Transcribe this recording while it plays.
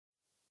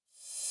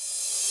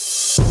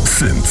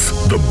Since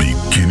the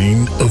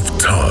beginning of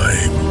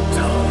time,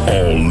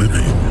 all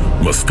living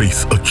must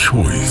face a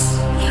choice,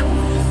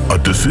 a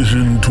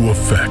decision to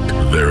affect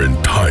their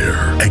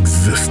entire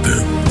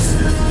existence.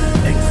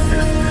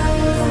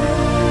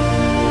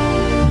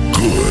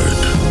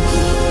 Good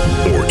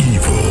or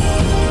evil,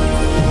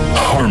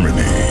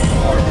 harmony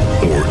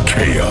or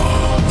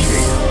chaos,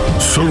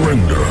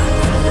 surrender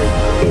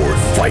or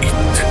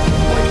fight,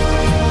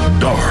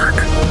 dark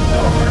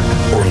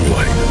or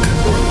light.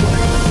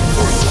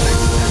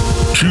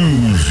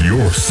 Choose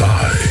your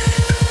side,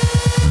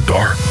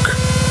 dark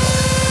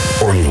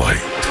or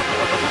light.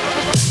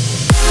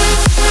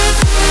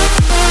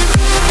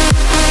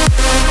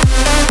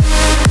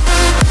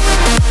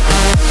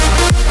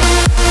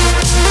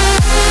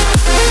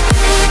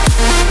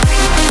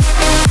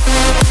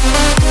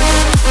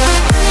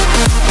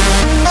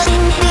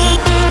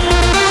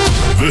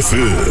 This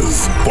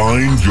is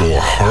Find Your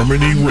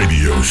Harmony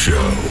Radio Show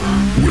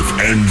with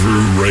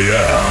Andrew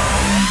Rayel.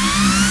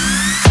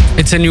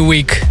 It's a new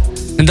week,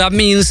 and that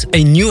means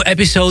a new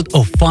episode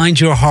of Find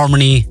Your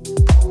Harmony.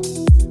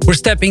 We're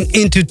stepping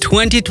into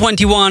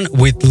 2021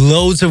 with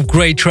loads of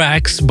great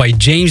tracks by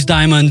James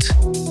Diamond,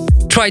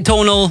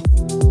 Tritonal,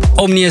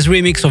 Omnia's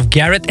remix of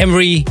Gareth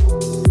Emery,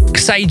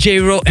 Xai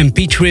Jero and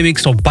Peach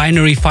remix of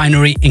Binary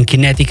Finery and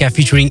Kinetica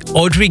featuring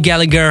Audrey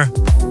Gallagher,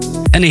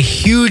 and a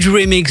huge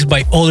remix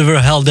by Oliver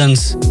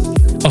Heldens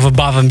of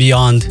Above and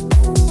Beyond.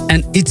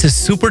 And it's a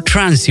super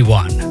trancey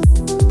one.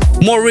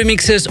 More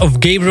remixes of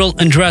Gabriel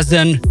and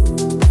Dresden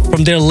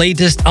from their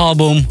latest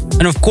album.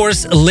 And of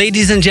course,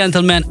 ladies and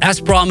gentlemen,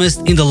 as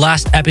promised in the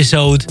last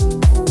episode,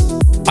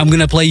 I'm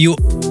gonna play you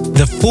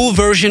the full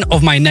version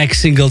of my next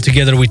single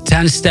together with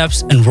 10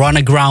 Steps and Run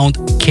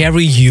Aground,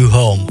 Carry You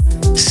Home.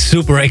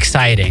 Super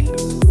exciting.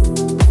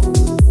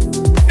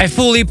 A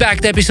fully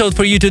packed episode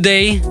for you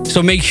today,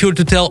 so make sure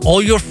to tell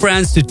all your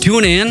friends to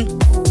tune in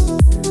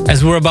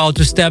as we're about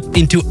to step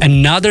into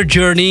another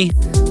journey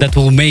that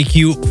will make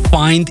you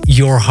find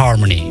your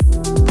harmony.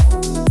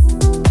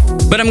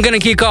 But I'm gonna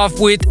kick off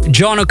with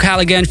John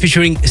O'Callaghan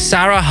featuring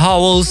Sarah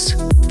Howells,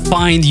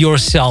 Find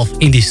Yourself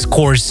in this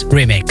Course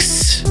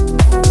remix.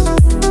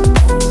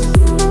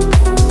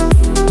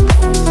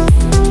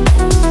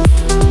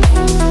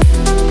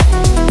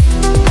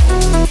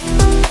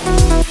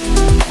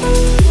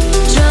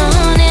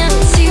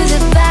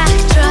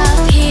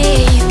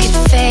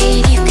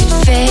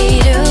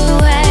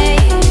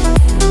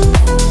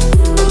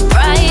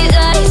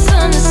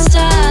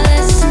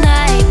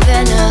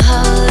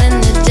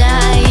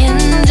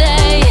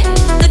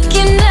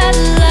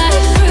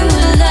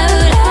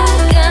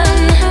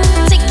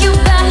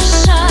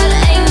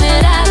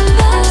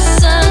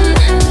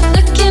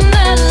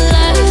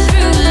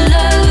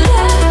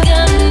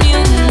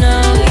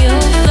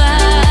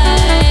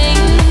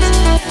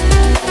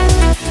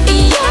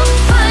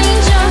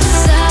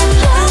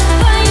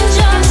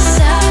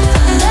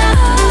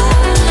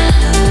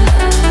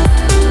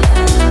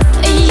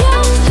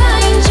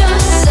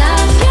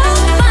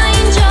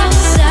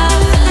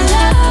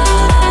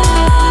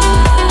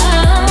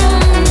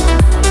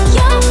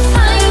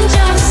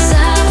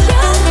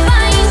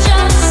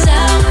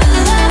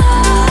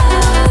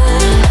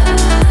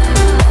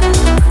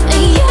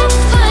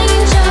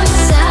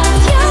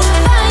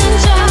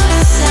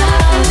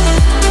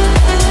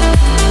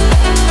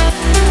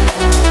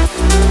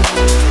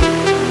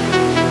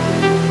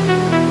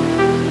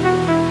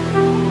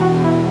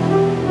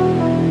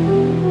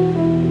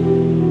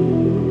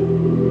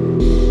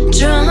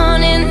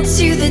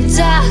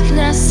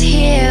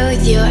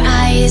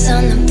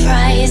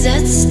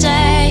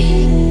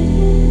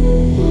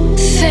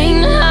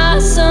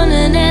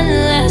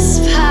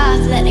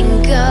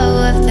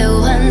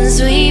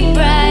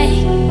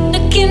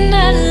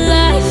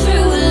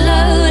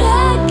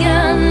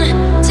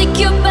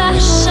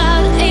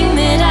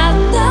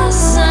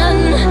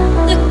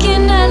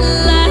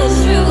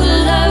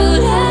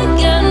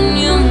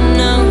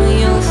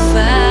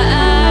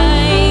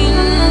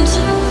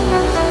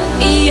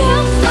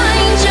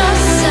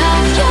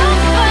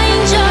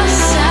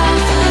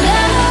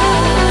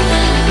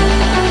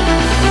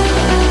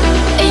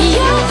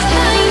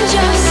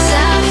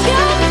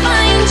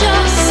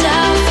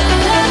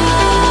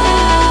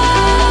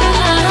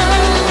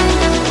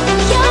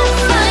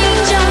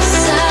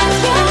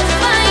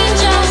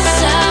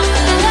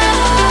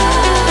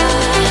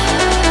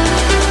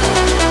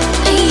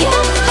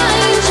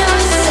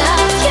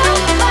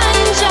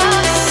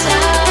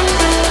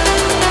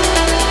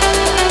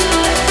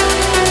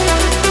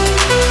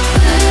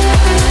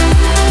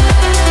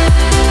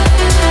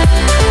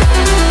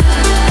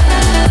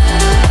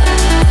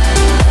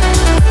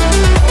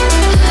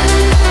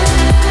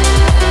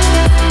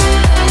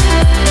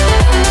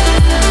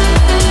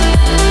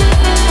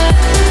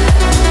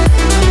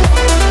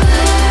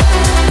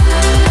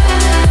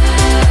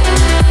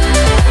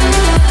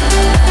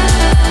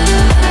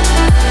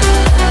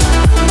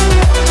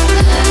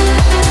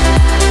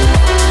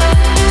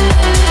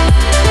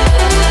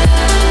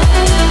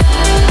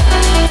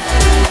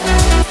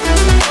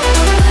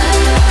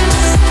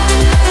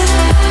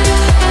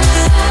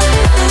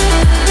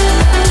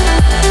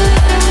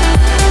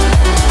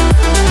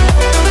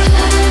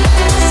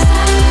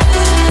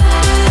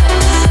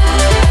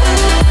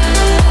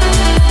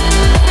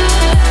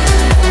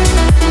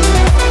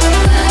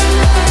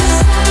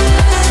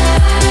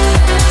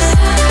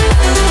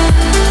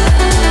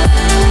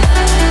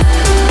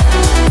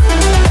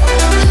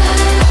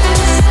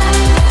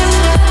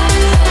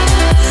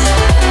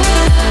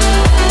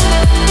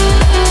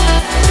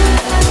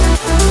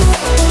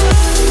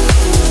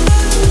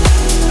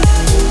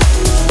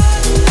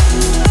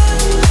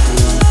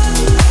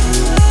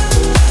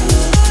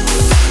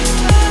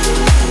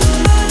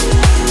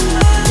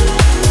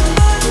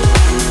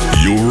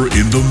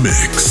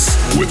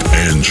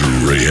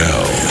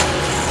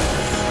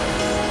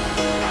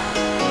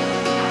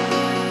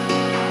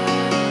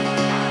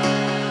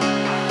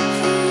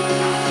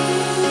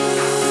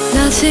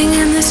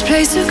 Everything in this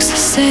place looks the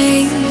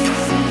same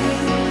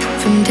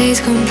from days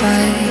gone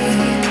by,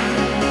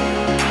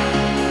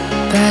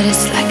 but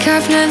it's like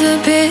I've never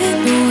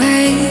been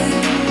away.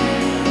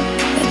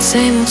 That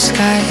same old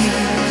sky,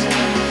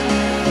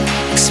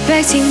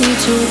 expecting you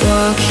to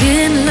walk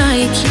in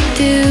like you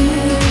do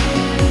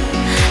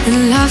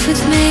and laugh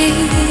with me.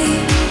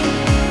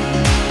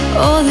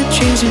 All the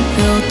dreams we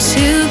built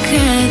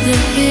together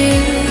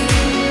here,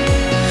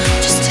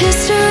 just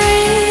history.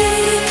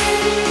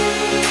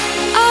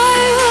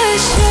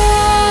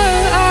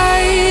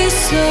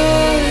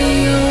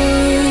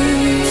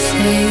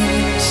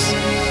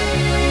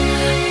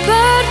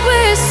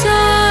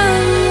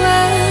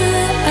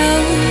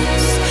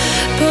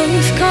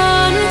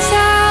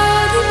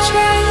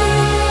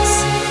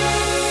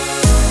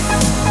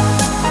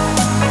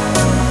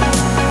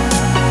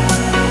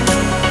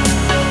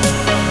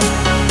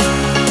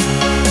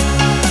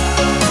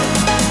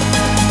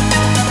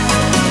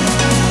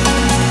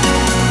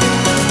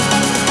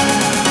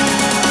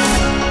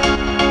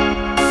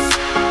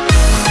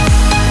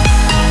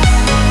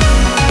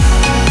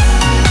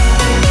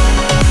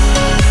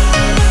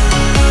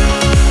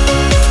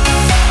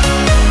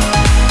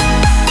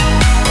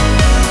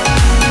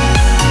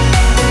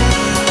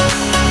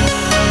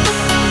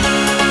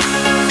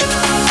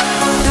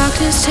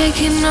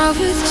 Taking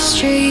over the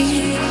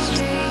street,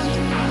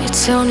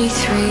 it's only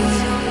 3.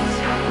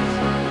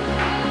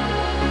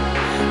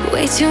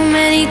 Way too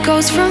many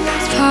ghosts from the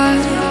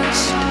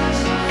past,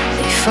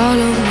 they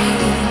follow me,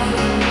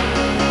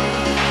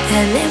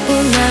 and it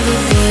will never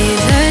be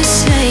the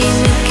same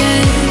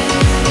again.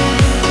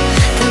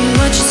 That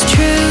much is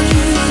true,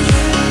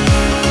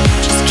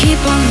 just keep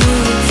on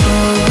moving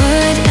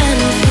forward and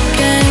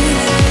forget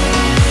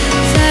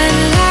that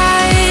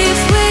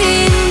life we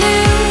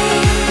knew.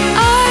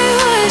 I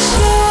was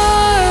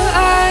sure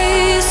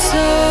I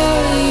saw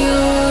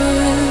your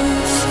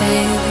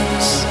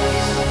face,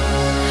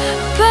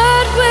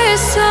 but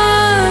we're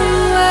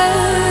somewhere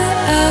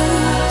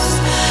else,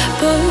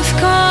 both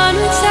gone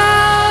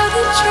without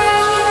a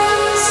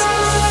trace.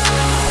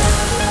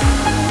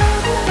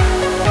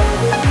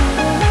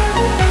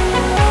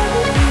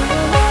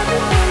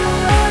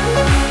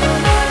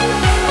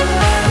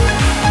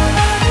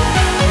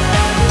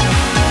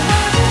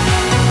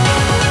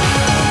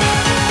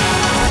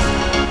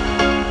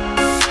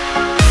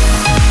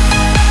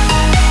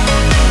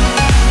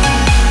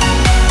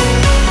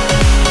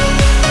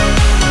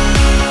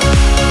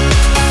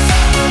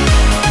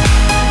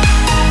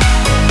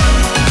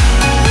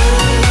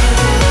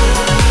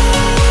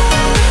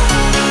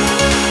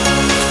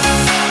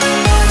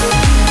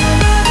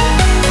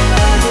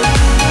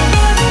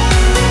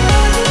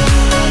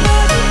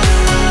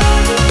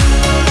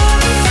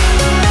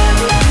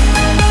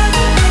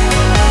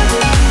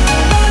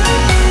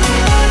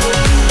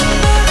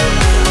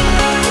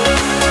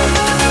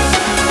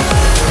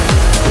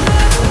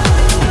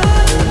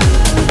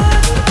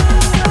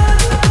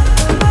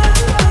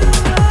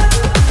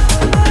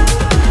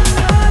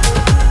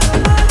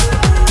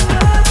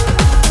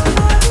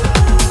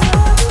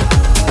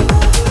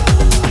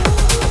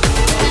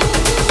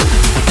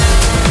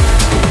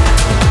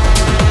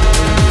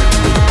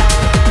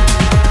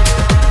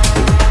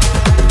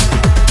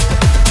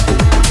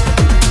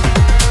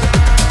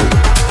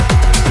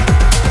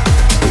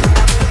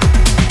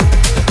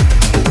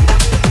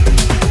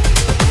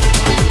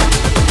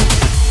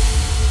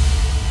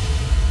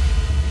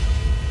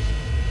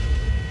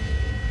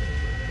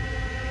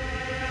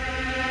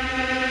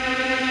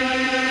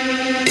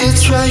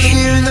 It's right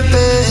here in the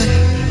bed.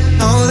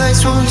 No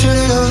lights, won't turn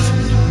it off.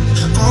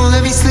 Won't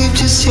let me sleep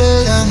just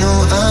yet. I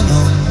know.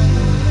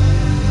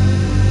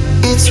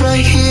 It's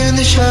right here in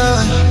the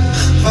shower.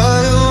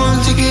 But I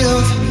want to get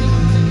off.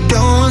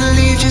 Don't wanna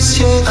leave just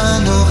yet.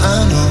 I know.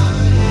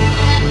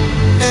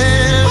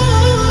 And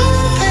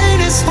pain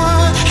is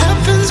what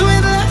happens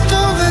with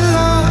leftover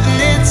love.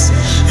 And it's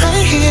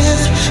right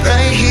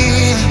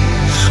here.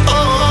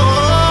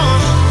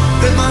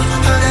 Oh, rip my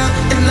heart out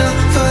in the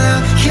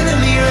fallout, killing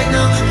me right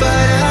now.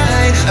 But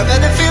I'd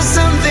rather feel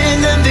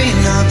something than be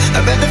numb.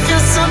 I'd rather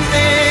feel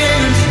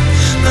something.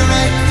 Run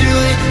right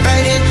through it,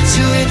 right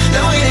into it.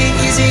 No, it ain't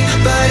easy,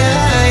 but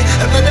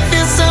I'd rather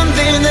feel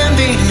something than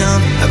be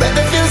numb. I'd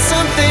rather feel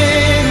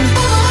something.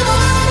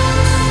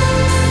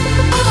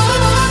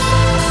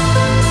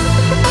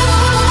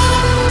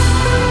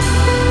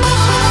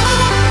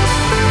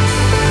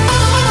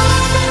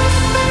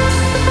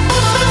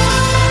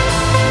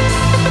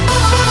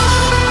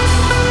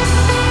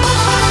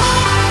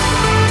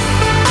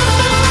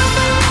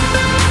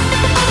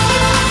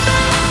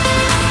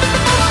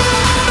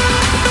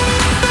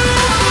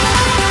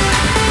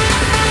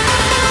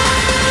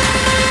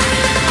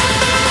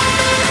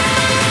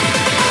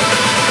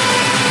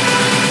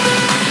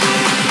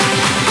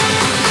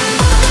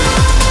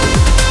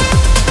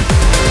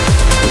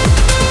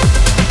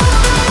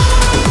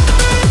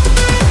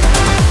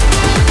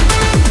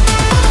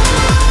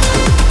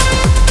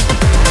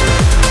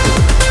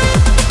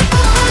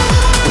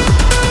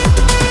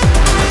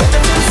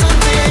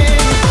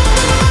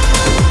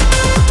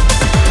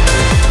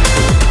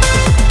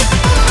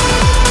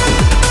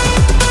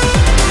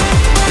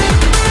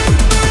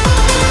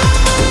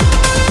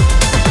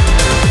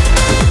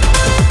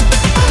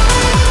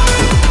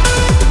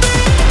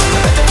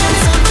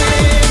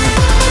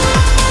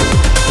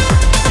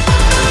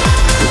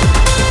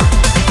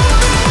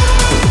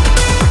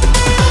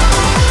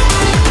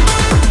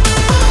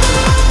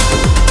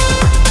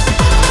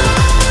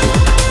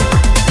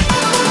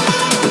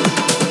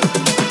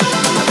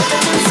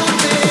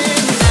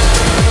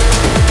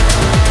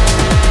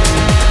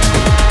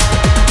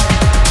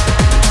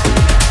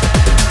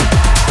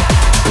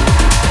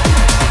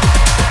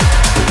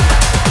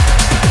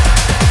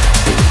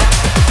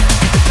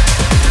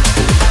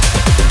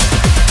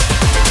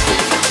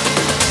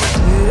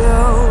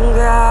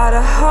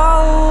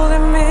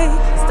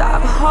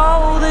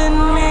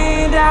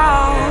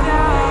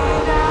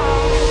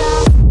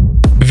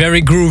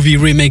 very groovy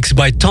remix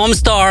by Tom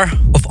Starr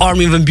of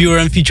Armin van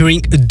Buuren featuring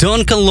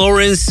Duncan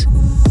Lawrence,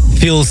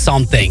 Feel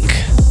Something.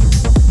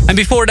 And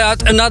before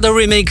that, another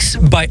remix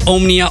by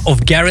Omnia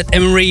of Gareth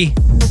Emery,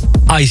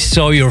 I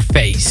Saw Your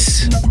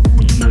Face.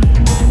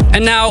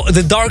 And now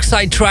the dark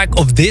side track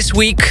of this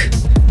week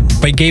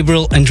by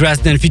Gabriel and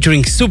Dresden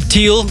featuring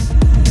Subtil,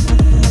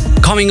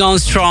 coming on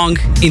strong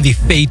in the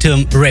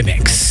Fatum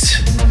remix.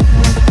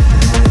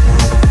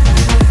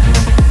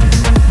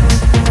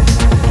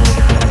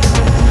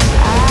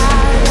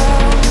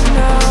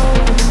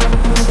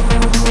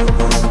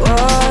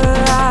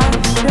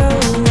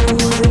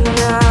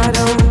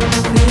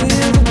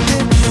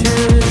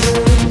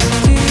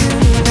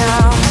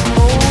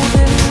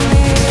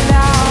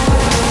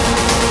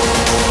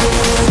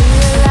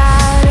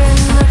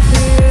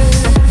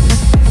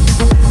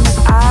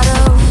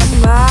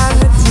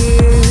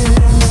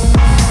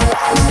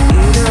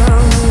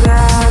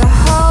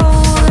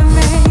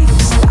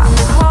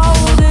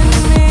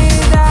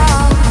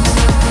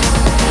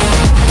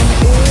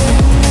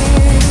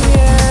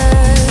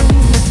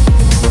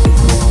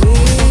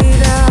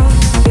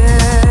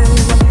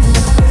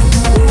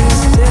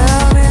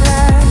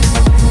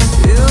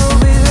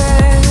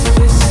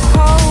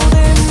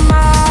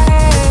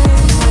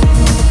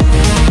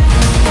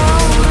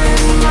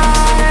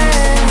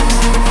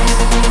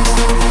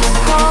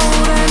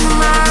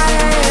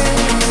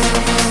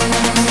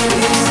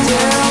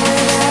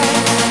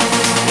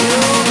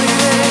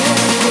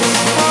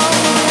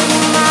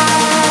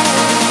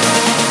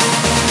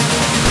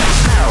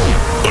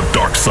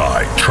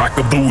 Track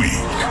of the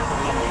week.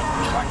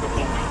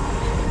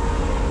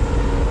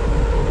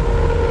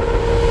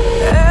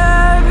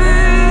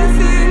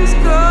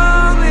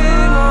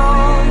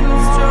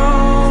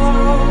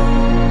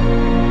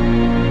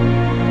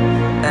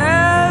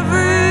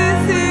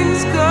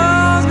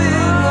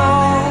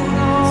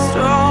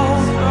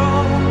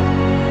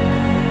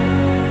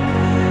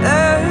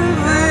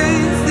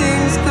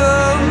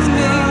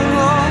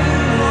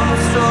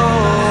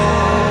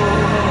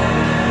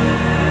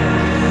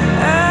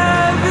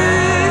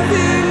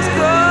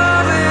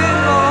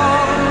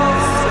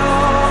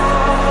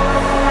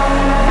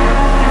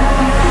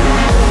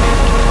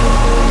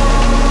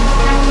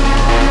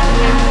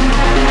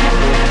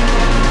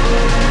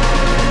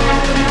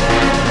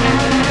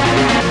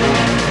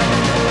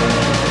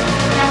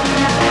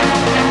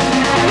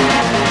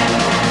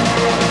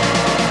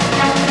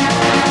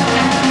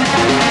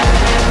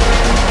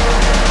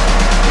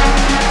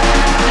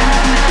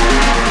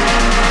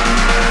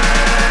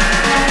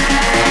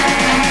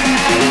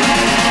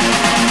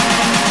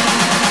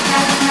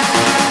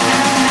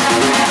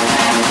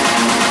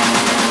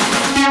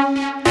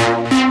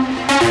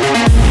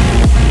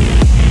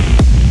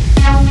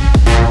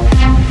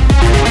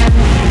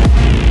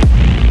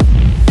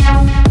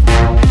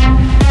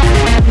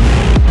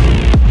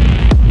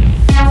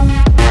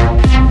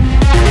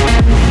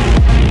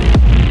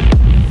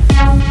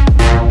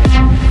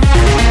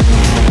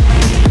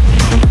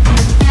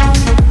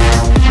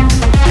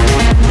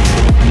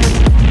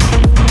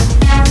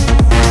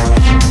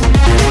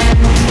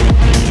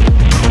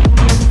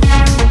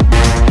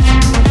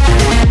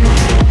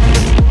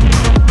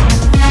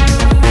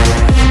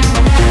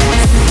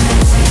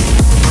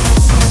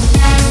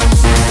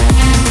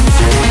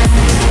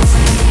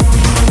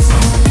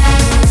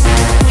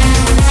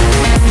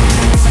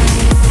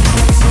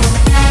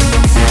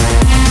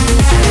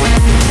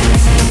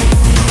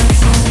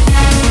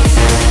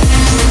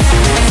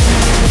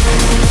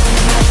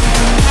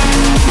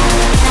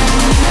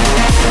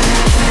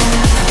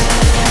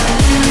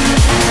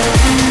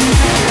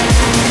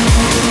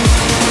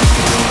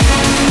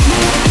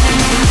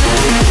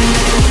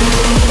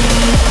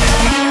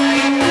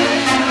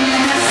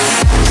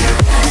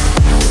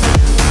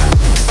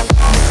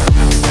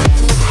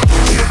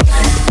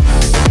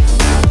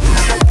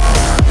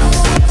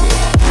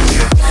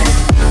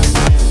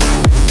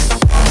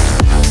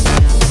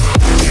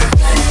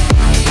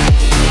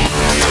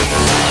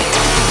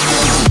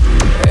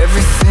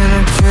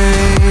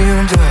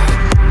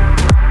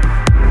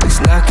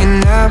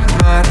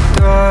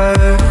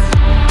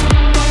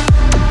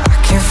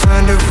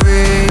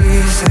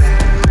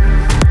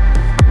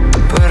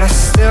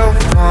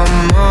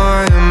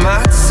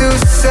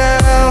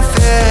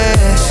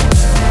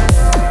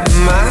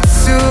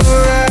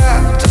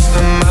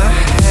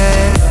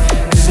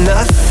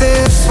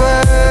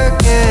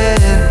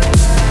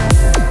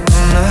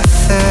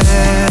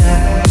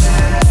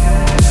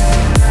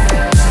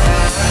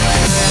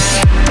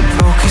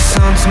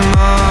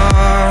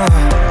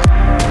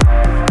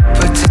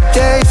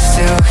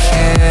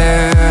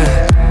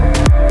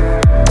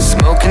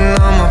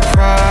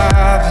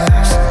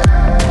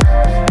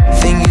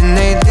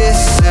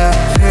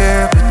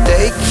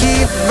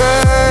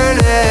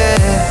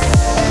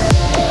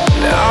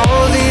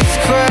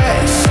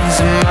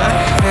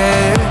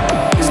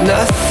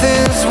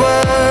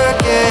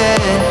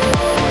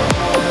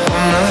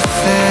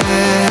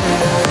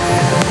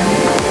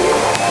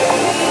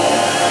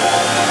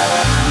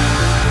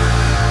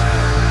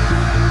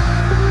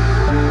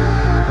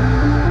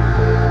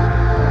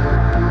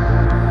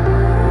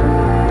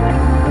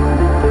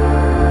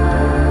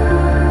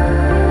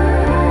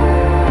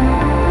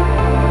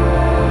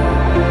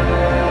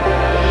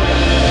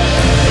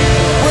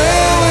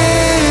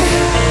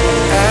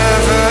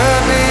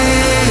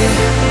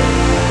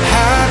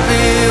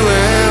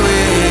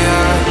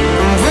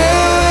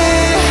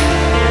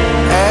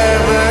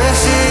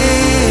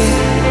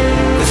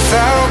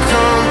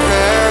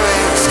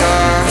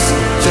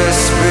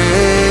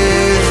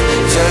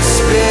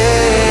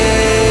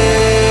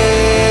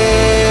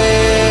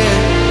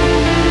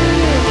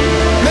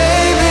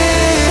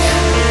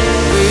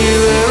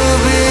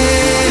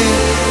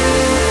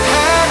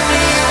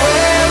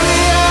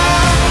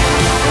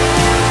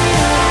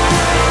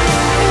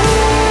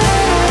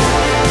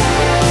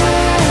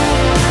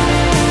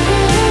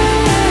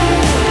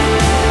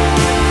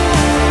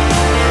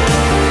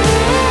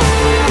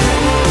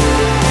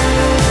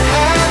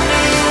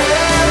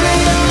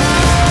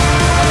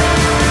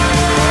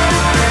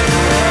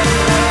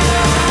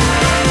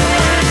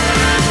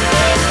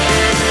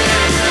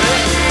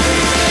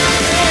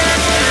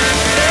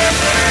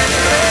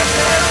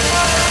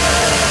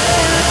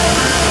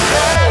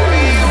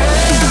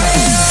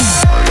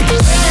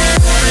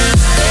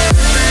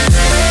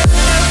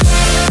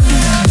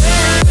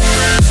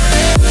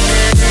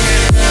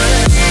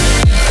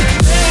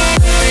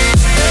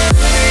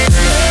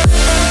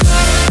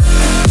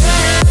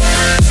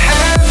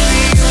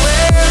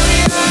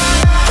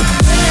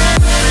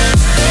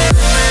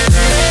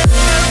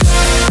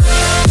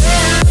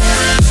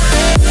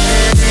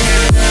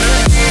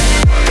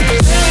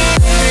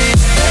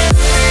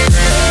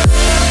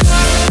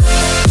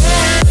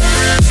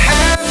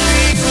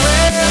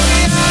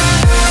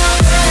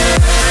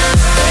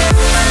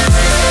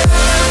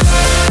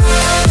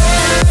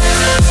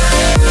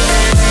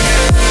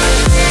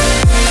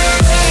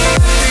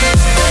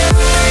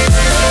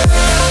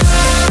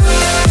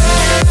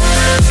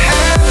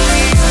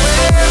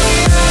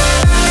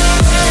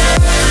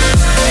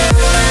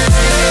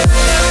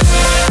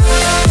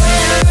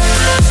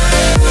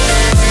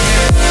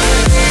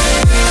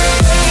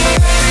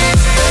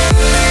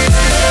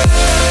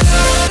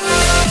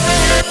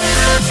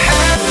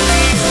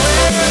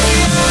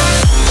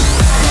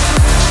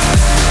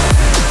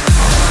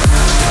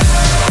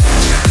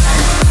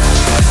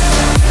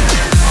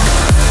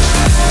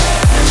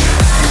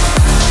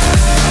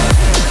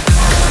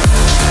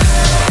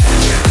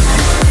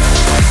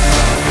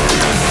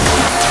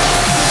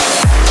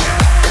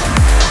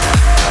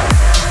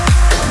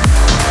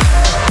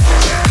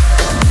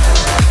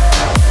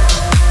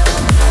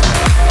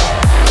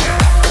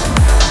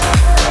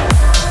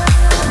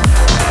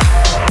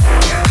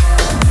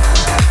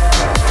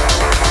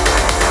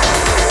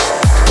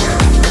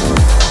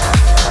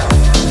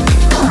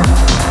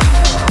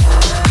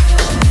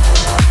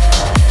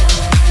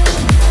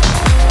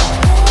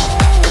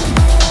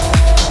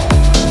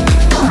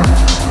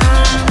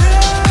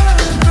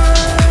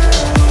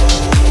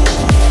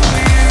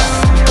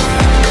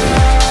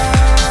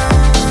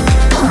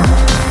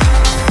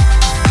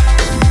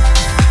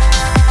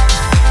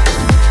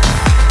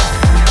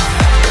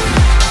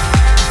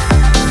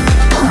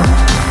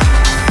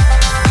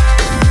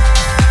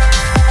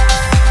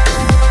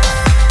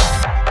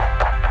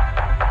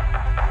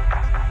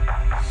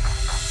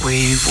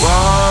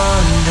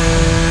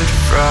 wandered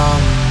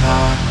from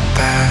our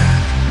path.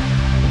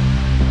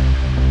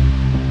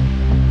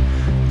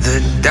 The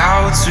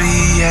doubts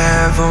we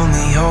have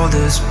only hold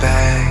us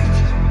back.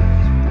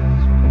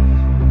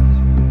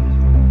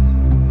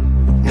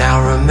 Now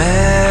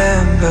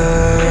remember,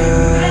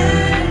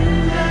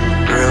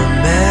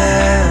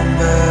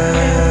 remember,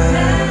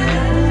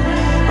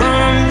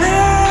 remember,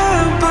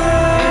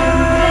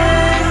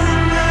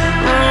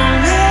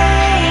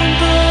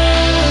 remember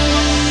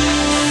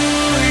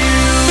who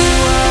you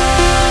are.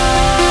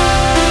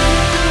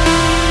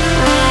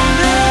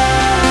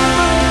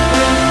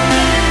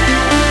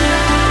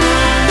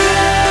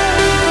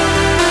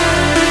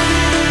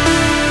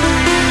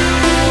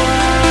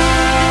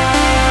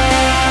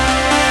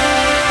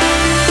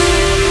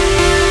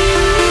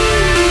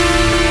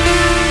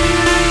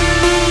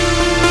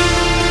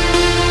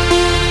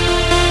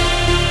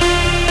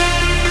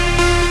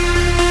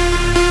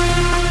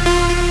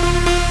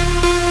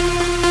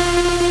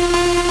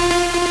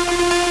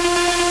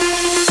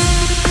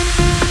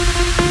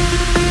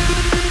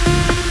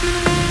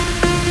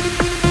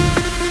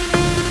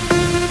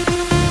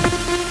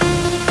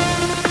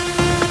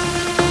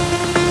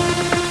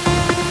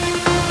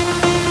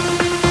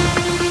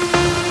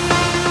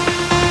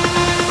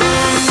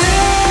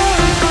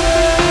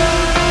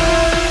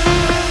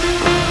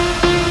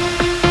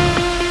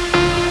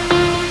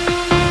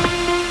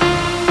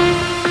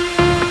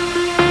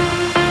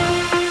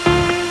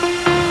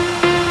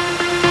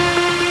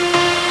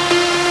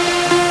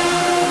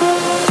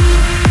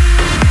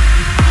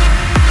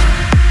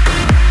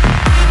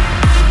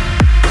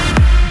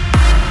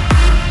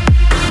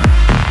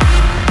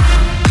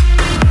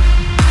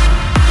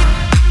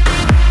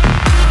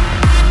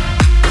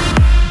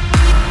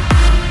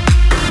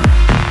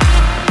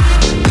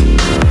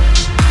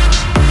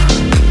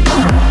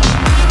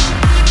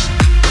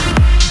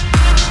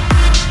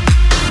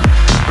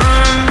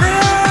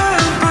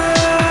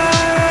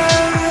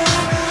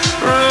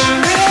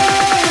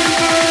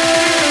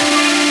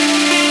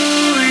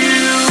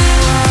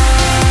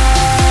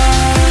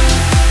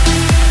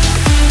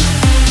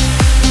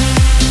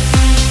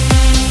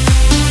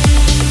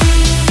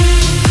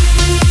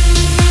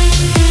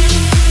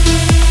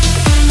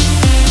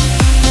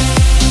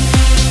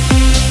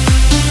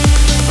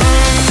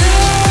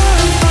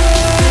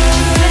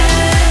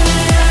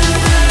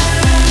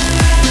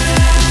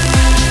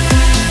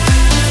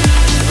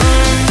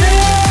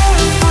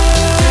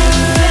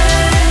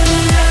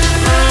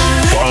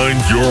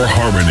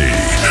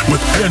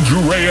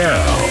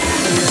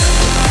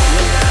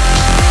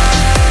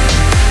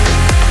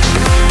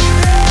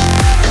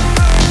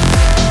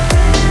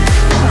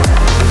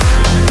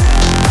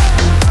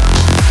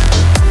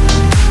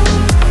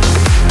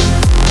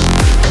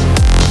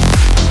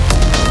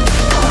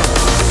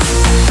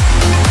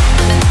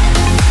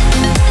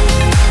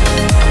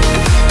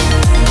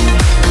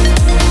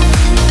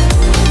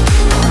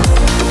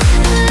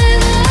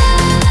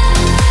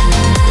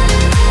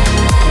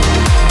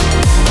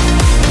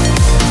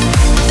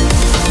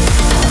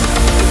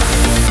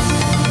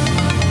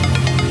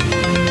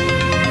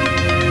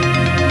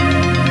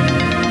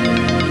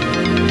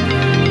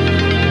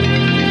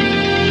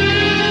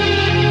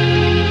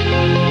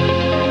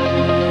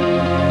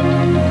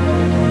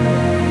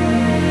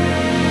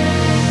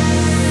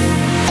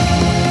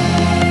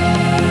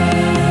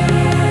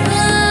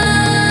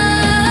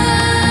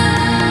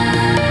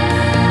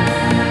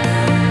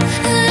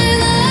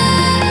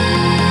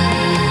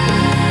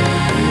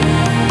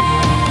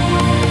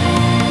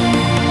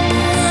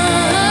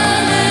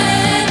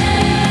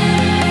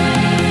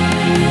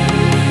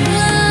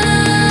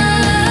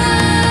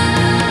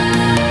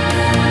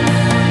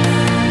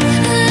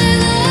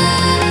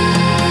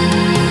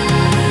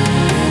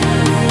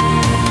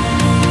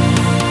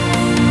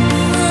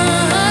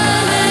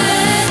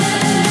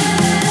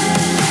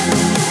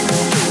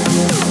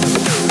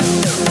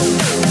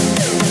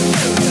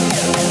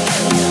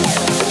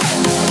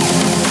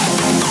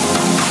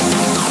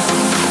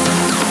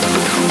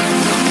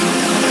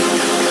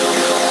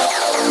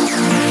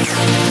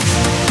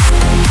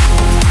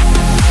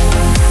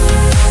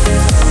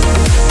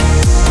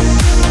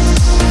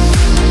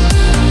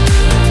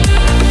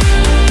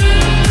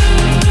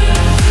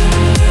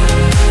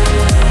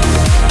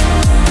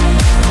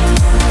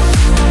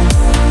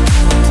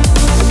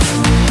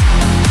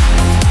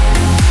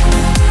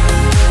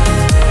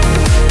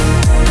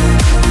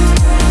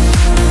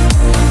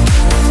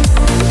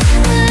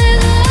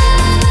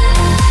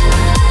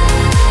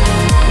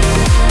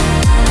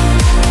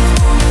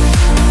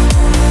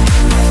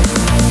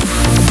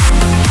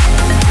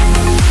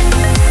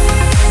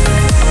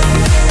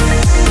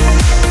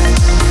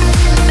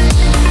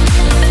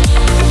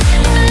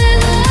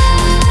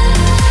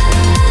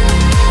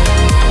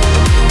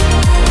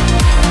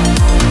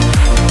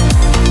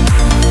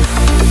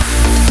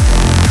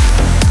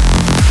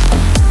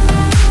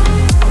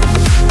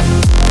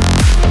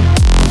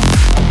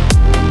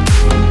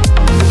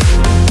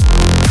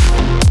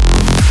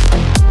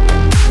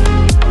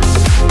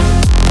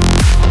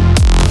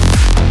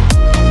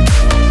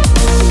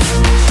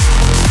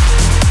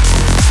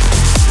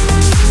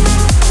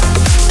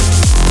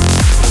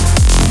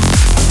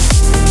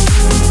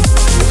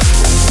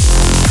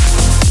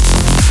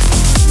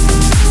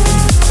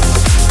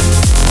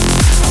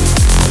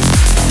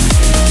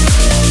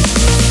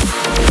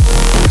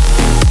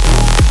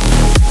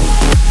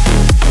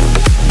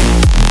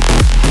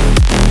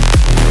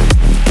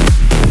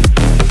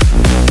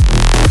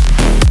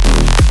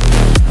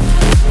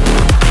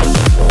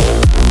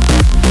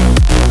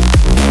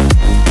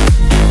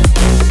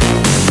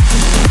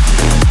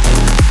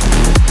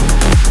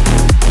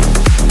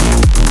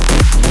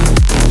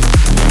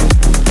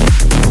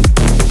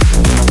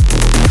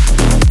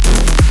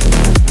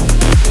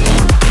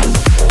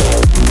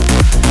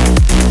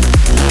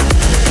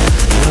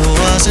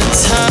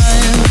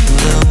 time,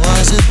 there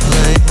was a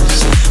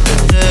place, but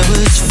there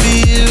was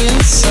fear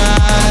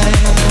inside.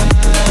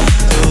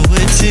 A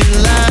witty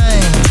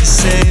line to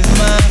save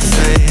my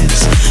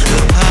face, a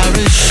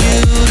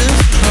parachute of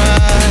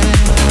pride.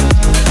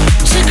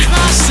 To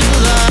cross the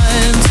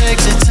line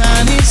takes a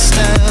tiny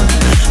step,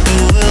 but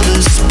will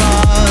the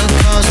spark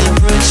cause the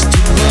bridge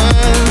to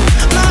burn?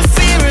 My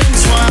fear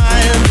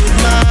entwined with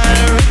my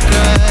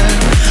regret,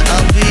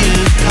 I'll be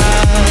a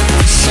path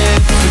for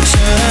safe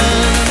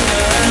return.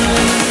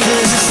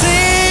 There's a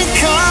thing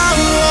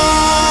called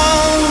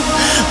love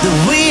that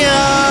we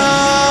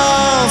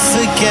all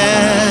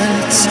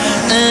forget,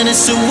 and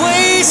it's a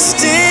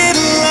wasted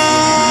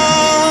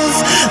love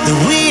that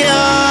we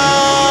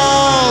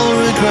all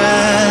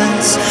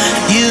regret.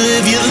 You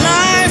live your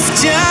life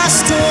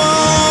just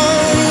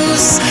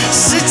once,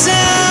 sit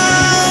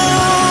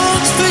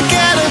down,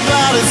 forget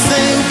about a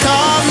thing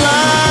called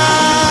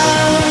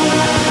love.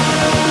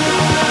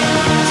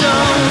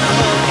 Don't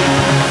forget.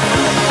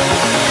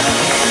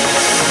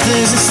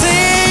 There's a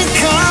thing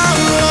called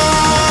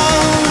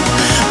love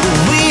that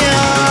we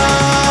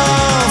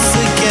all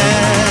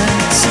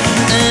forget,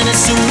 and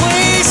it's a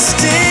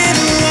wasted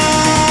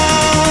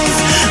love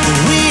that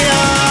we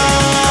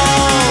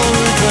all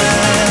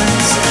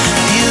regret.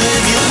 You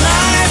live your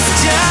life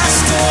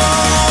just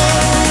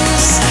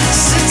once,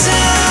 sit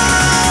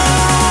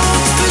down,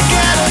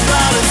 forget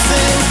about a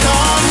thing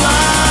called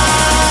love.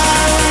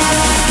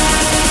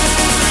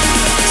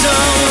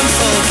 Don't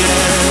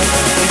forget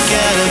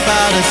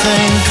about a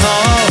thing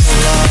called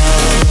love.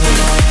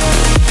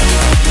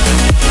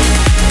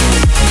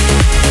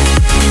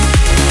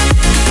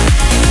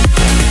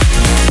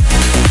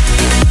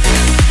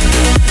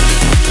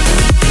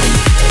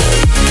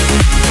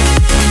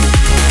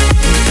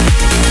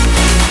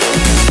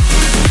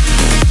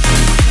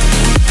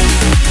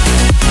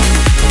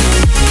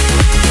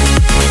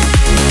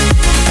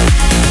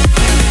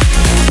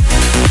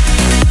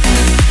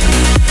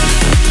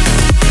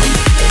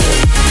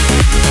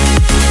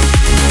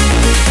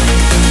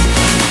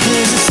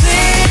 There's a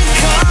thing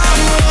called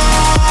love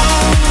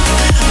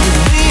that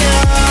we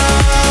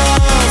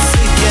all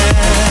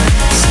forget,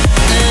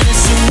 and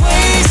it's a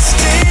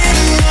wasted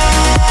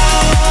love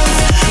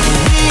that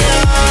we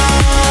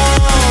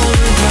all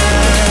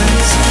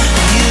regret.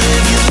 You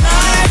live your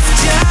life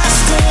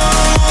just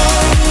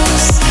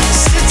once,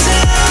 sit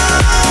down,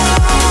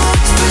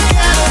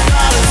 forget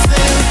about a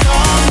thing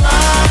called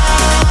love.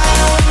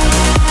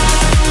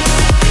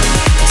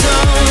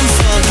 Don't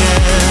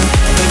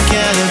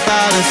forget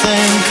about a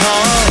thing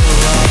called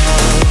love.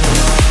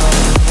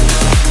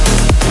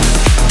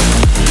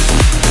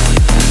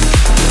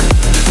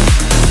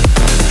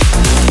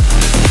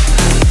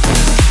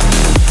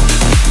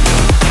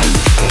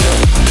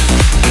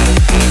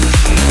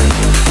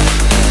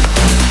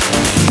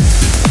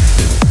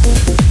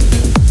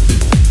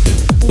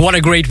 What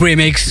a great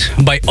remix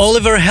by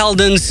Oliver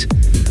Heldens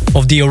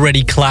of the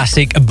already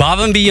classic Above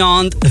and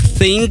Beyond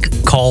Thing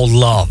Called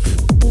Love.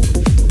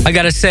 I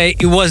gotta say,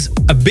 it was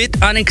a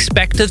bit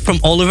unexpected from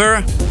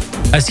Oliver,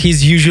 as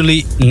he's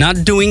usually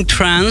not doing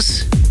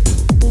trance.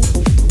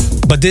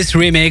 But this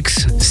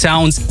remix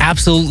sounds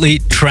absolutely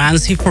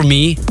trancey for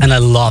me, and I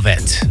love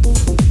it.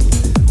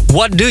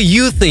 What do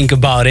you think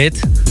about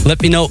it?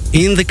 Let me know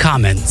in the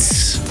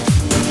comments.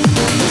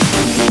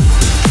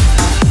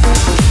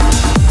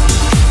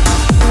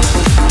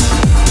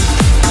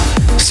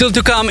 Still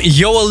to come,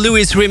 Yoel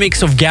Lewis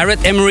remix of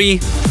Gareth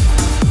Emery,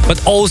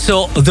 but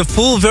also the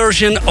full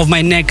version of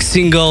my next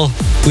single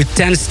with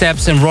 10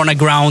 Steps and Rona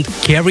Ground,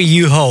 Carry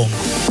You Home.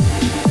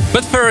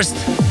 But first,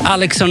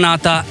 Alex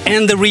Sonata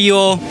and the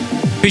Rio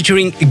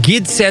featuring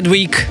Gid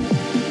Sedgwick,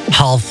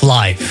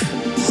 Half-Life.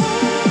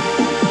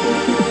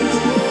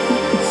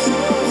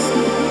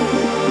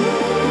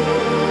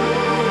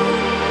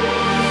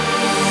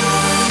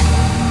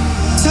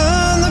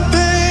 Turn the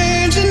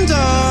page and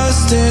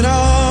dust it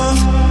off.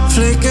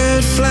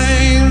 Flickered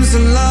flames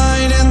and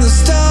light in the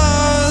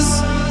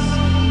stars.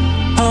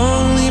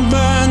 Only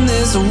burn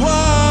this once.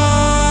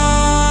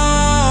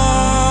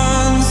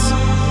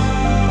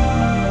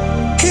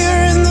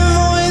 Hearing the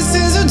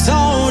voices who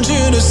told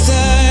you to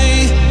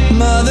stay.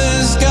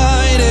 Mother's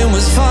guiding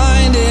was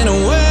finding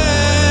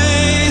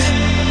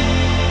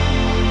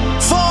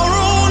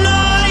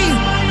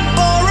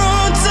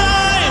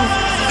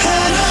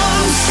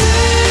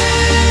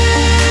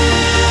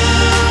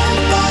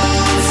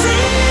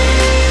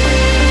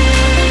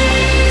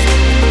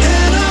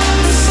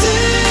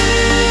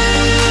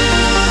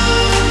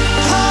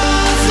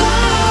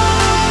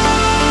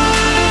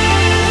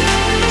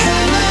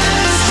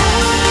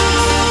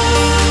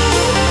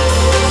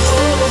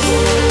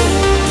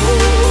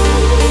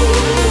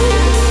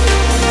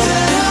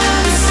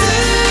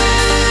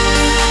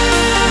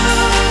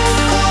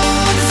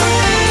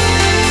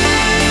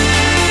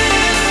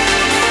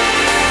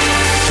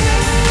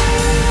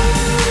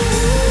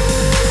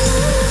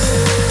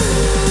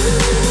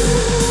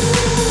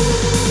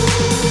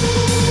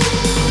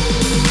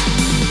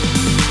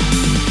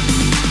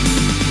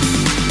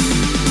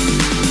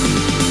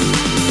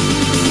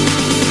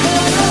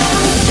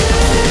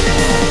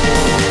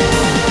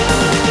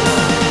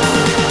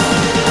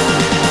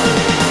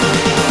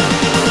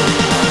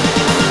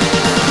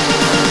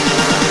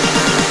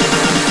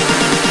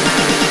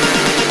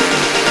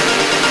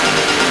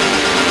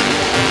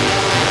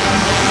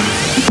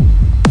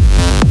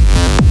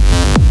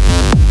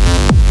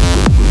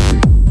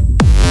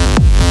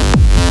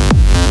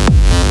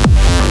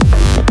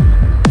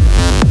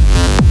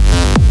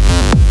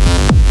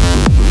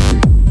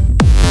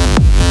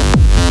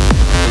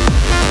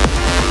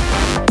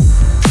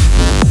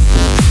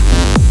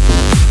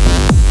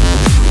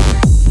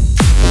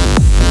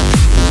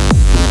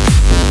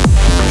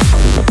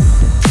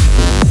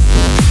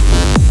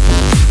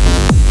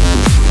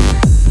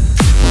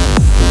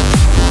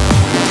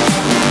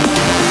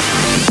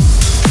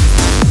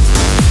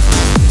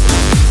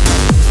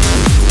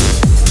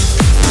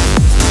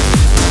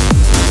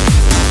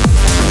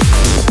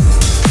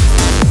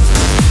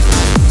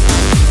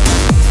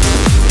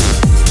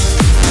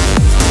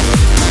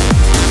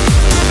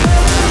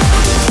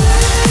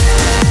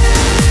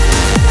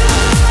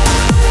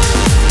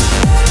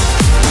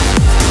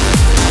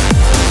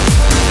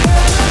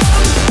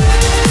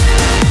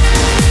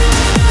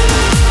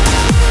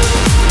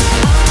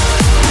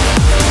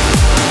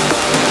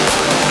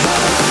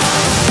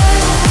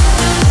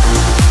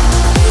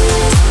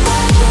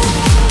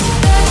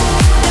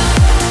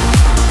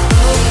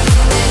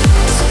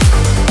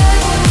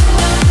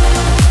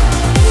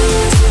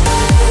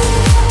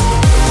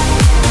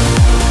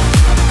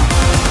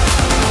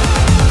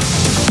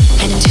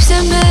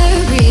the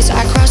memories,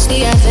 I crossed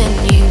the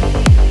avenue.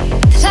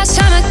 Last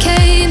time I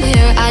came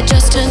here, I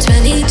just turned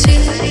 22.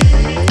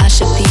 I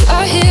should be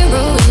a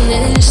hero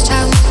in this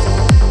town,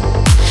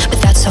 but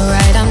that's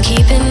alright, I'm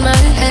keeping my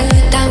head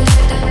down.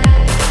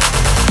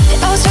 It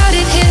all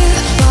started here,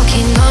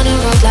 walking on a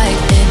road like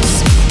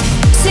this,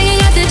 singing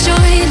at the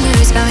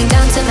joiners, bowing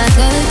down to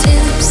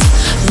tips.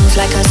 Move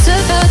like a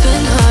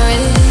suburban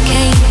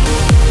hurricane,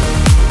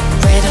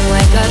 red and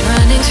white blood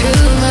running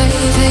through my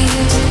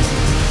veins.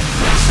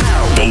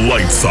 The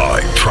Light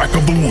Side Track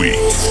of the Week.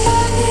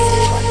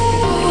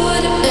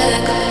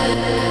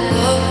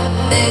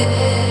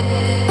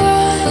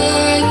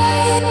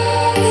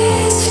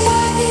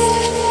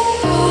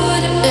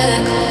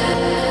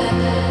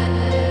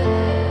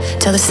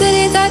 Tell the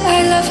city that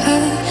I love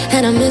her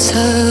and I miss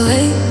her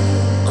way.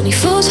 Only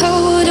fools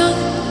hold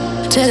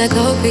on to the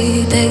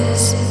glory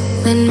days.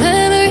 When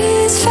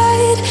memories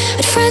fade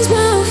and friends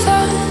move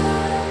on,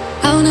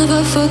 I'll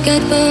never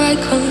forget where I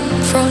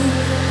come from.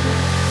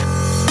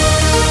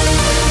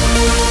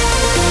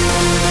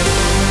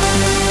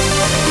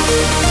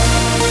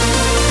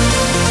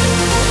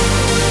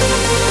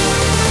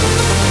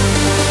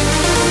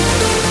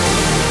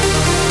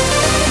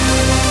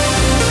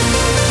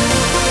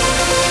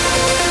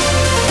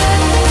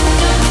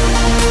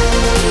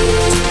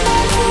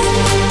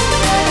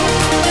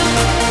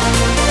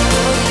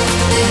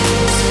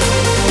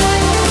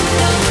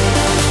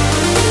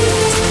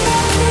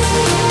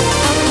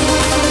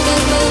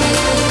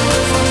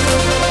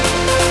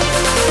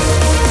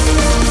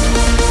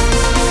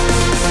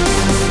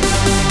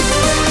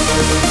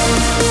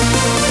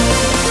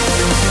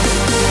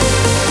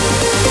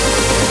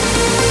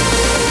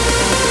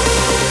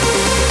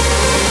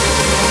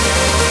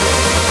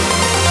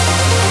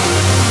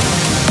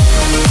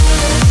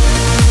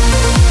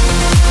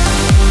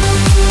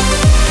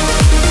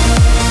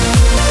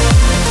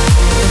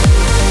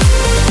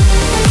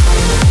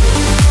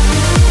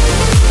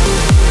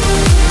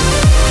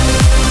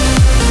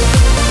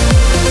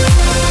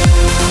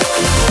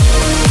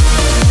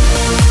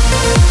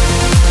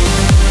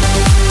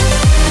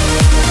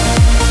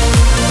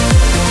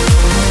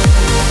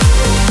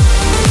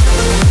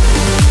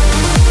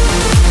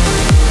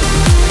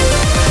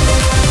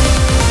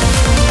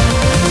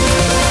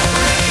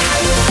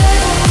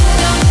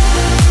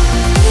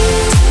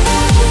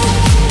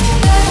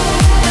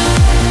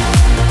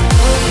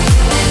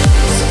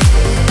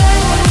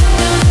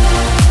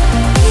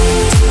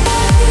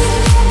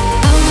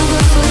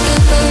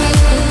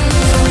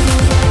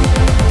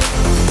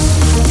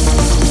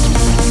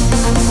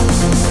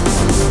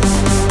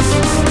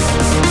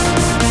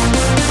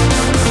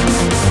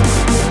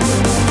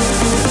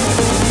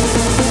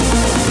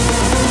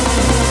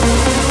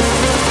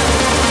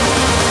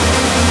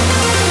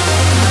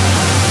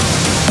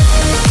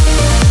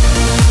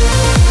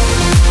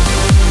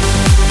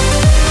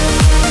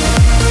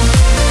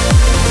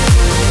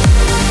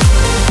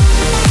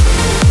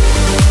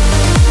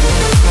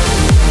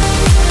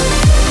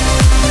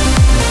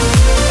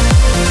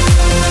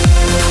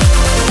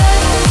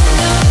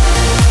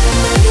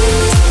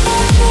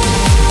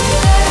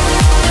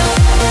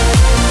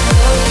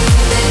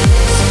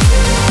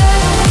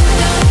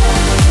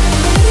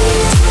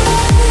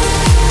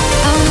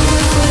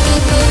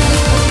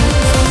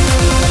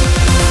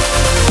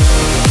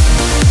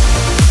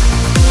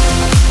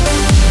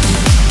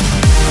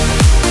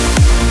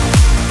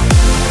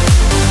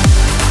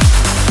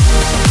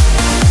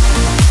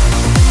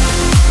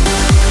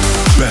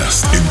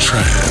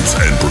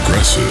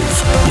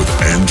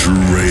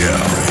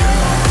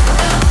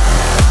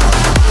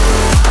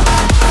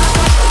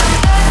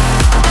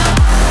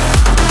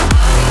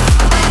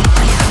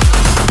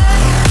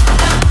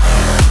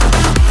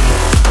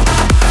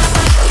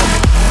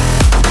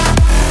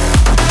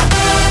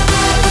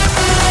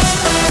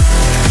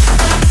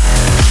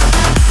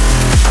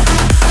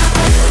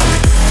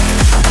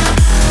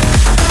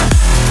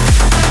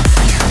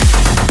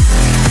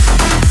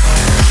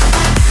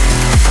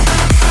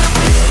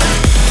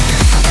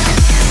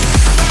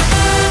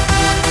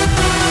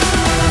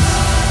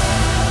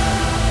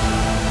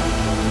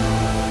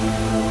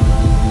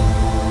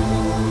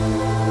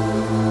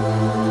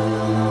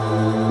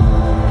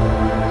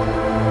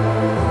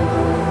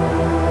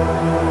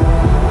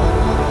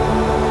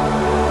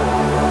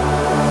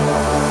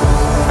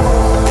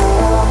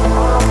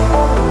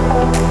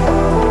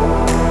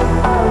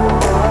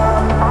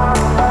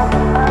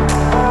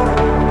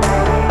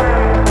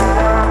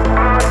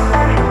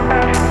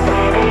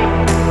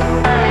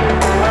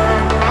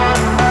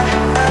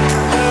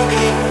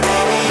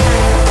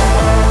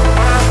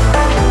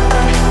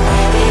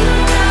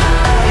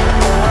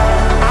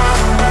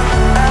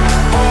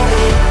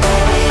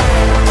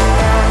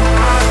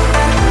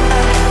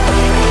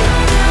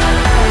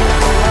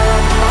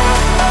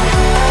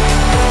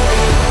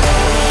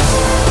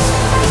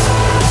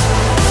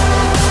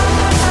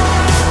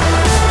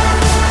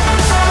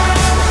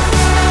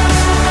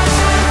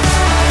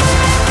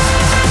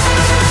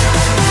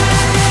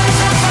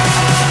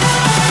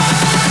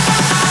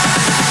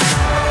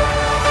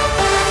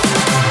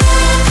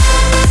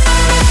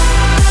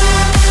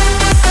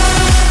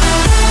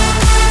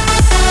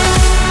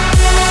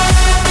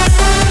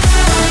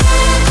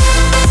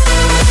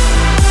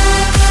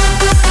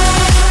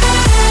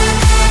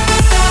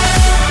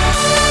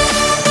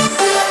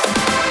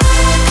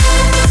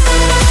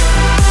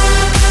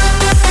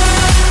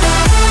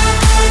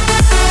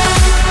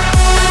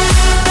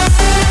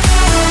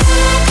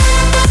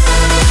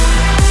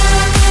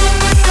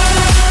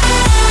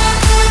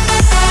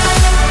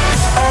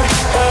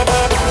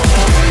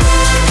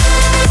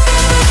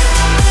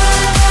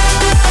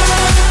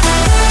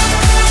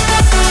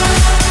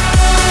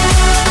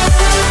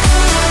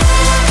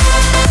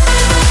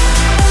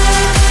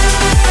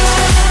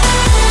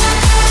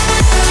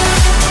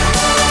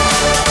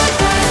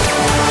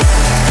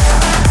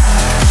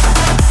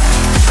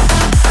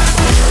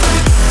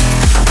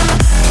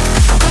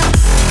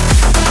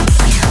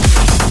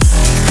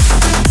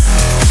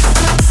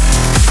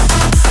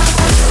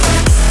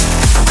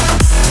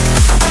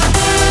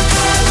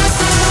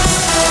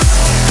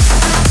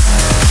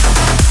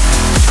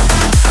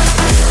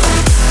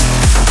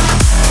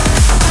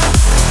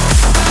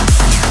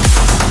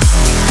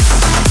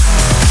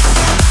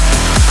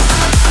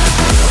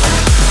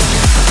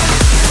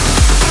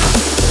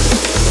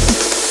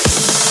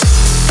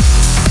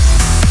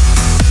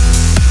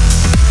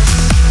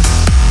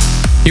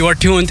 You are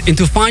tuned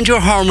into Find Your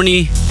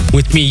Harmony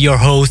with me, your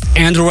host,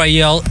 Andrew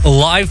Rayel,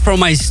 live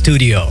from my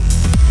studio.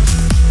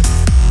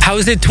 How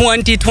is it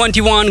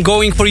 2021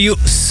 going for you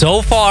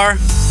so far?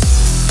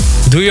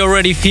 Do you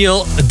already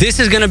feel this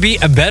is gonna be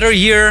a better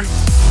year?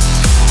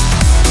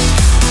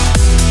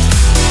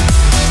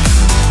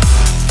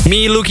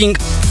 Me looking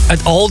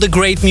at all the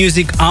great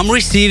music I'm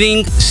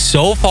receiving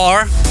so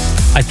far,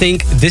 I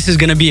think this is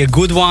gonna be a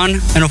good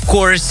one. And of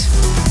course,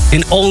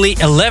 in only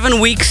 11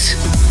 weeks,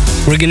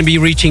 we're gonna be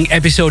reaching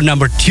episode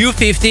number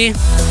 250,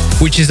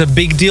 which is a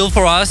big deal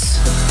for us.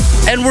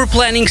 And we're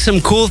planning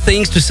some cool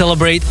things to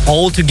celebrate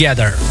all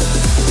together.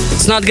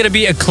 It's not gonna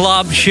be a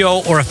club,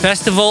 show, or a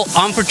festival,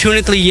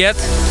 unfortunately yet,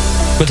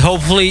 but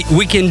hopefully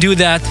we can do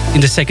that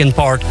in the second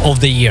part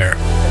of the year.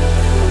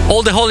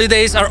 All the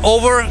holidays are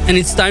over and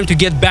it's time to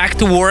get back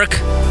to work.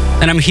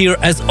 And I'm here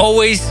as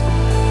always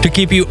to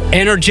keep you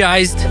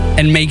energized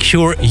and make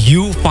sure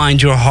you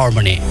find your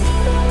harmony.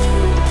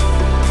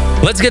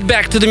 Let's get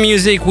back to the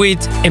music with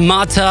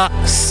Emata,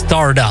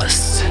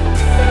 Stardust.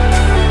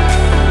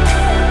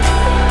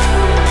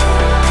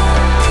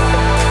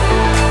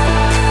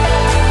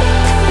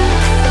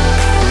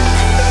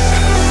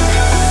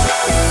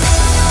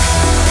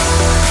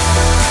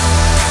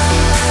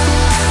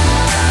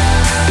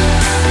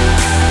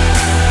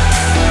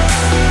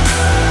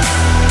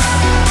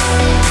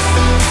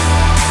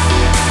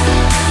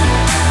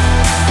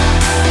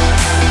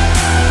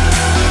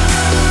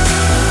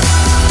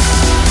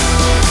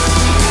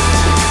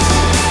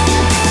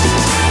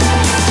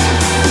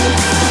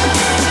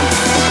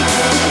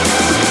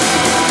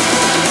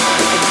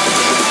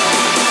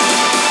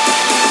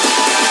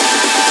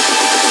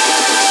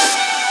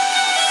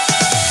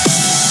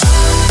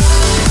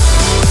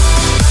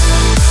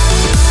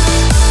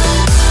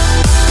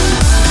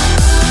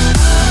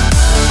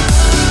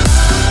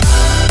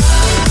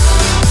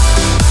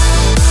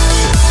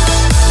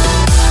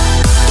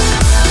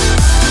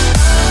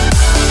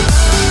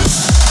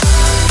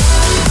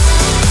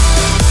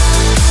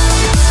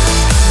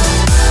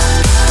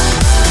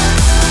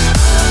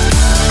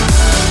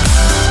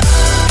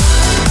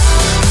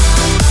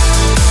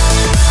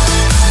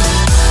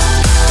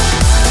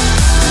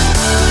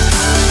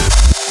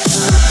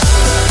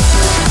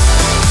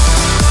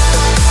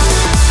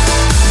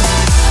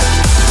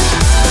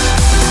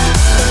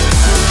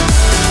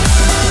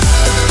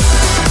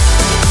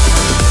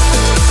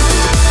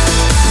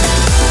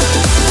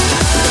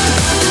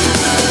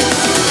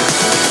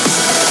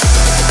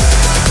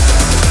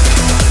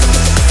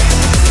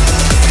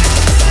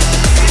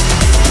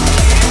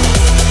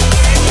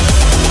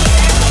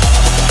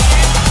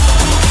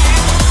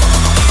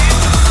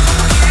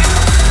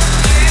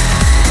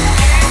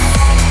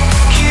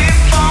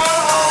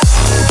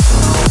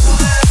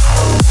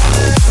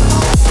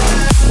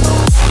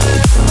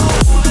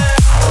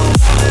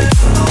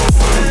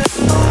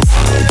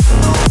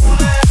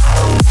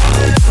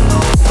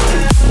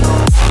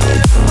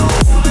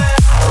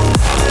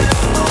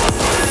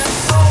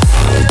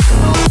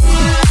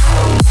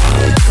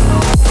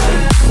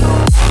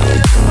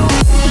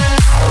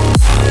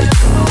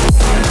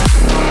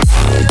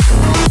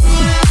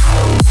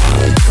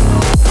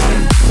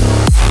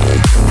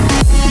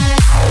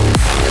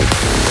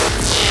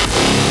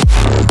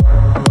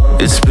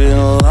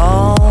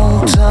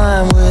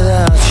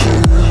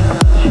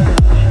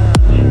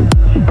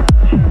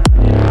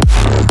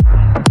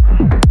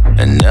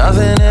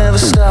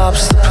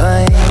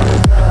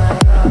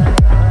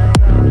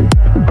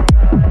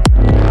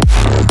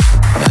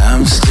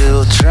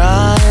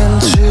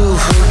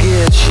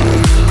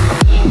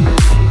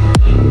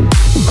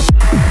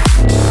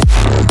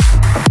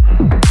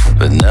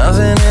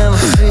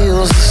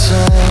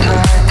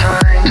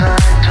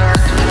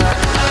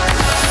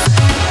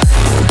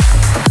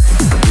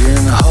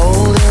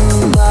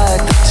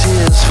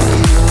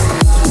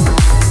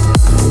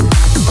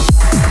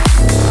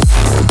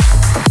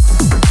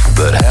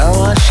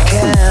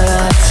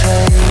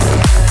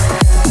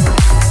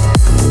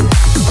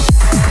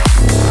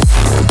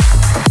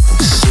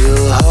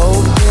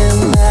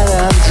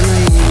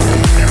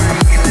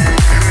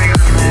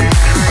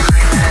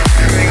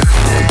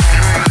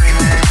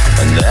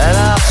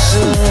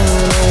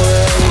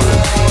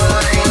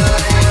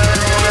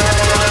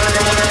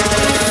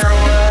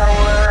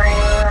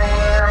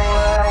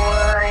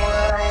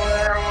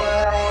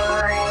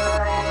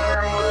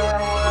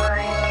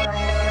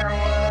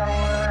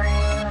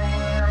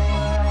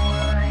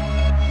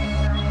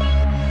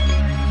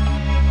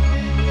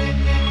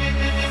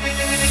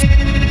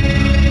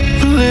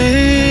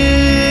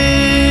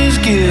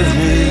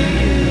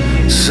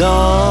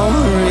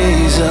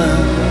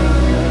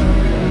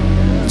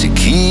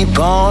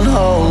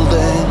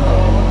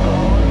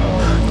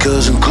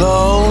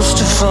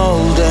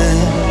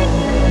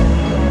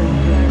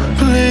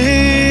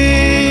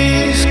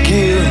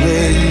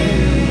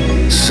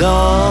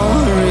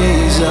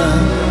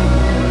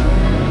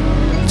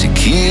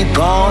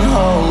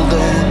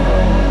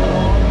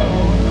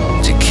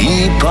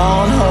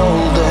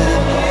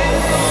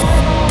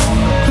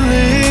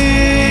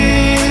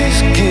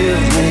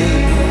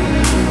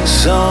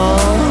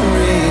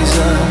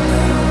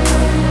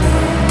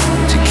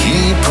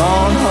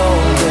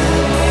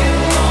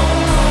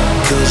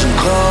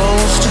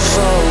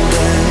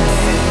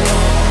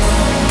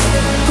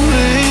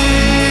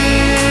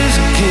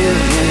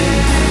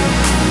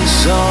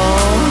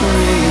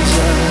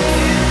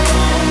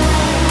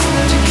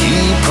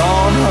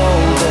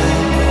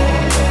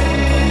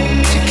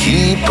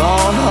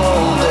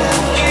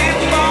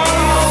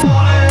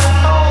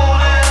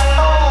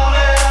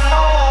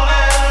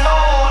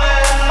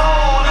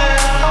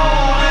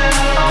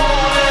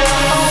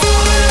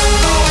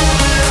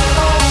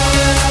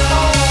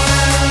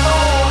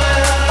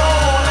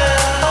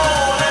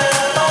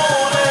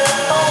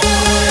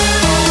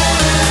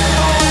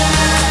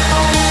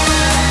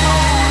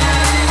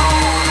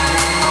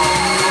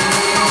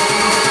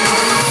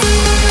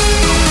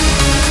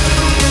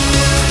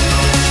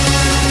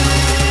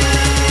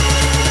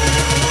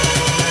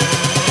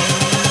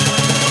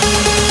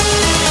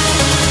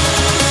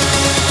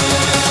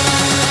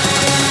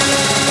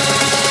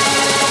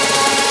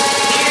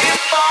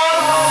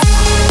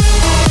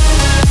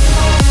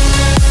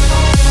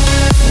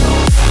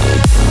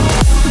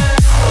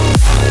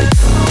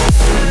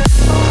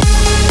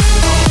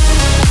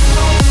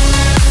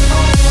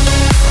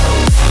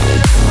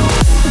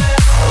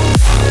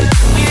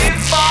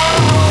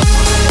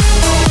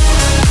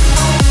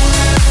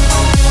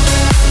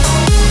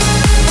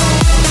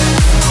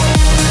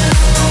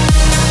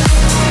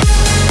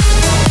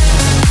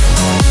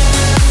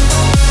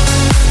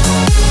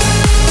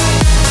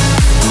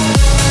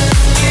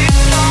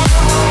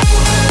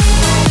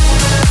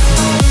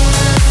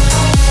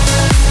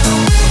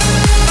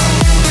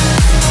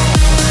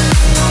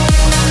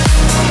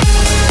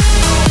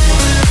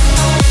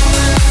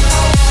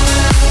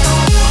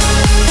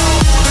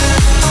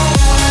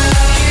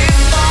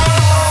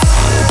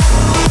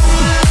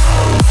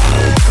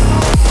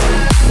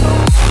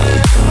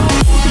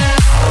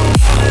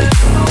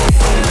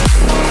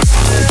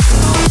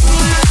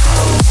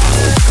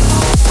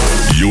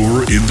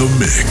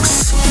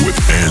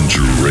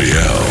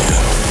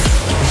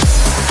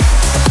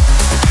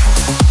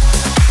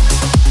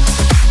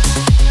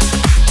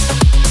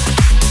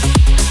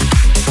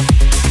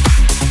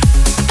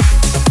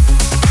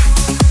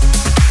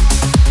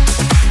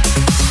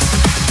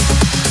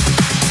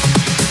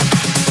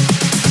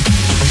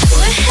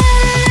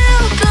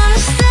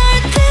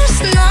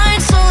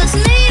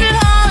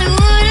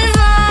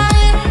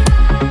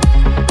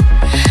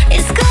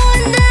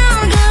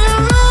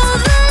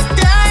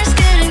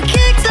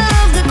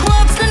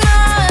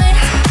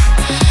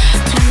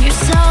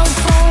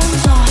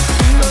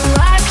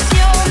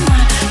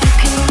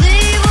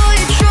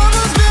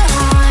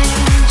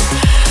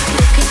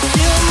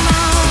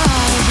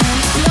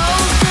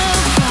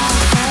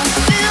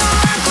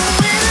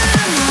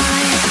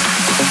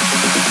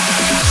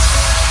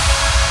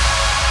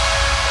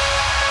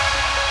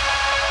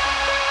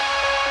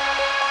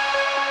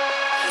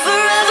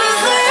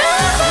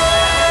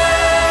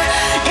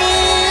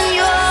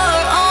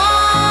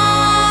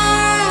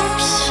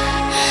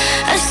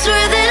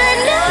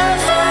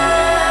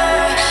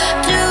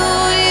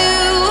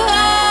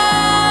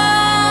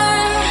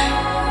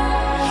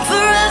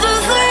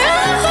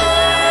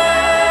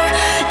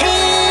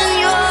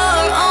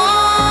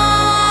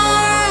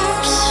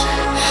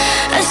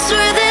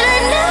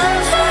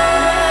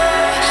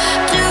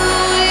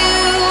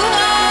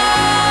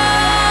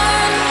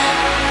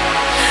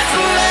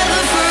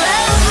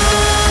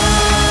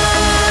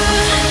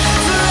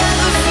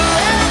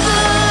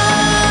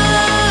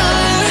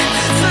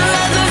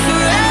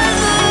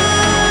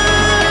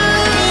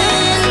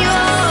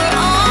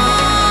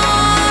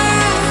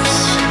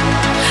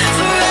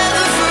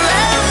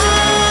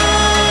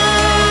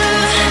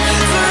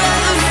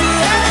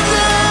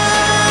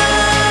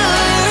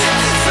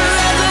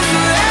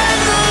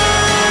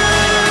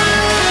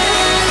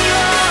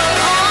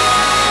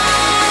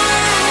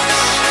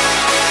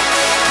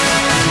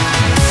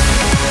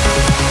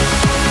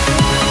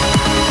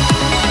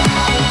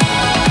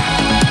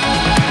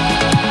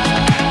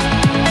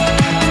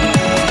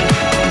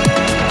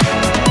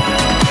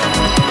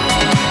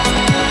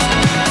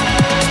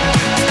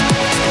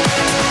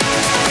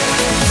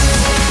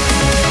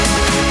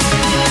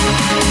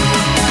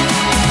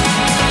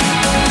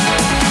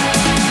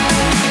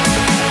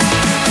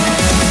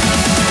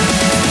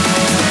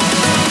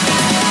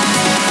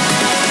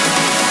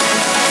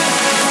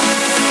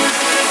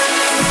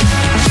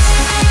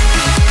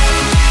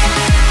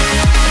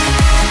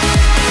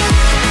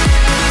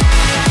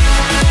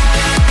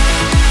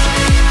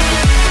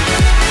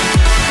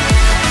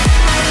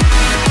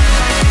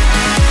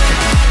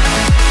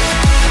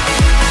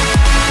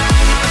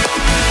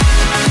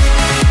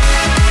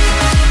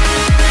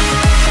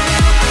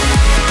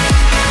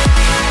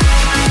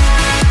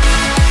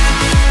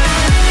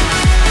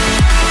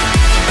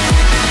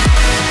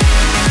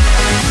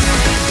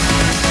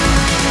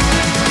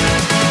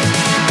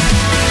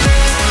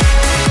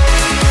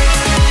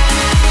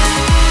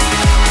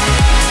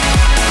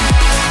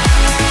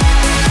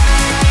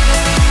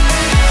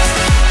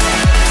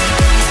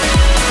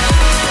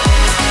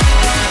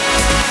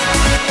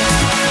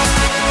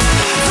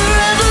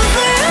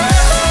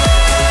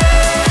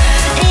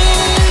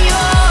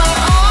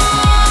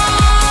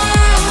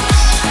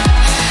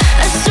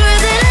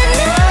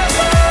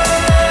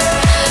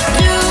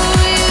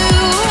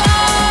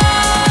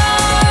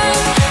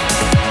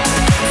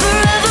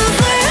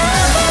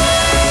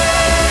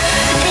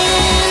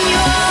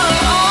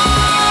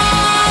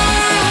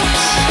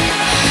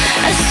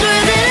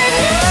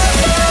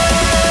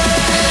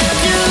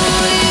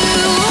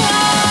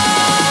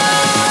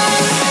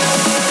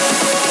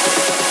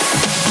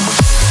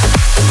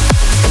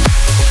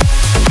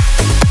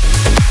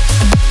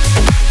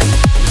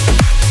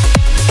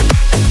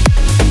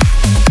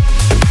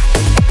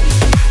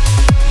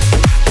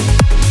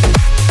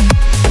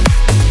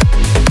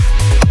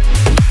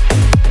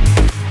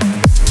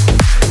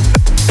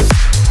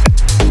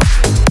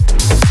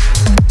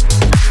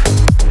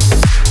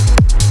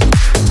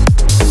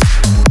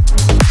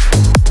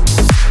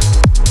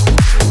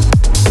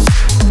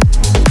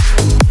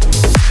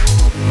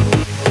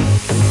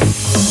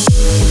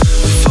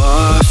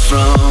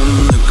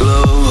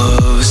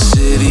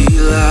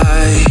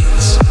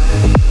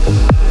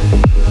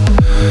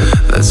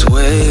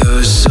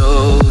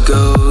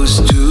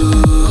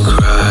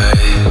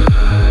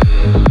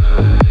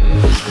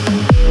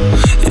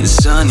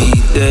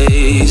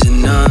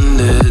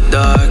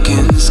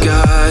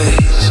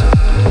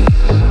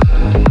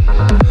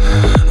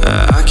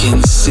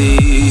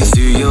 see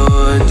through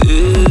your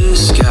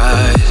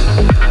disguise.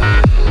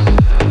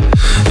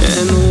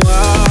 And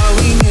while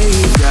we may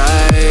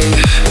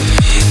dive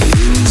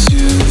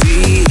into the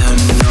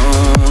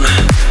unknown,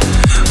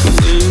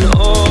 when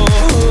all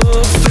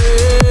hope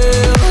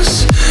fails,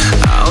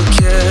 I'll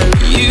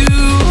carry you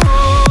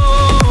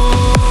home.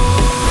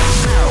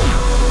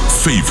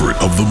 Favorite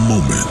of the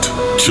moment,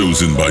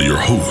 chosen by your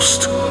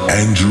host,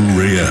 Andrew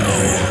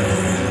Rayel.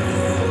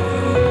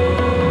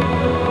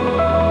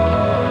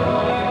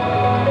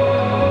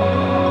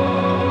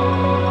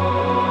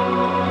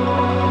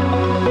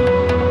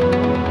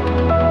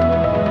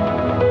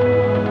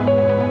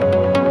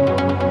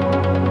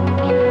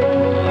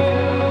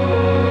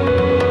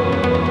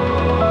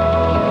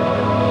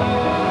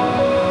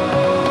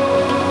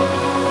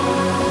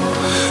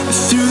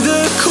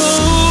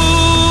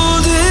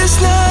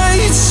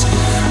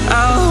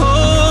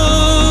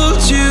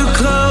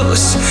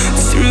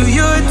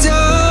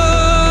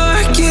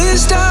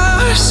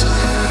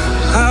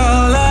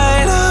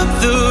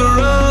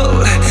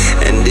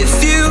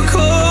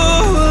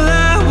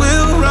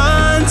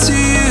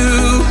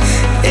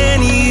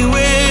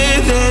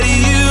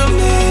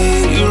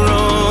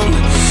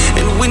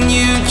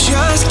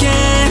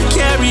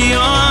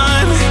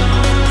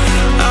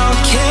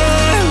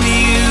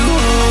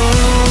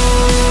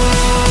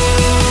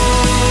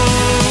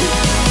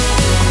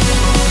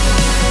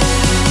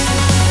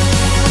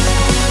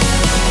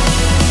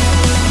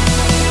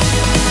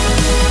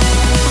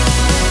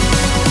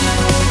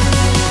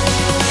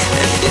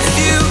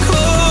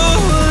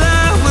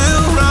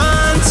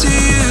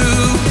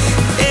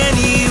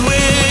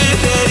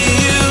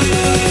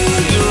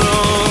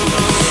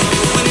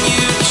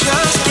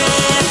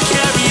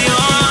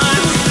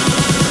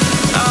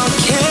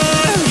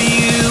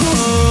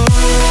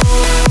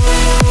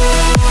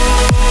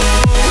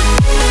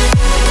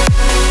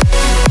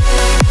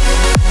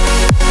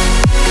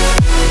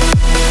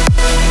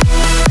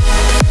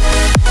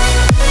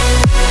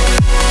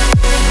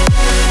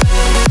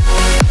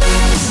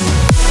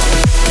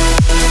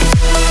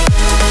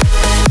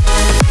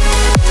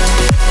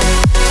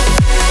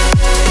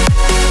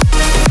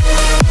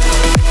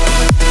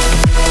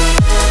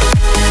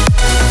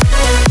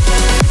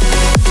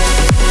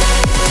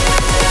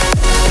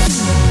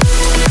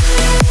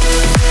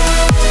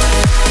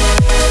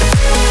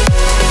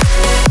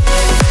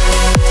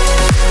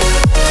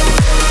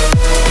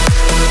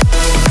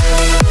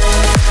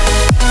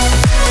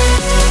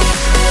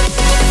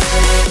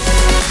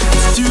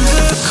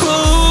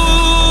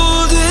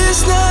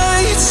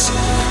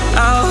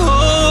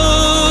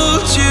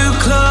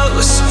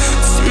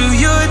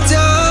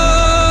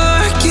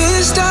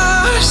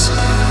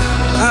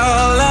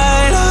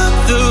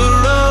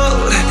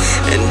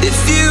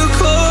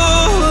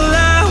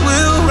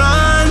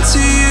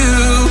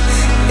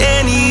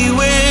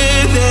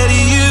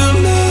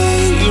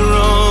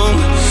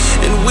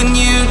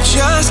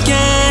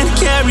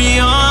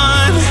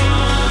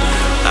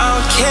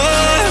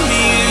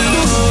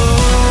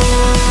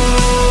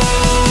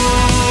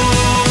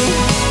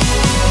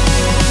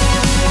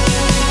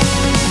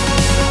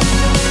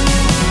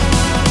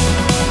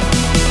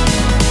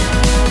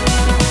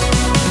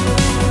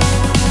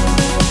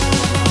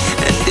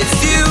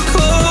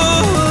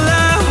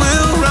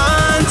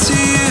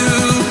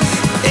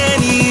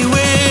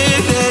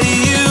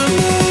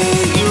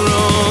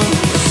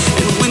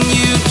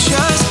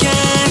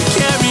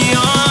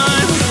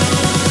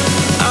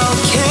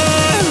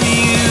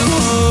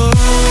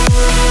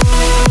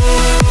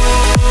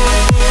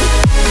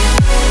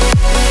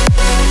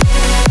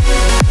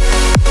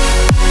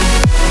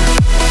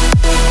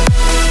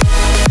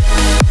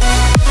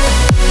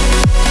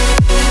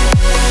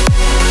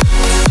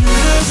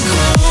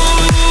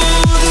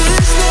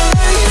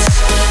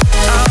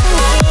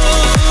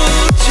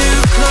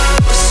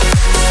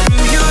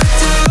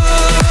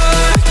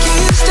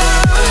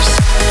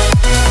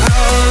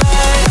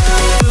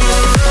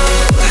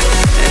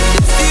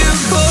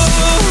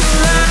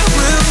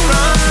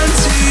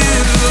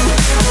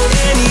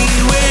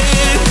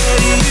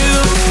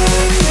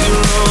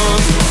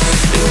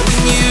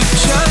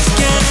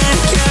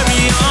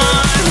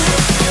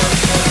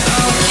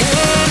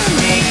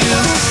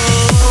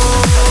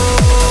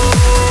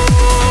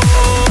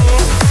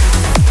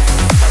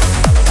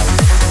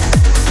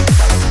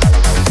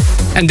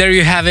 And there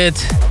you have it,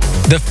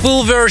 the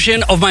full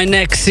version of my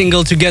next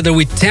single together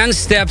with 10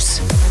 Steps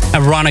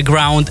and Run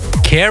Aground,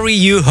 Carry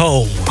You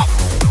Home.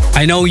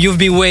 I know you've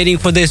been waiting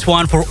for this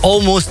one for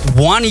almost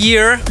 1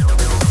 year,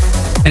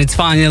 and it's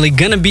finally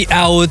gonna be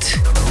out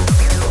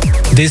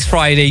this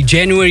Friday,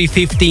 January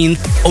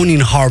 15th on In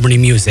Harmony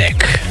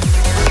Music.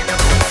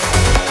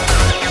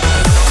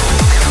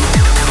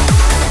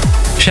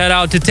 Shout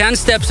out to 10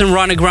 Steps and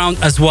Run Aground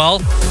as well.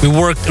 We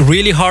worked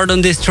really hard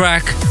on this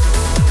track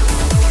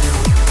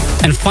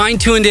and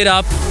fine-tuned it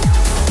up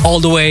all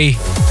the way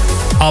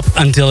up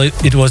until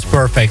it was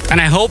perfect. And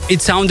I hope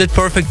it sounded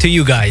perfect to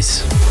you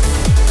guys.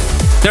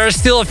 There are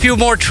still a few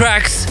more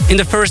tracks in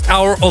the first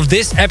hour of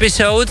this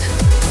episode,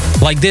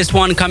 like this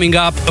one coming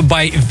up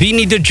by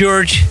Vinny the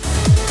George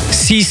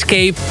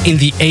Seascape in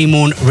the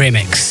Amon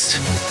remix.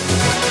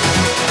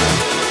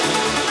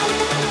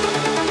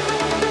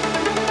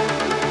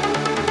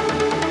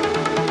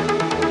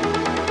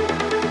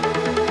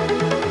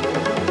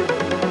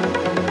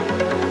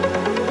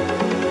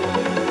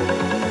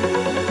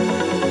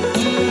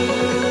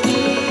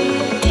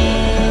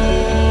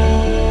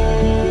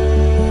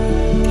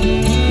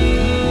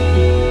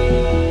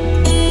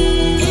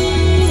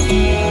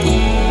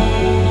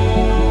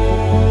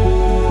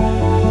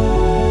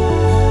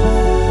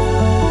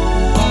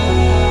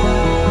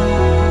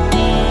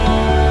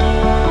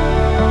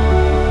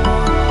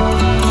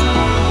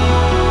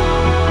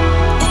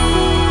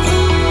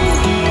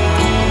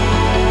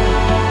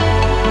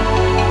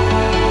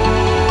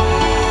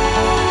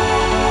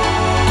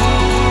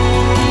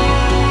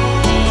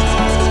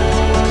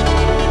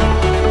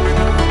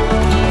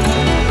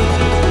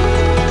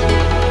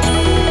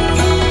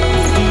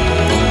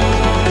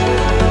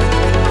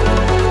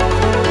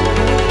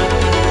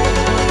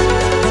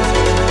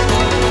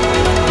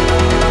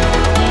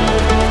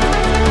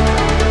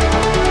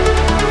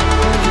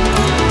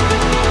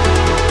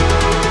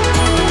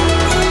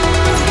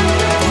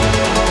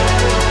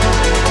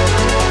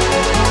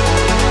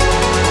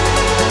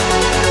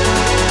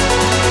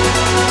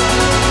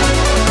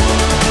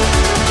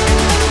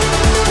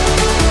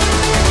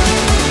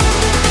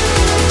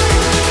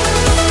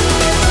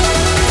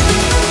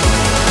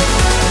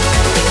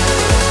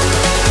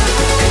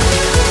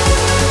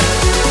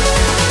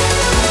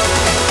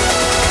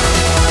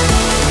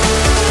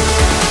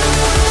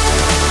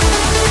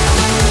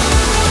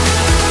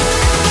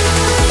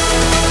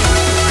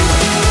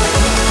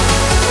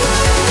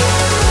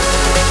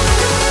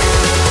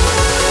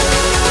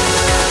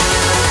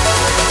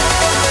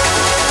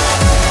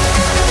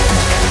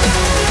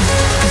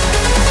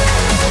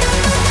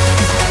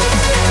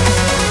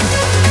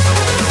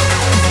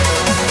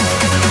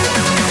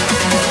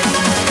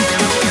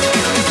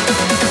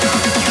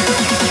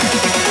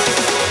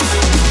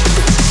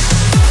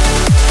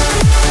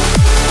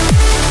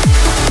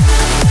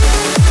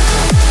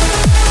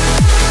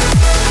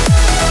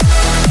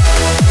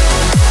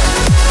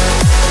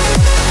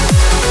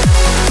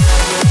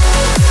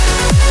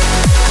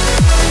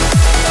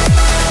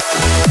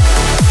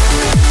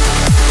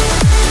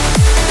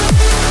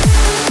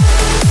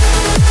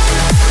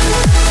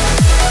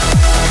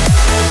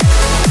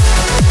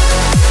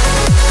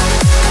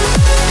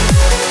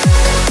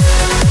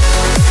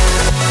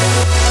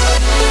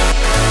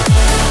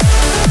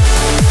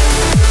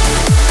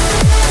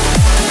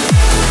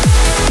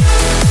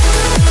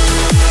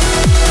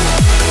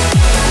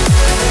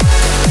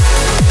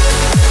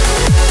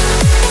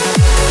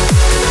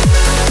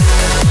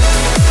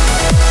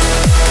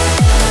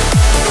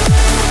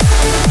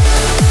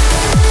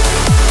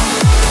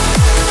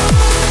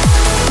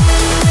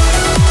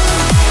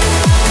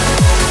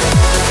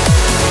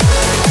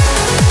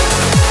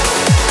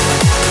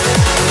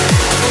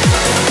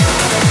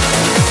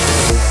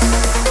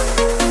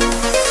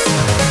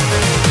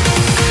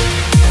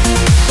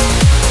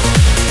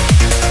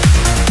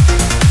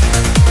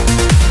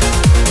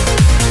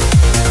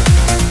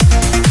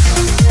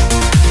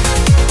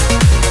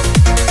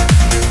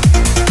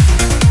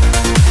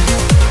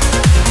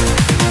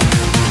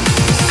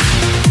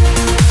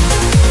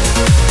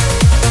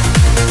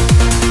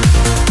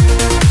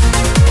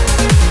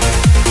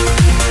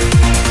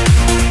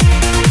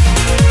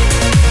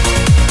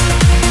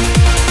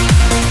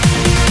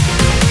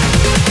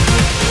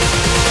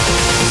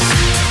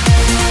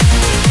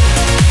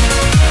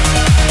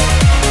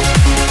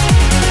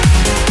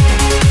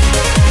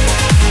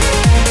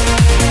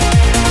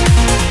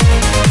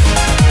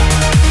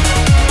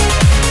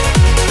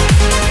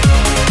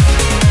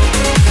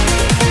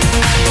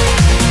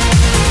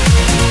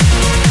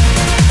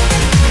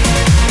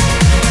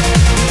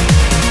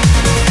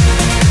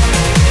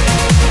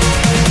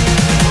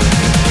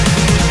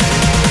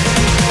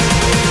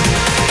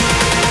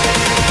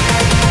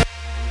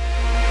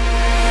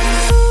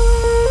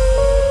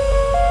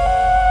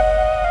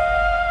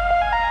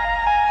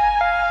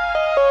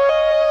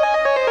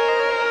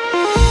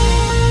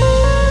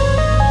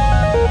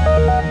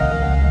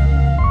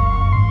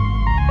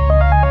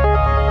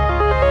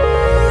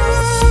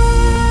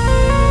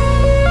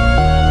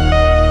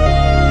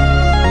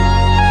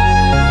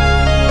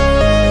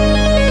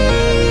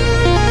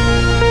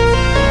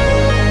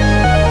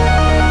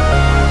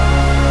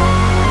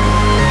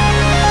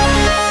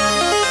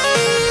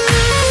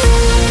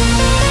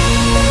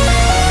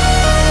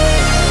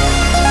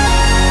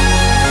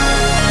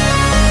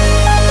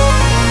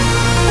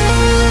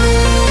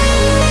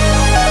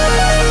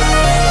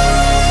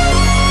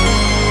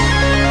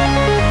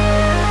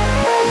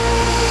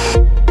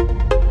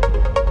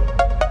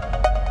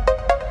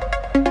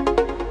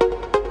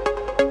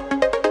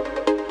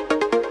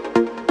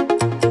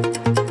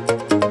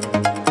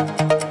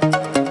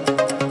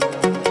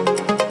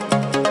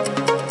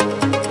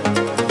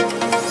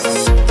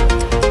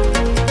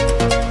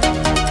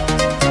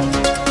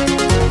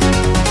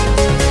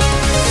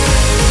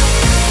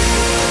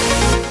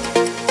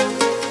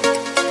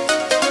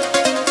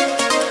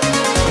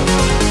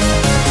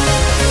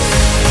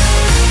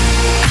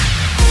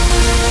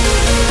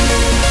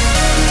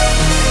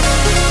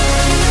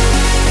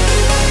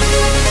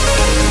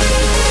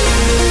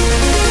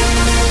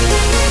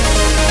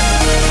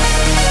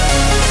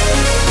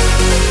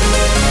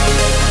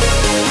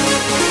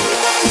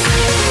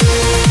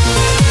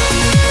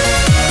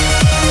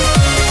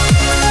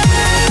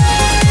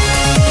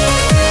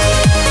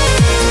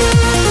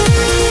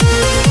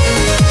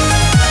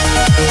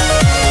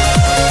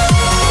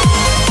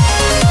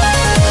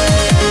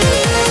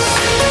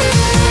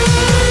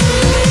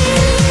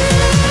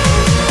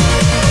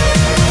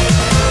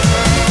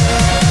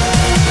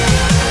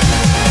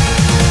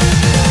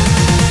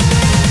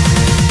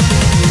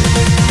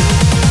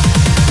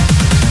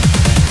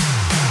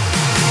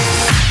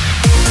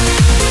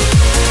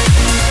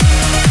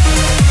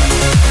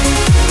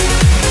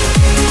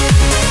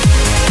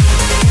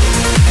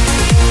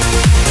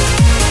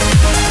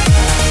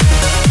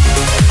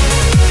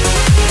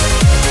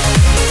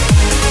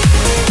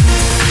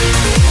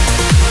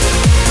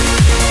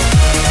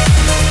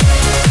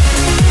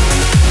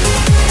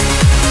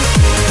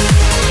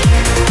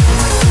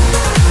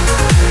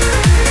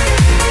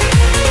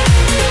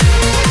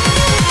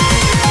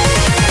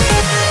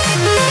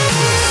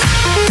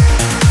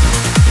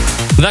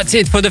 That's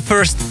it for the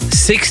first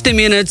 60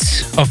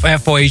 minutes of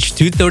FOH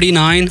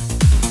 239.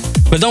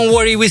 But don't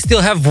worry, we still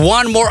have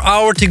one more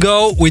hour to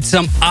go with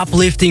some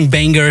uplifting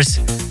bangers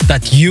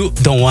that you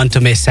don't want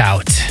to miss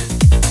out.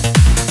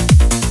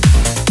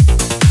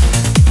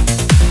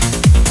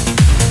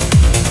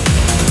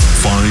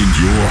 Find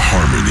your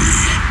harmony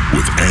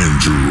with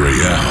Andrew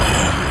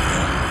Rayel.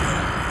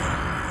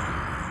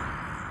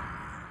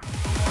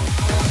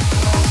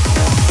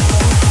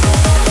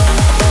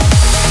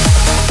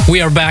 We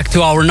are back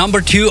to our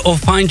number 2 of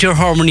Find Your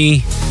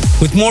Harmony,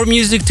 with more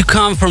music to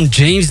come from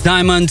James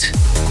Diamond,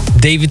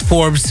 David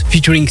Forbes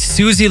featuring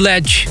Susie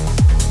Ledge,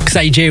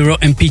 Xyjero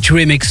and Peach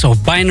remix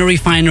of Binary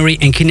Finery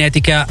and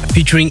Kinetica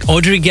featuring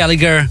Audrey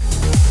Gallagher,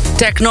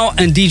 Techno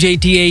and DJ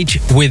TH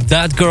with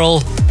That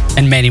Girl,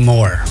 and many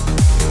more.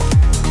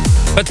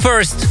 But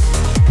first,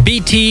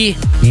 BT,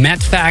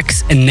 Matt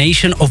Fax and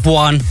Nation of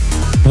One,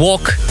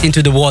 Walk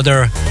Into the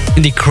Water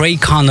in the Craig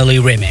Connolly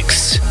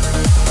remix.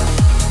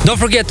 Don't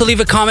forget to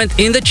leave a comment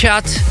in the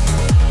chat,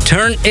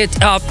 turn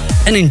it up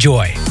and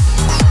enjoy.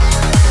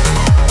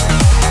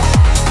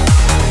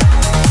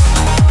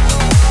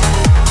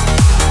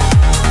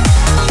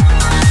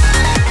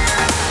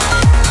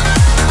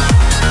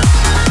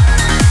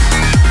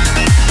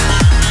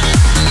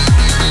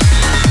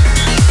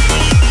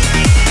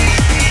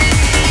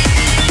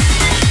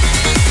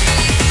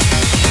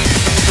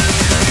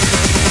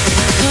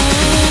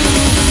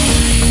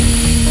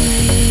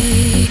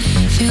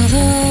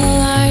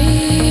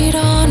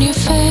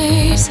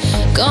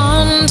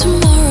 Gone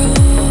tomorrow.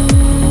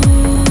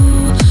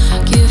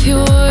 Give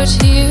your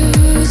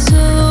tears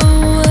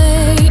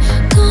away.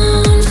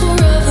 Gone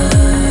forever.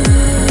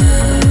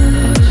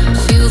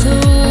 Feel the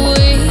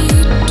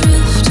weight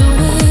drift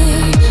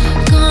away.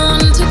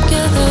 Gone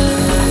together.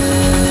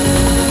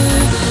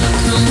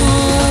 Come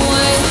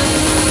away.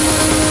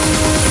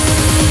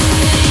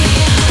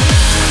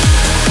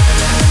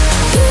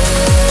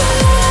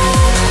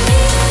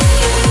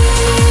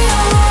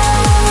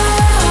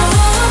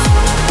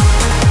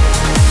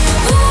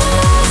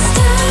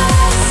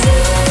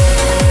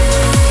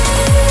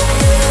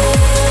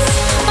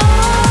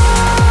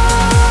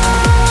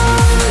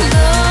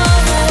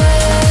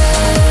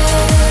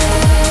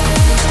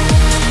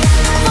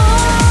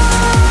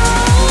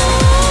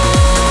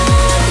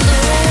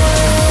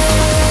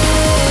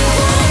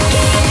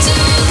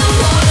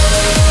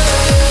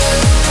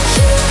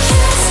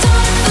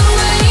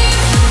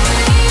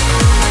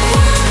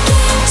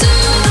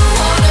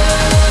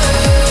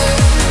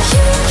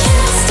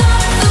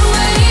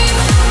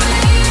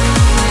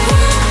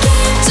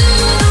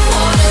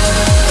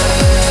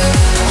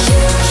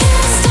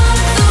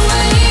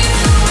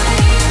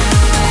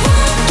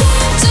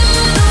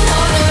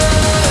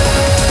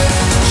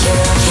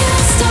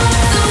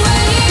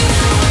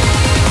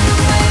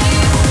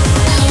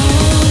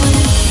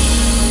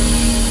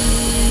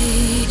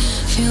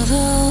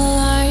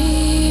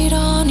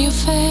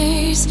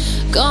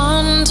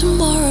 Gone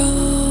tomorrow.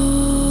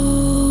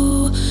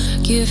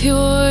 Give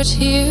your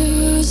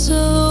tears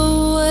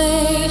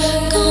away.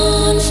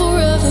 Gone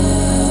forever.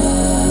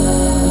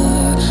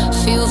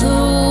 Feel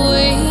the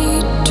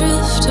weight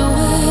drift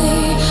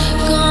away.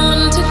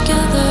 Gone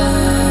together.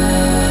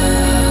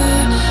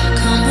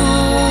 Come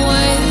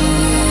away.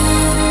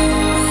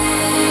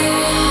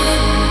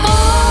 On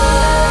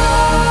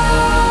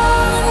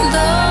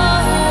the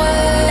wave.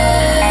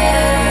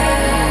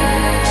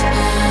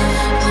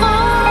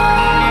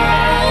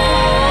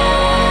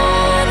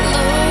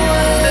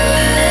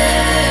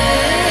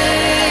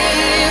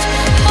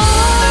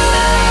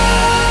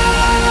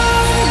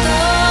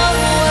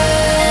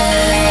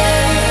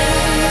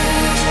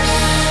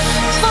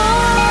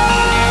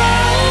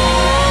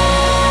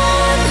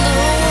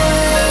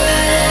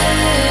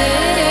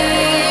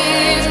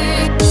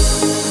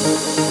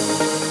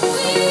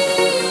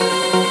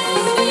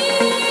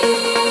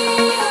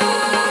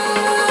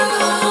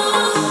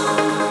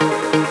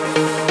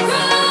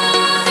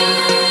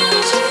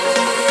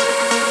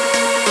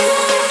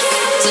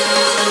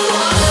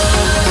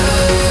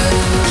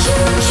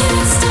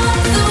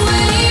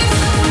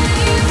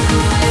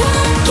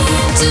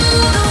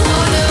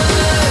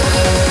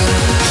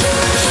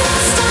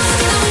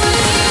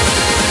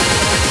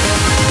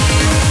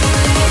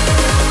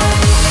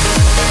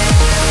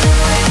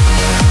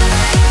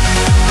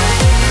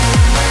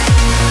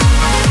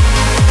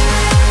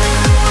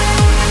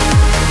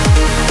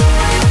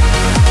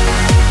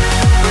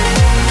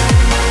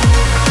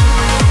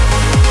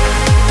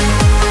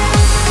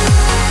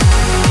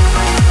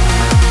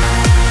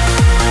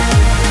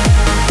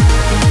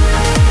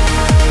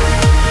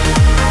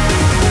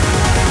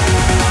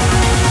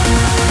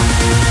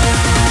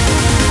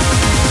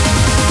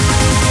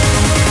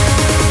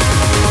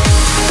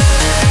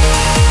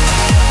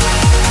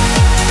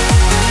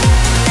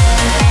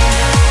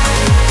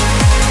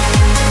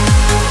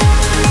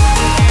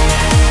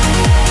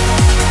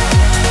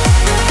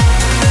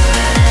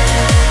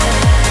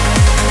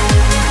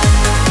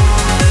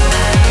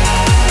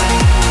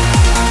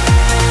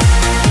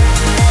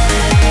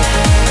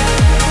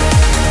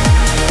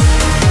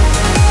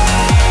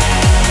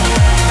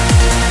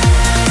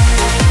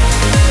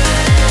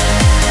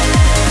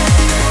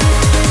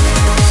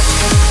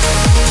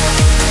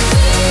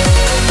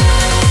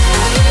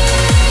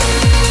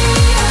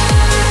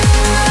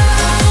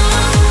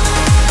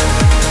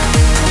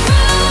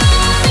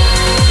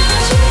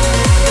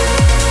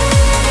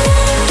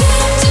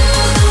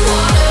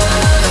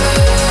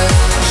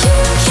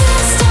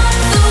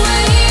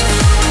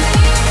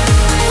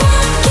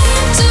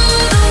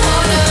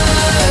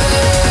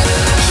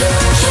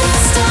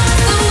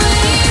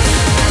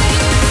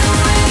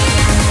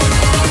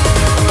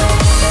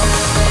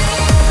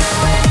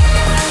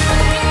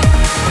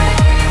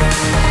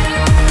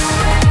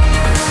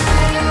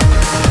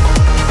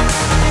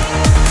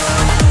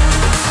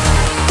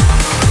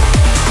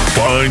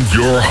 Find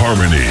Your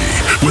Harmony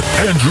with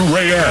Andrew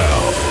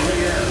Rayel.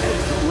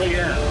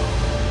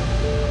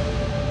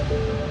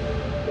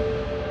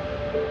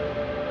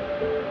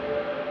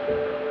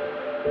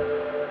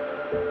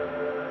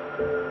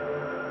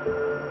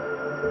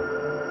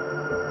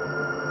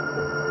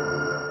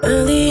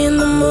 Early in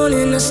the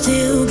morning, I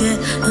still get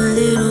a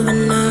little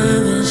bit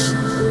nervous.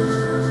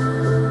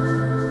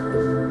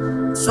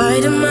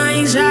 Fighting my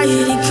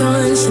anxiety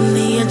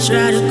constantly, I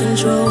try to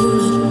control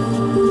it.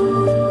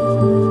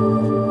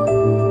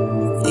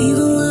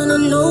 Even when I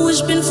know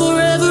it's been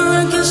forever,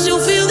 I can still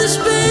feel the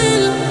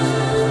spin.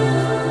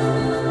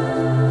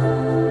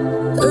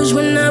 Urge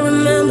when I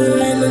remember,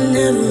 and I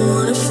never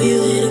wanna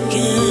feel it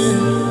again.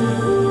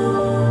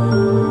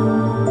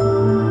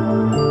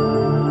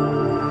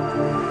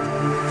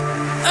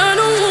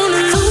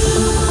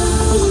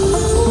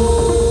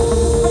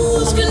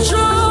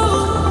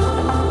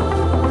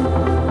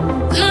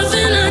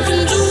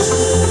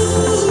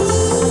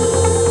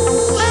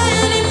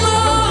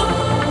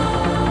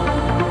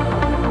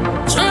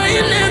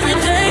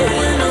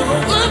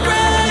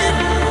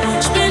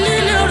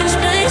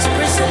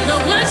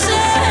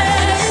 Myself,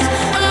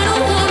 I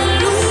don't wanna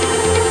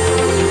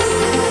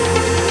lose.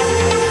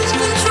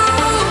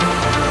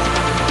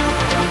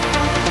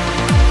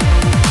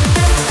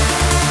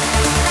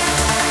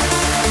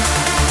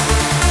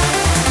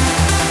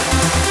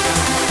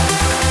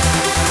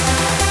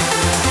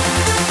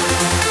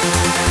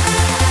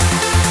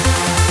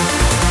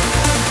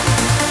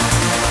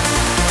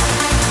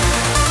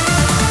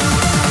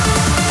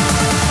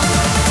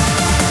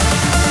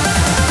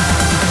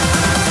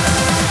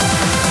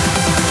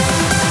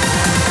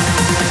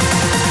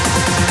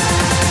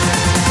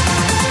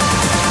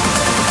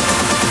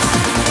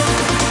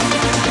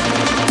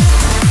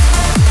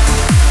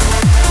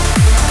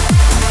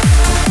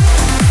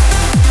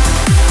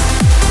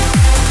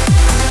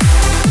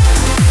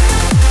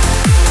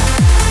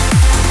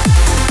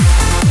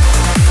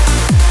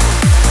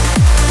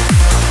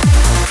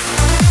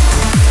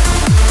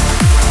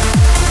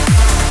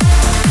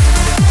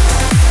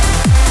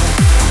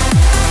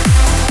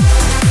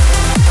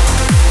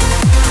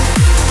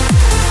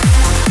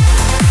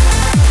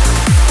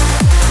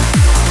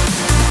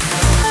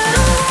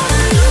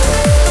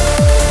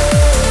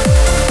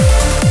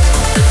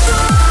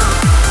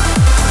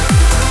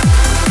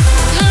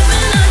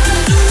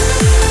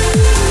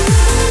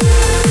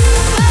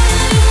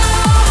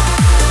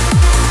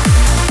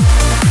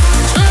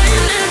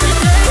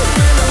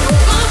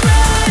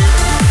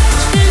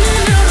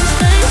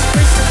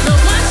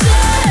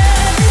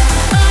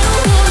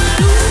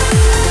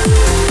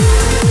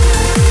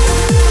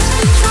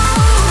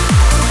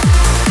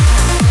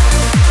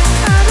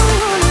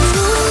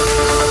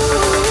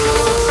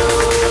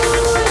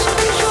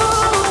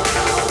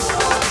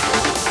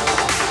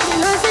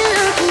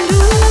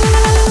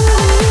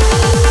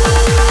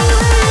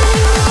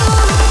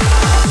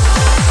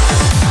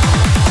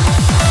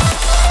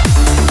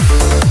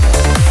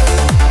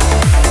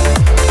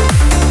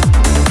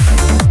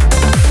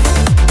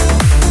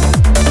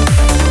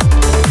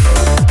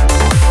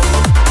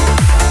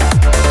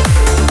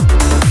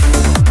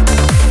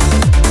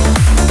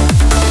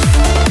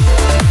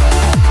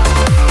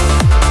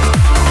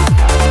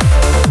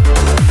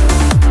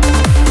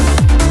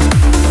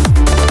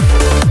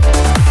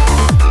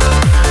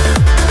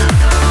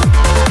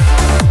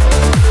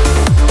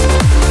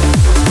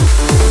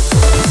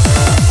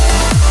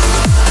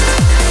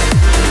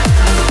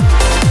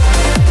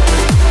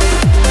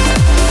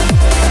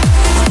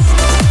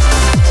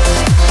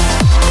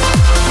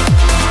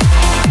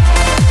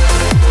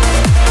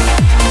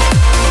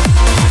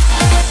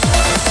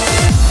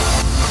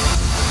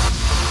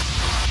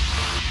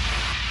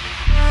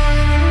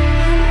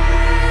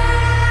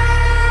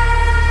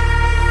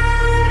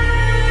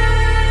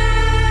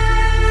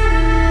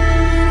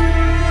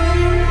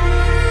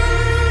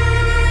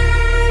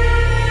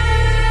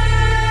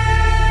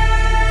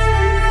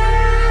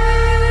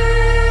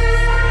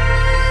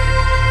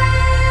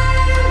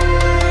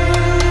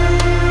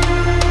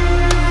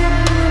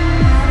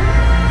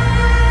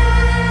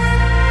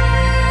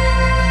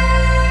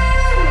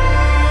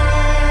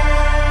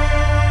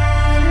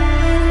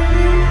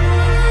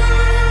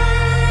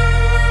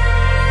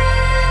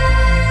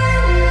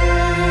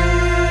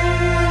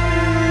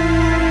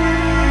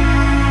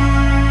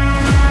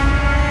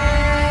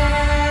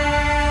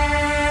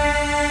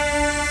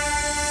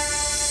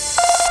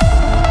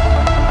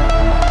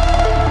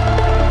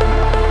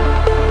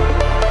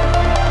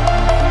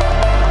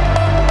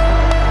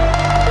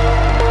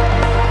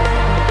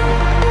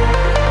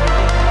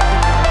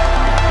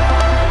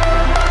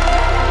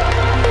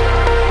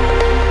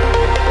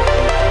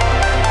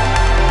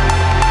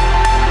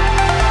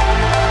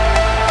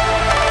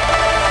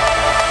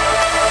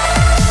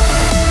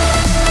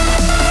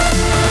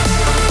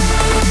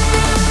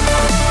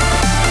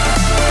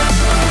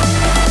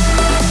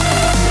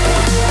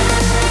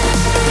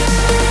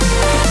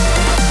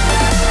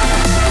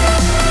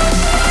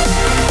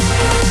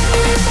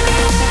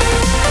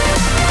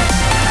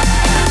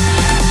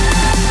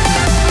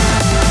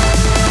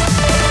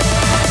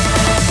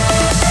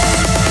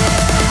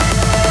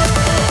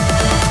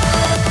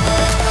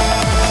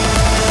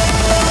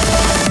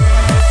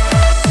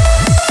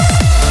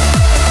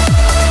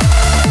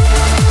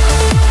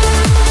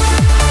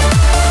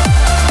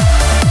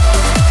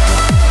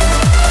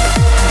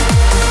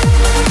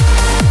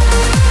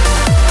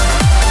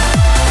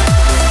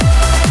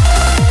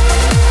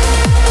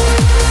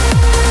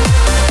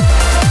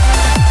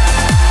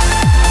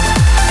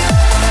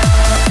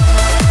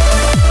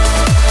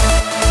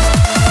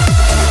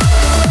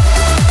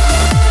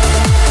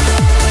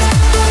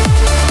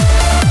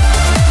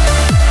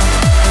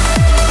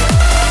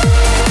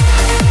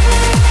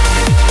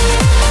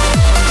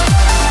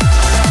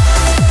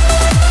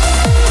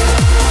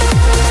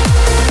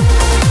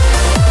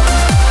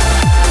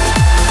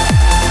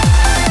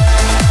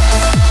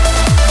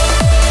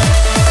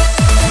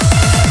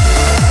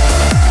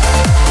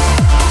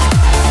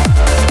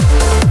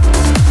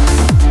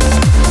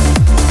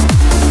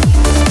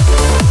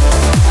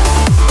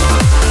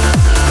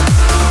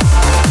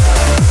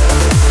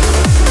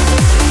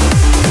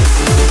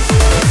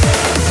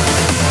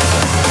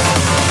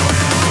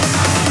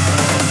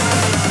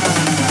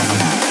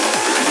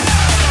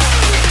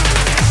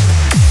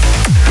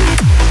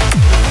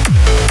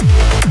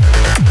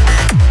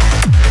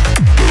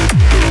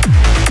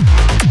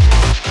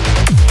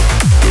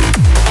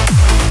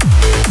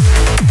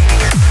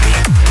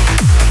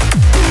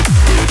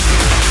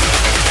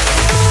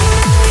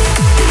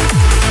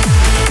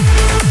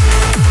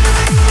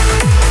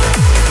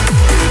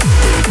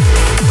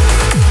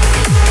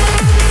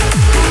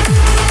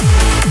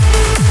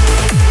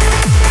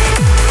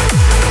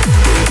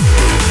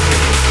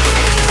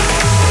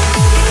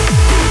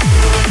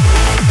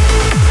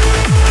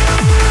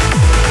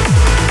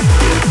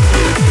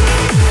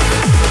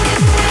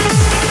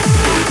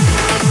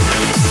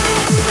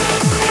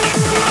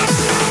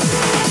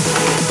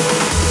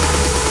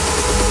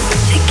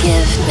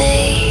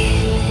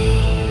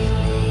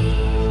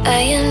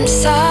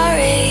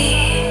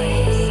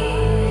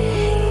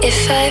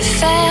 If I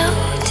fail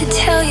to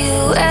tell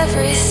you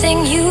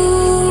everything you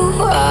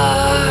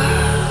are,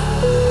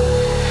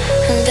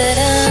 but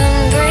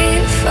I'm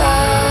grateful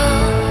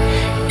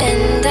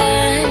and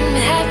I'm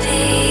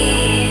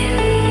happy.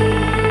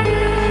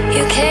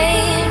 You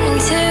came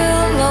into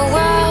my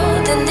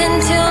world and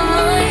into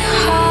my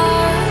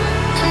heart,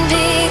 and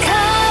because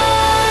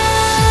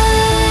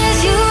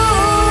you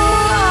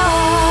are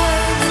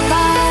the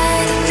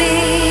light that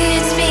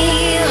leads me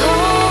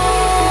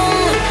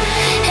home,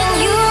 and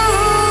you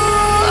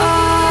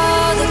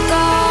are the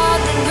God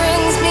that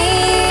brings me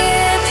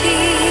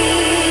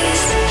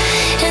peace,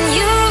 and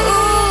you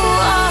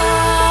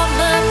are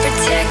my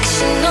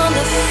protection on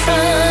the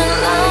front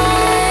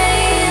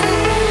line,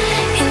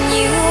 and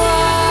you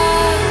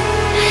are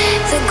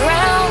the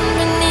ground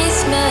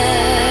beneath my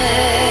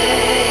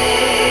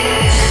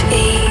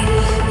feet.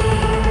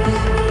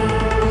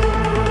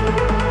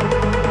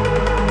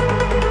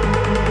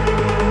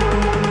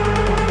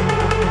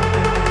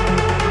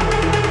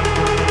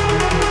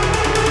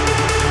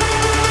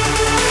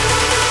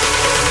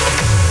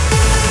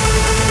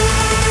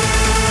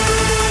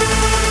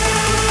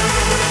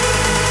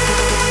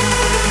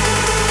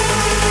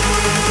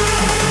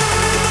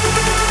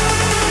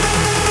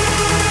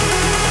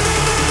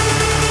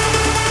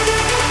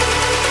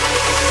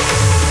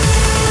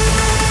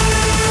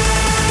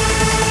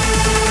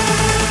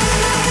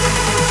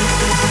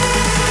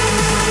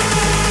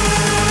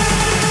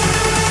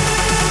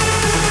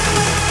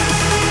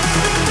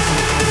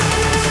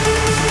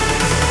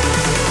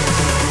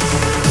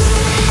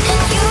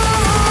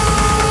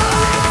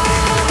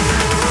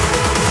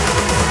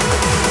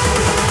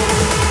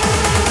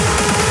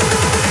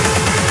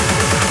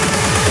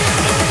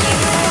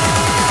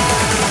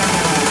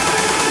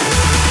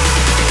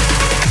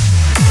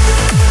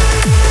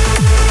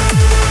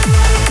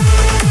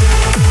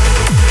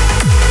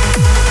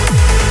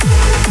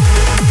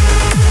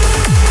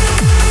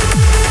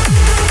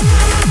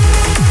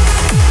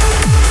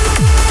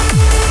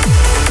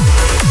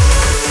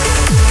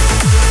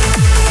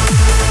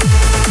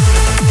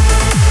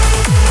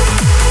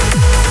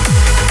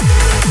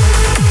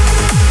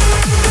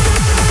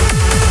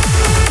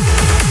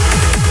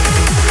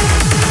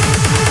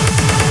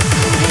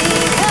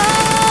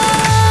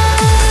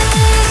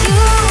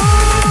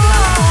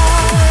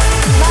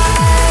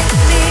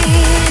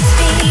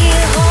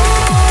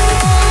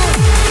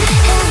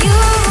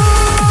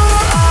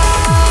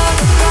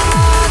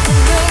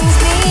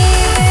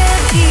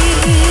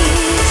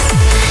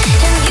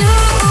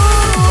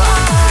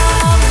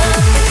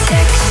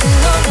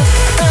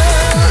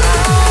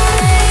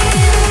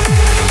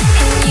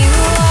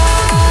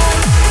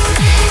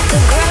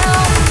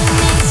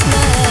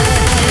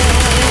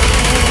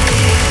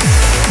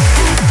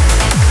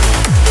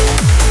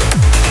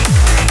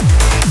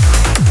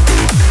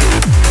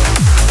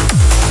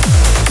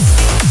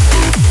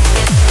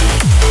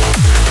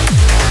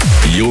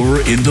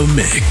 You're in the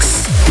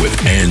mix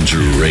with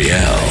Andrew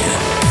Rayel.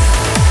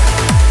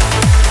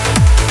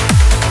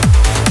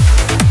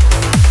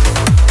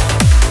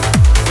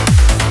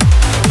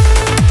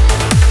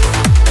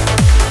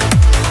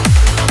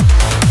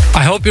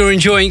 I hope you're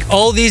enjoying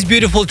all these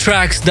beautiful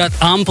tracks that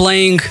I'm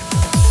playing.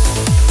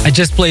 I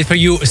just played for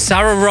you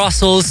Sarah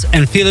Russell's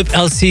and Philip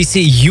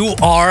LCC You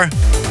Are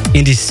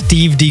in the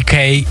Steve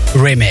DK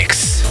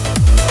remix.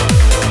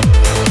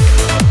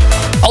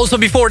 Also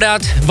before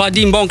that,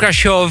 Vadim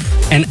Bonkrashov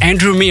and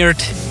Andrew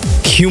Meert,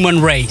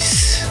 Human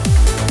Race.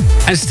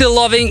 And still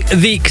loving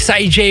the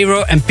Xai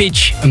Jero and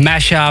Pitch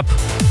mashup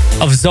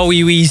of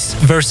Zoe Wees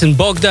versus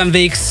Bogdan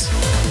Vix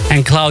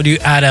and Claudio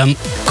Adam,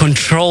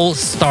 Control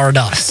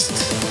Stardust.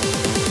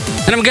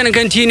 And I'm gonna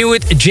continue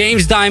with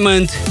James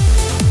Diamond,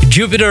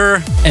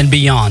 Jupiter and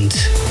Beyond.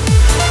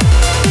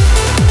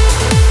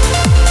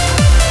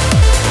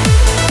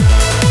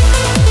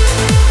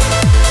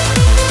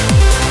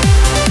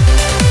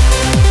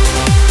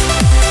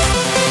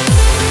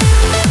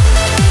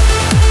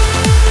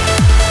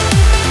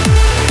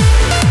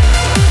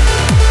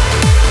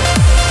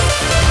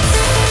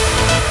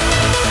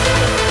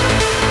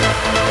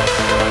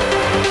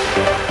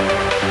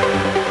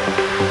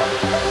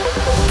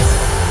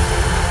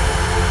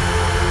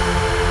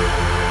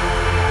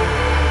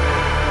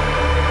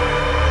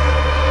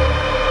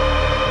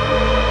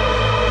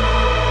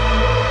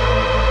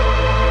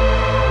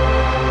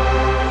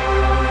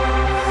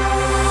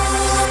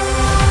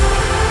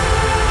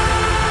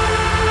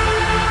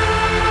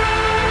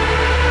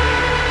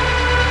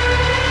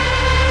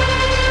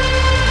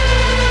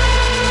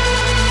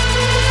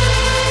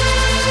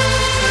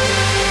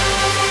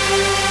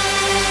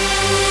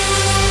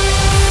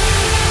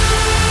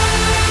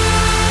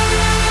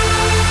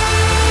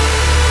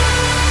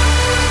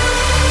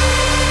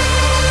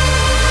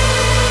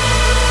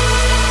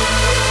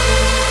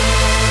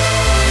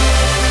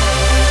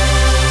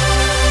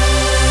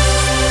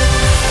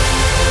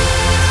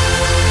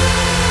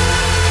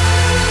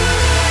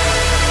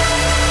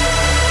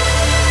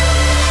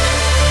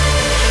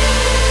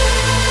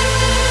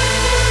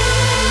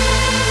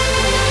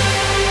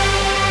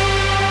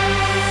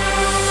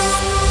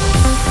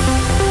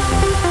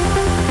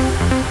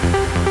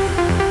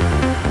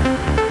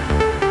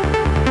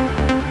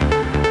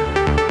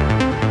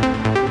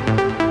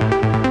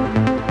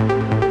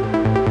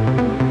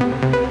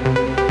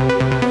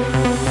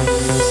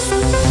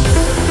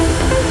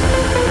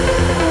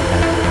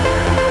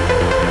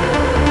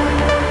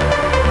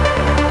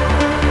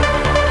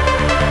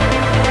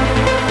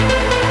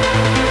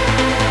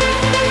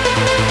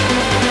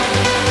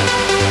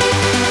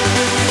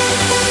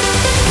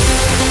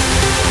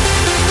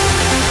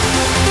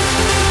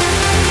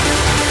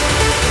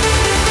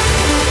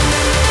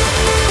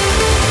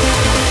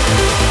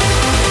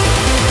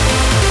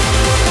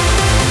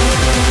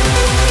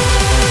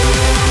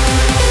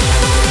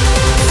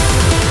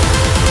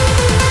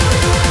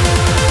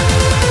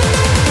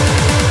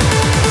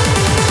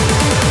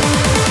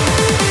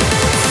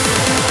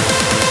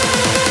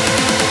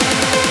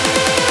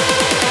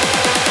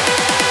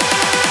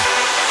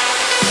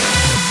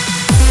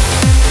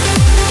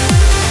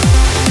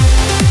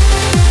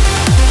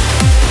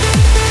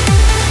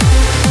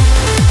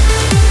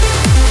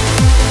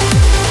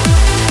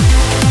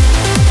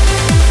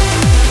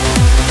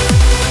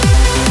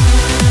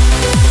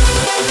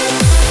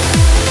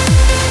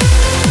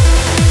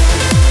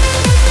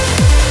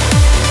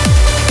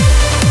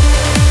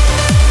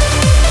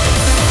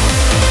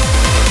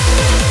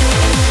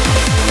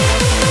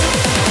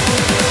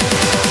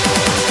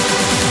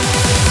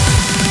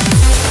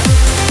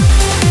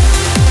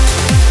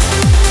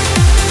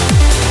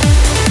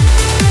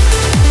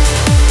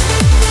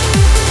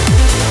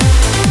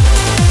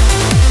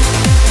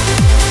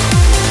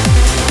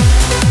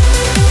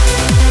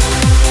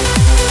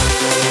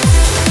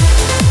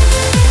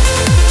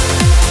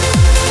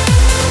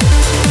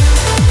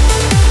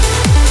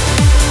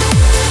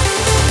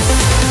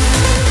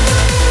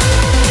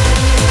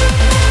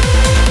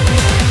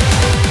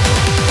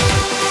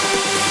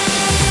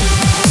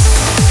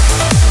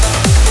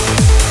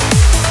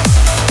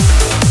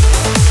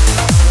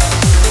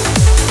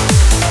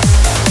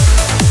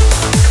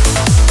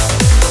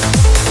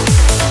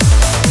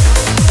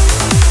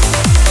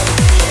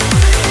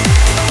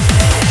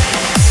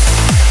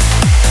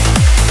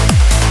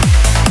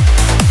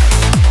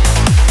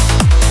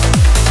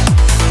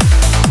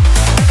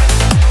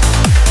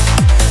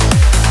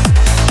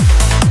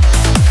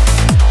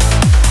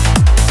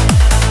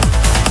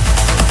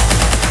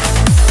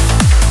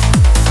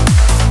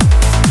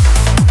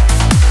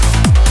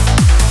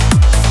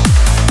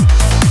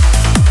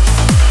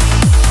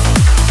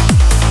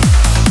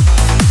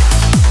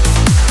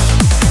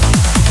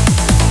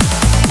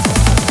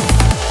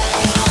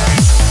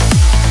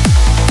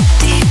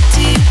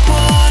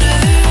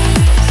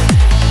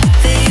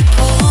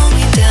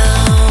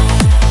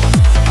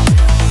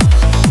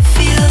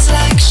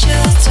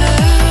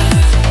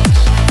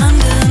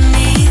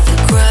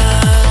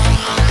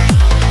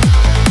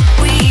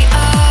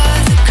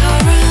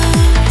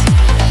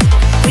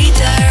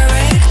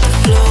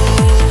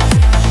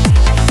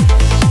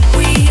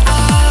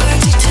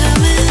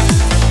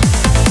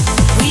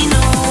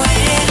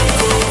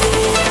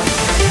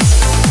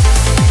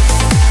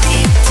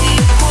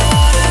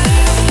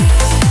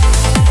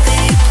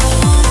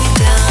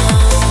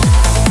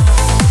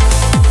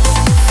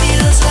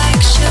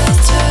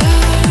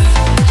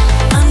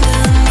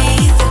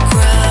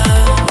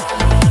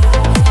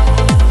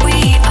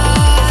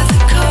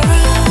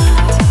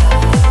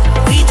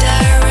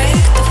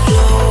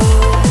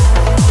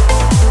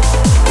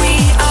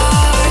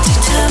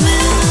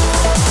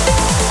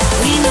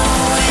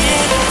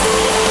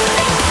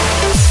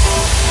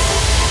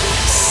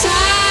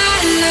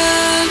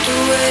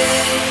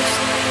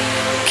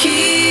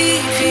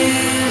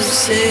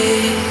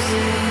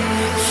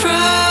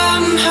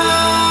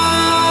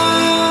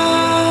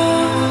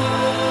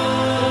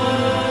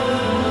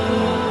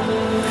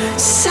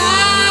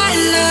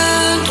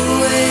 Silent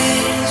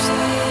waves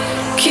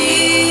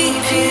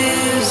keep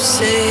you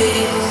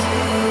safe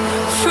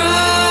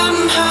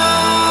from harm.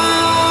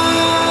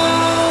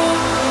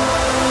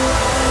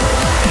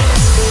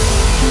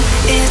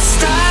 It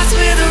starts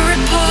with a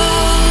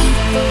ripple,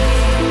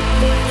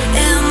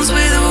 ends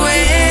with a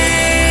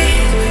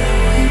wave.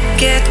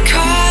 Get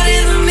caught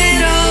in the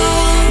middle,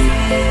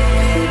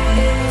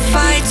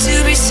 fight to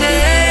be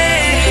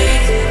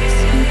safe.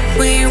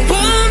 We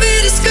won't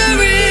be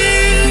discouraged.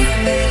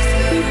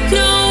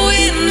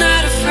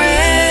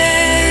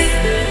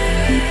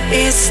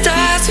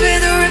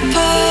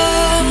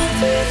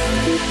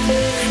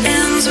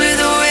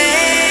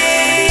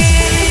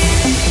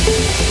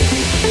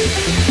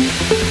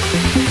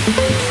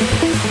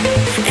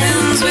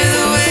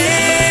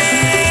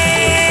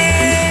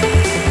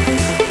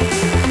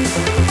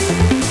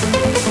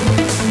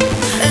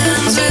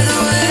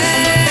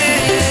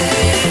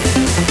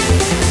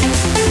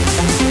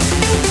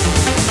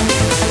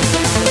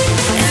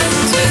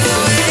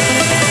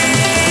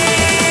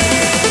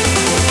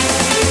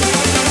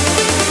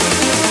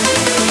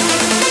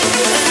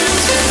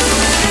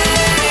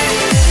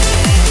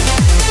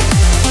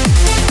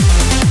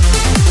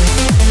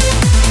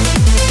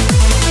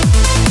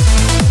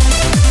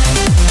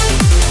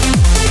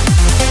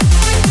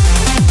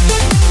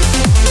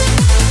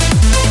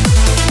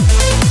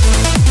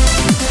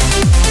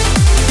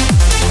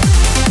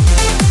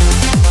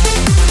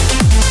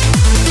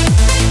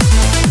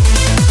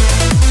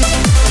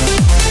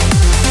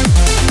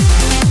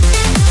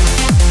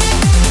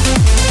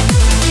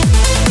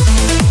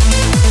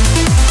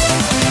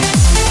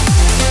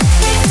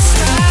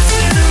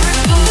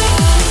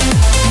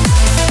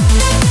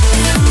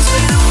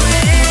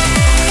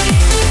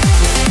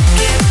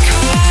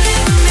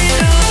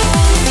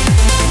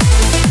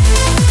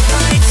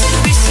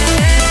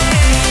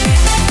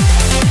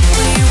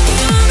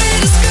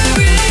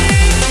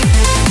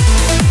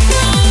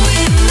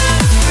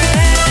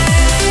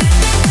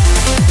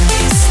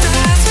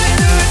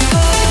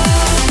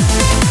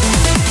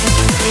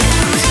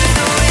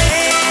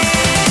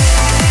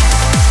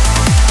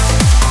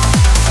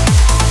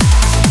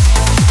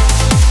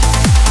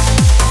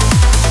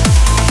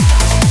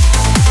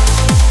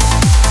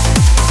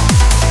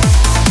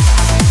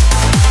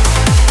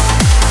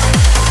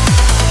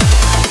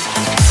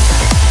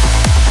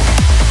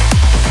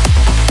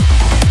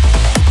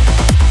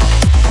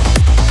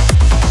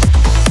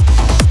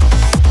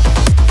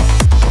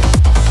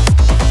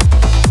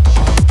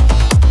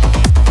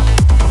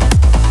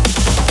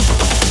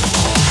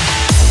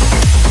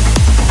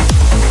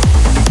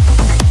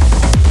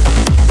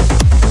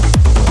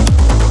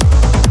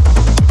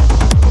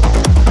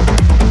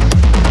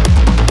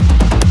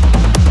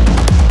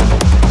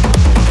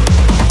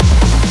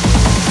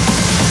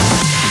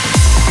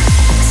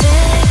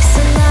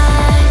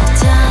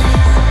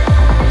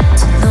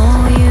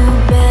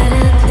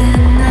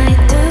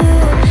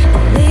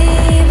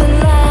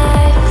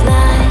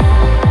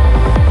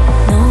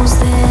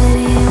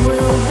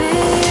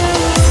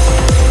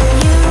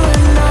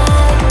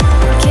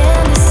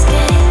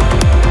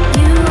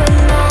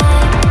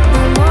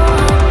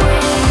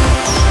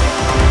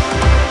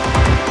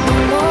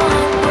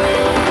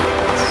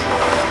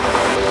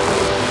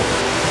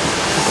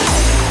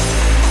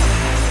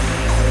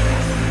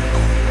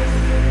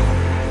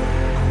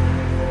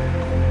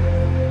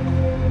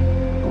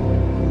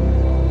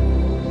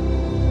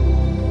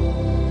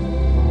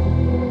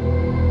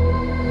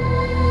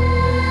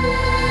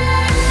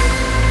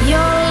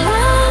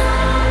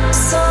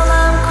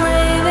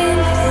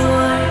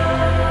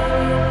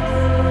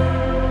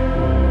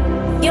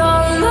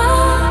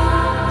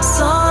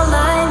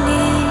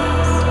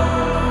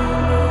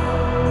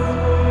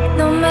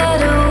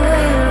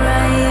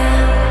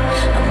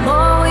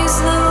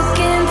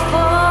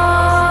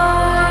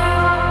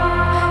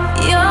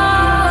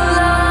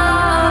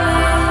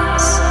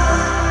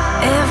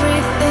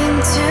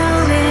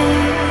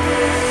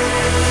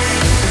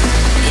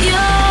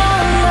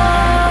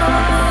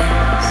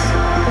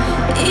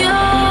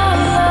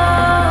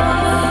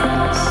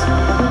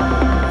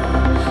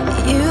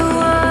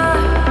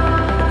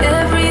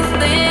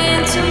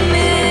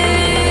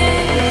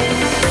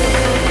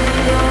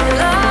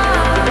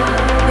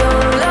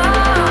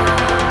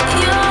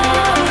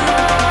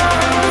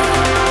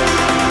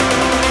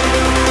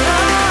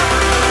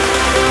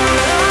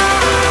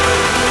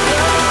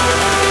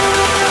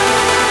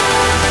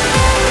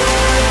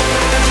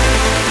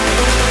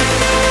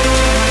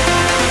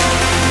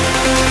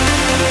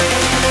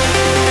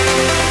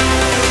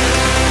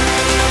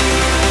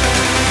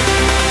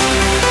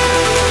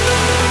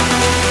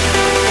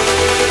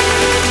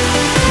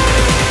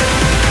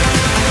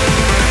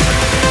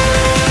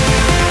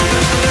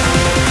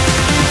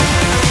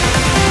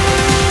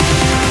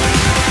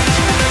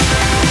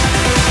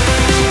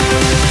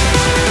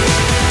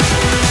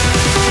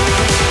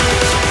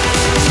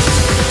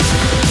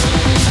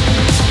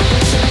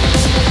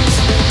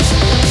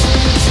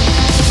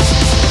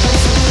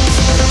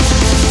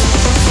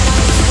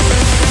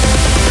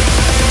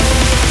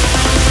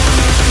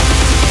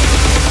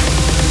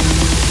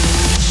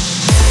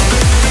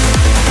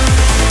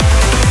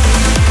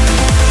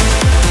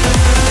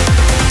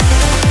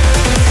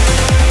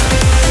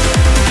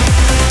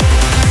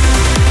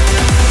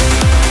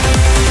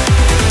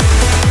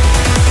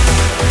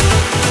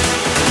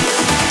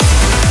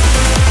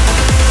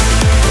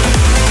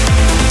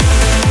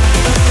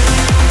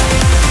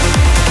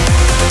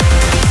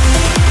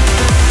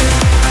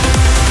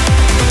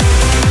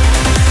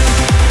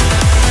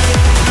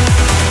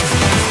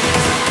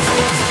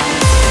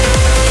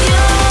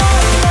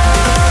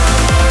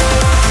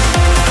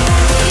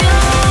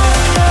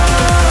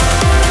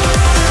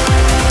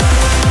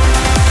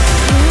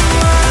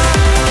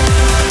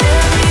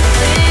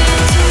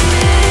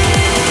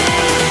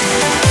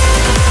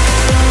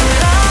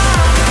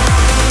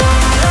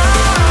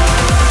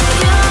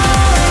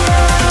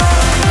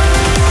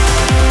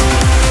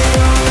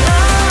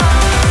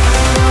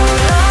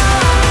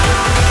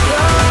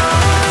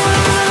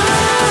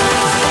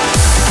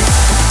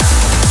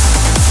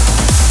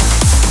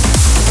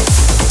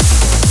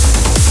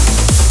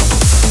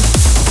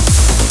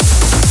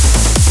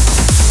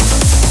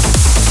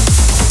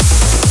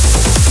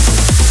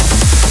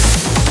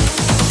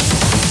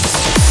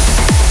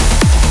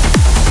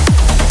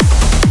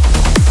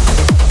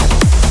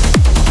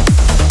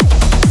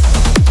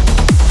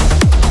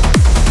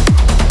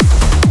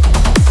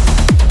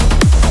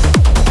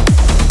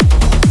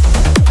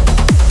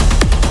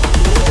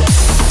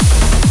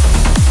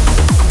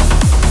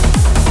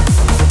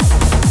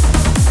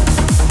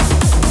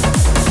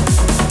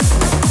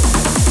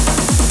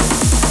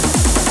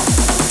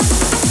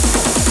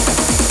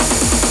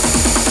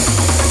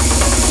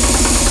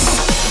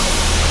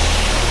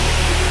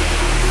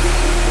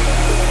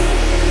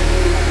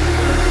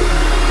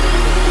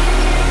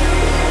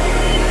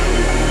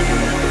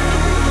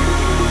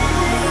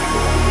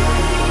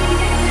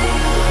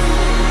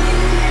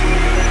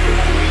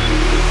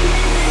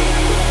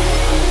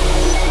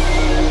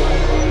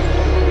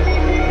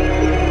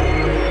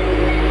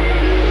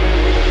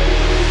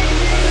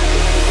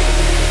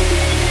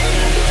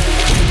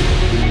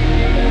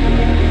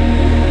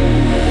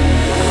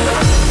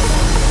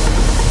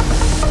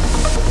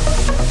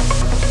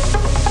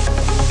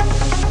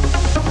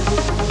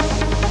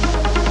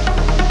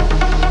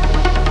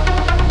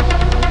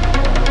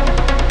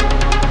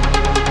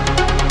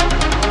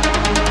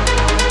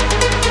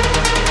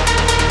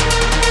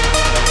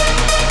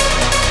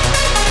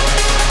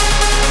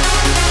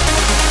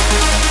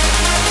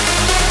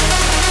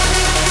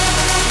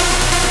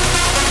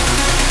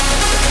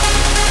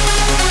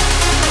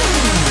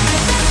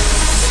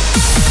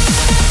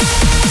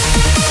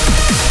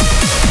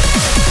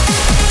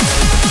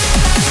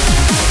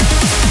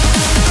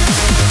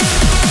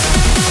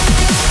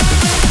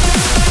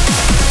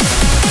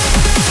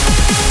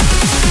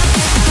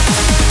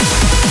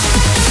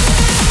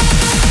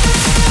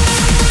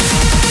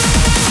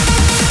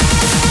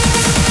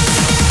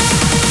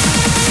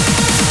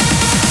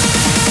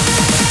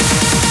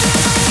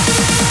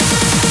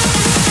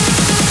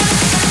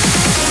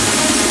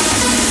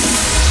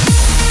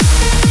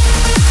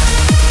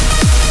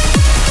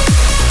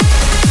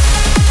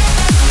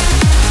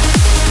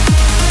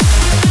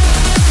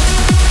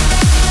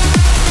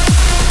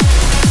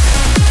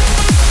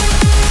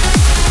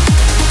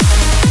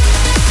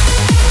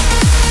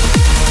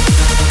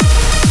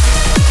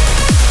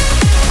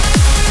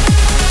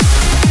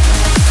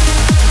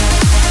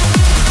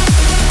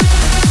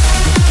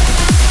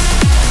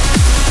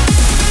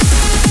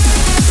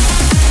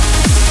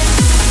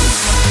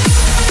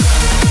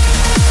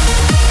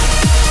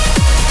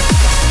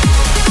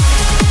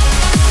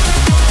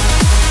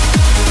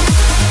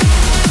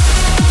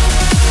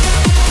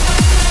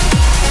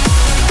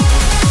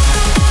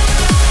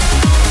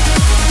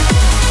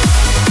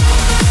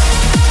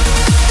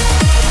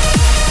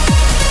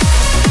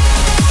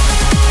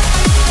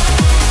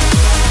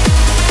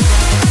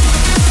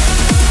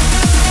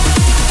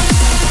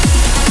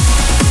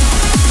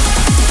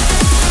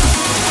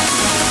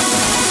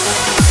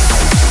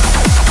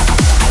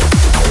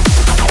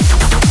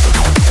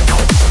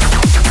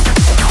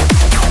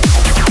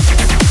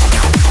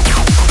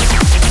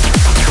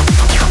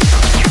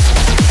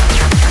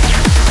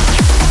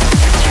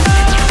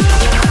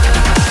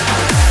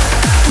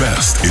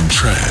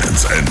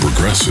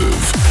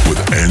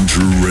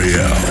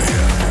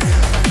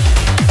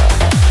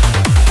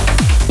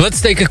 Let's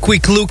take a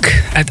quick look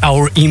at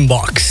our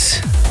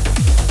inbox.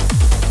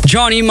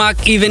 Johnny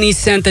McEveny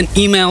sent an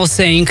email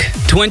saying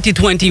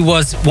 2020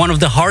 was one of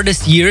the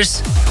hardest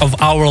years of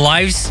our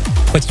lives,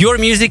 but your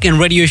music and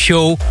radio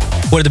show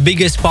were the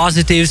biggest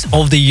positives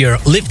of the year,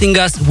 lifting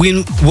us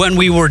when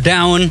we were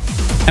down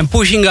and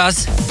pushing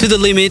us to the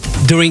limit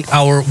during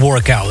our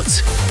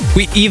workouts.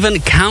 We even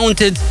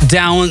counted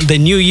down the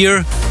new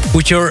year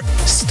with your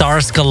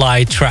Stars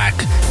Collide track.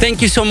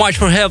 Thank you so much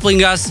for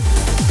helping us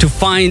to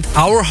find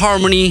our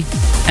harmony,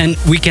 and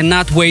we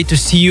cannot wait to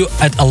see you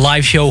at a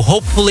live show,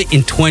 hopefully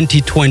in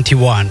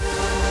 2021.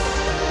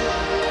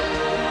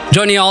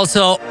 Johnny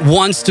also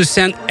wants to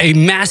send a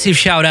massive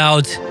shout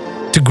out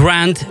to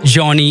Grant,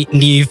 Johnny,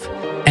 Neve,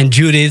 and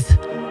Judith,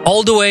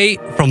 all the way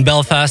from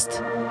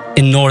Belfast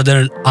in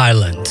Northern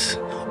Ireland.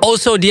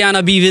 Also,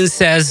 Diana Bevan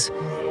says,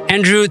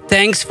 Andrew,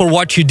 thanks for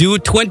what you do.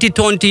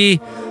 2020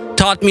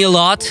 taught me a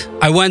lot.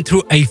 I went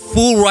through a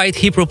full right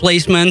hip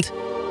replacement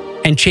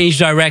and changed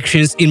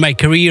directions in my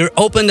career,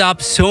 opened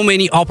up so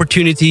many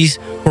opportunities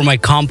for my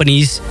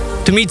companies,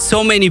 to meet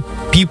so many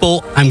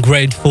people. I'm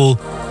grateful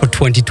for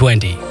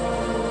 2020.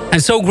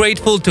 And so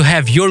grateful to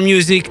have your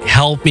music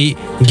help me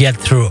get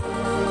through.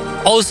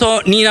 Also,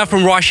 Nina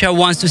from Russia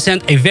wants to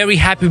send a very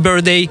happy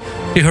birthday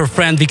to her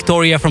friend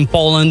Victoria from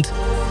Poland.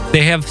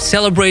 They have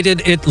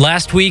celebrated it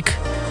last week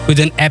with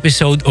an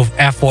episode of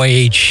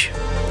FYH.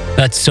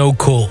 That's so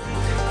cool.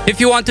 If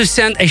you want to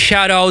send a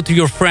shout out to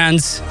your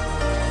friends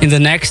in the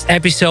next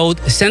episode,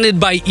 send it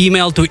by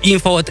email to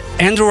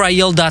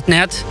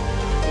info@andrewrayel.net.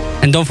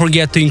 And don't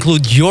forget to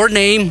include your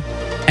name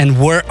and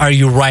where are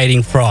you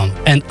writing from.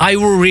 And I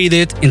will read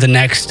it in the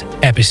next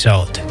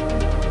episode.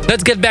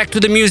 Let's get back to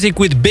the music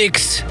with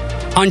Bix,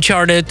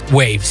 Uncharted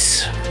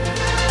Waves.